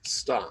this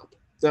stop.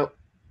 Now,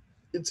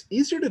 it's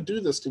easier to do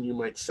this than you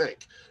might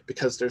think,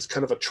 because there's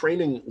kind of a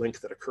training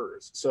link that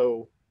occurs.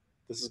 So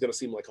this is going to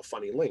seem like a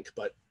funny link,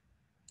 but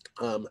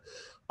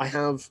I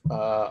have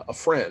a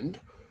friend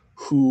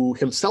who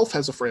himself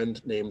has a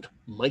friend named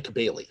Mike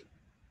Bailey,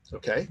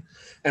 okay?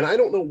 And I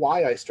don't know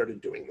why I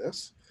started doing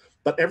this,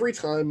 but every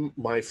time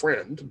my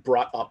friend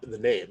brought up the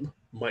name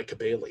Mike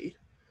Bailey,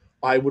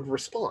 I would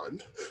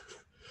respond.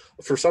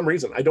 For some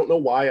reason, I don't know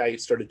why I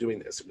started doing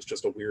this. It was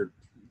just a weird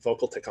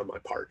vocal tick on my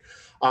part.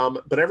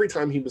 But every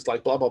time he was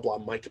like, blah, blah, blah,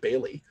 Mike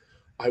Bailey,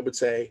 I would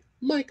say,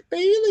 Mike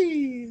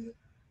Bailey.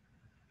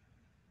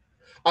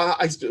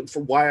 For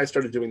why I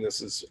started doing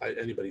this is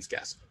anybody's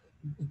guess.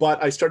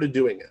 But I started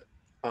doing it.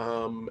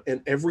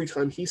 And every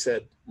time he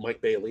said Mike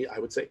Bailey, I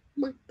would say,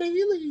 Mike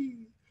Bailey,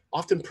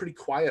 often pretty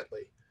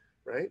quietly,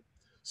 right?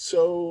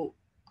 So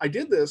I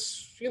did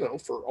this,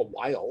 for a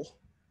while,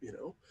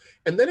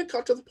 and then it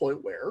got to the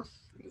point where,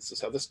 and this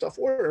is how this stuff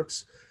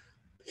works,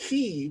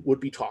 he would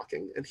be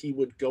talking and he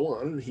would go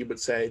on and he would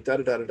say,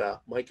 da-da-da-da-da,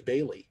 Mike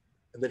Bailey.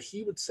 And then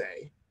he would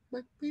say,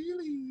 Mike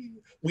Bailey.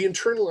 We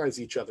internalize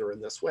each other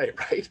in this way,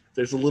 right?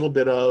 There's a little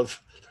bit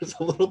of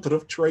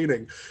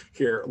training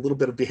here, a little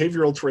bit of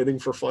behavioral training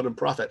for fun and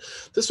profit.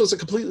 This was a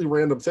completely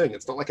random thing.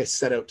 It's not like I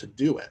set out to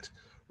do it,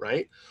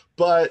 right?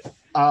 But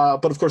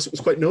of course, it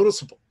was quite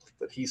noticeable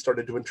that he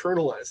started to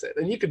internalize it.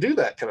 And you could do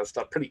that kind of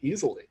stuff pretty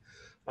easily.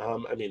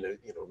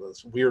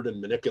 It's weird and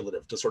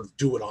manipulative to sort of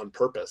do it on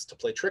purpose, to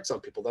play tricks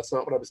on people. That's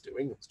not what I was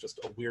doing. It's just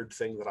a weird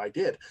thing that I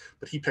did.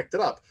 But he picked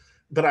it up.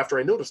 But after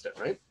I noticed it,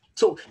 right?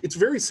 So it's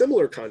very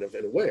similar kind of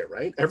in a way,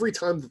 right? Every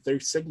time that they're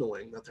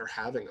signaling that they're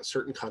having a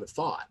certain kind of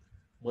thought,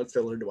 once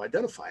they learn to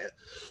identify it,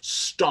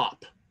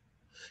 stop.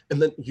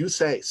 And then you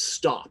say,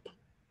 stop.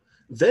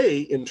 They,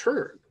 in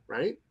turn,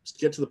 right,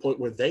 get to the point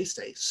where they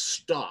say,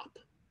 stop.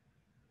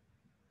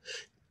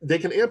 They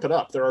can amp it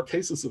up. There are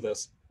cases of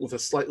this with a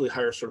slightly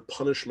higher sort of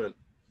punishment,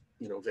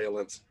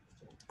 valence,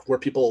 where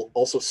people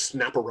also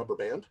snap a rubber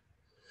band.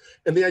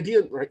 And the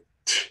idea, right,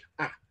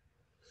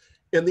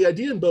 and the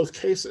idea in both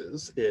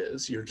cases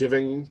is you're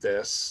giving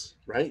this,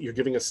 right? You're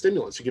giving a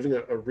stimulus, you're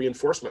giving a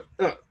reinforcement,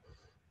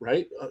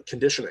 right?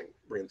 Conditioning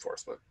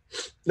reinforcement.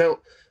 Now,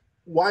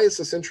 why is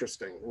this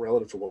interesting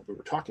relative to what we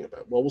were talking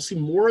about? Well, we'll see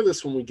more of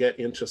this when we get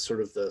into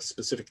sort of the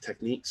specific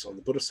techniques on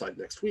the Buddhist side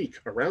next week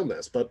around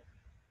this. But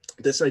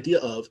this idea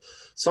of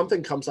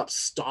something comes up,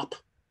 stop,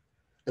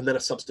 and then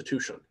a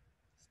substitution,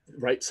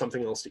 right?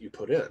 Something else that you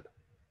put in.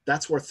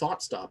 That's where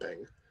thought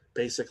stopping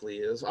basically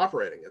is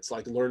operating. It's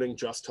like learning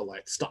just to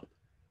like stop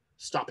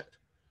it,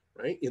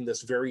 right? In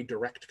this very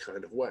direct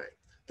kind of way.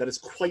 That is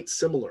quite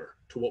similar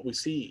to what we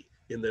see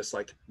in this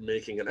like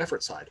making an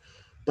effort side.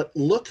 But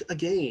look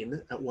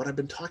again at what I've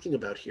been talking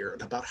about here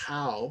and about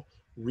how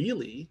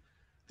really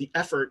the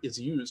effort is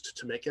used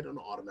to make it an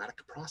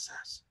automatic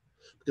process.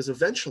 Because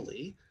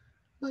eventually,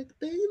 Mike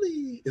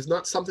Bailey is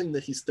not something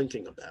that he's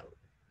thinking about.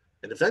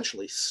 And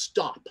eventually,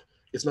 stop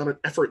is not an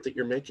effort that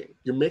you're making.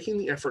 You're making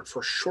the effort for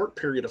a short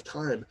period of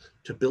time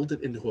to build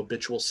it into a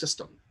habitual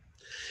system.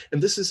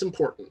 And this is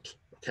important,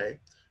 okay?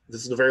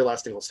 This is the very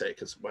last thing I'll say,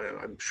 because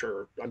I'm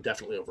sure I'm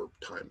definitely over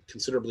time,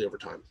 considerably over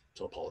time,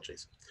 so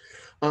apologies.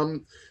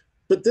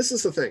 But this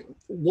is the thing.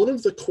 One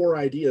of the core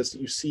ideas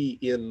that you see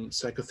in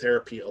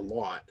psychotherapy a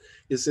lot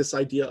is this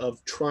idea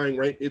of trying,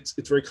 right? It's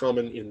very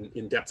common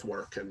in depth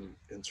work and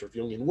sort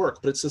of Jungian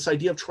work, but it's this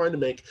idea of trying to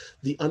make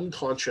the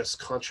unconscious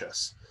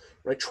conscious,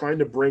 right? Trying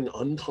to bring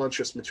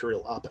unconscious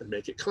material up and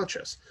make it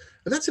conscious.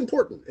 And that's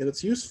important and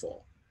it's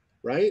useful,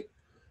 right?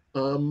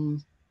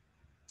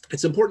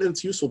 It's important and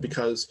it's useful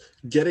because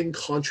getting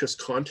conscious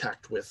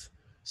contact with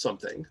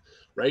something,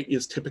 right,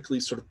 is typically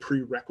sort of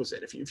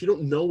prerequisite. If you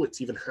don't know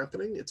it's even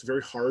happening, it's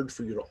very hard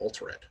for you to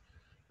alter it,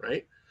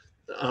 right?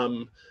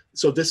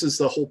 So this is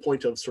the whole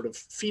point of sort of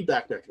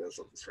feedback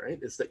mechanisms, right?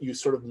 Is that you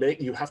sort of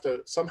you have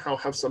to somehow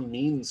have some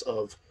means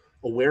of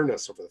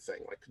awareness of the thing,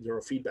 like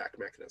neurofeedback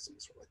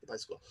mechanisms, or like the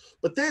bicycle.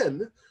 But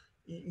then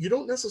you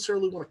don't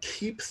necessarily want to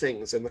keep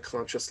things in the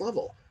conscious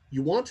level.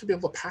 You want to be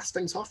able to pass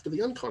things off to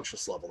the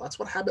unconscious level. That's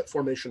what habit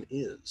formation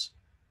is,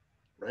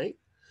 right?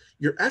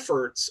 Your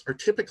efforts are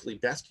typically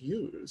best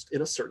used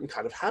in a certain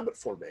kind of habit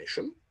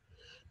formation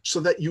so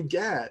that you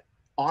get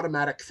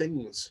automatic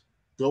things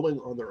going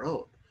on their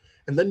own.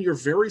 And then your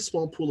very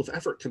small pool of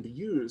effort can be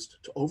used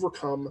to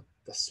overcome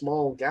the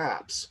small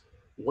gaps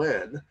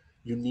when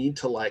you need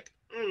to like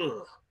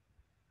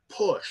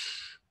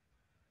push,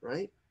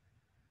 right?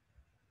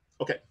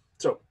 Okay,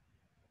 so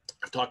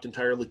I've talked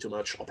entirely too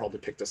much. I'll probably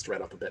pick this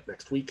thread up a bit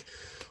next week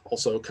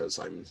also because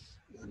I'm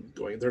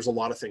going, there's a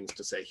lot of things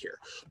to say here.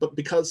 But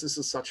because this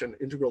is such an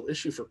integral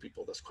issue for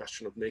people, this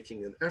question of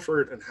making an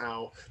effort and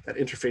how that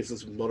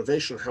interfaces with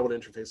motivation, how it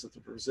interfaces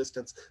with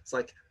resistance, it's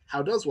like,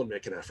 how does one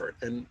make an effort?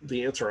 And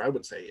the answer I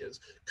would say is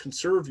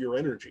conserve your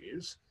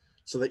energies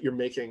so that you're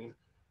making,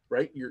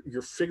 right?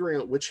 You're figuring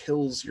out which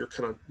hills you're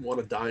kind of want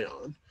to die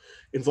on.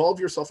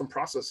 Involve yourself in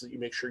processes that you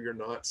make sure you're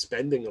not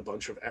spending a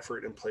bunch of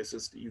effort in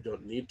places that you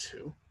don't need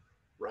to,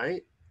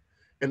 right?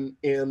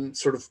 And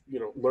sort of, you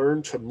know,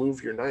 learn to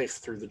move your knife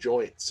through the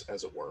joints,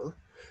 as it were.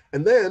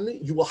 And then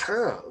you will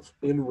have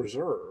in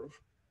reserve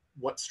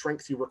what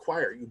strength you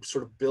require. You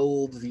sort of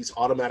build these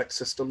automatic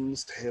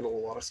systems to handle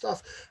a lot of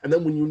stuff. And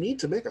then when you need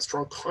to make a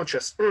strong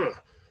conscious,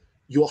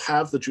 you'll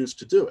have the juice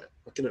to do it,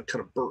 like in a kind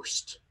of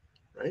burst,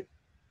 right?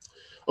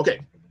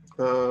 Okay,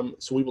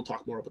 so we will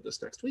talk more about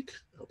this next week.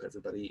 I hope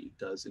everybody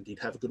does indeed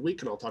have a good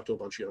week, and I'll talk to a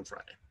bunch of you on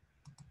Friday.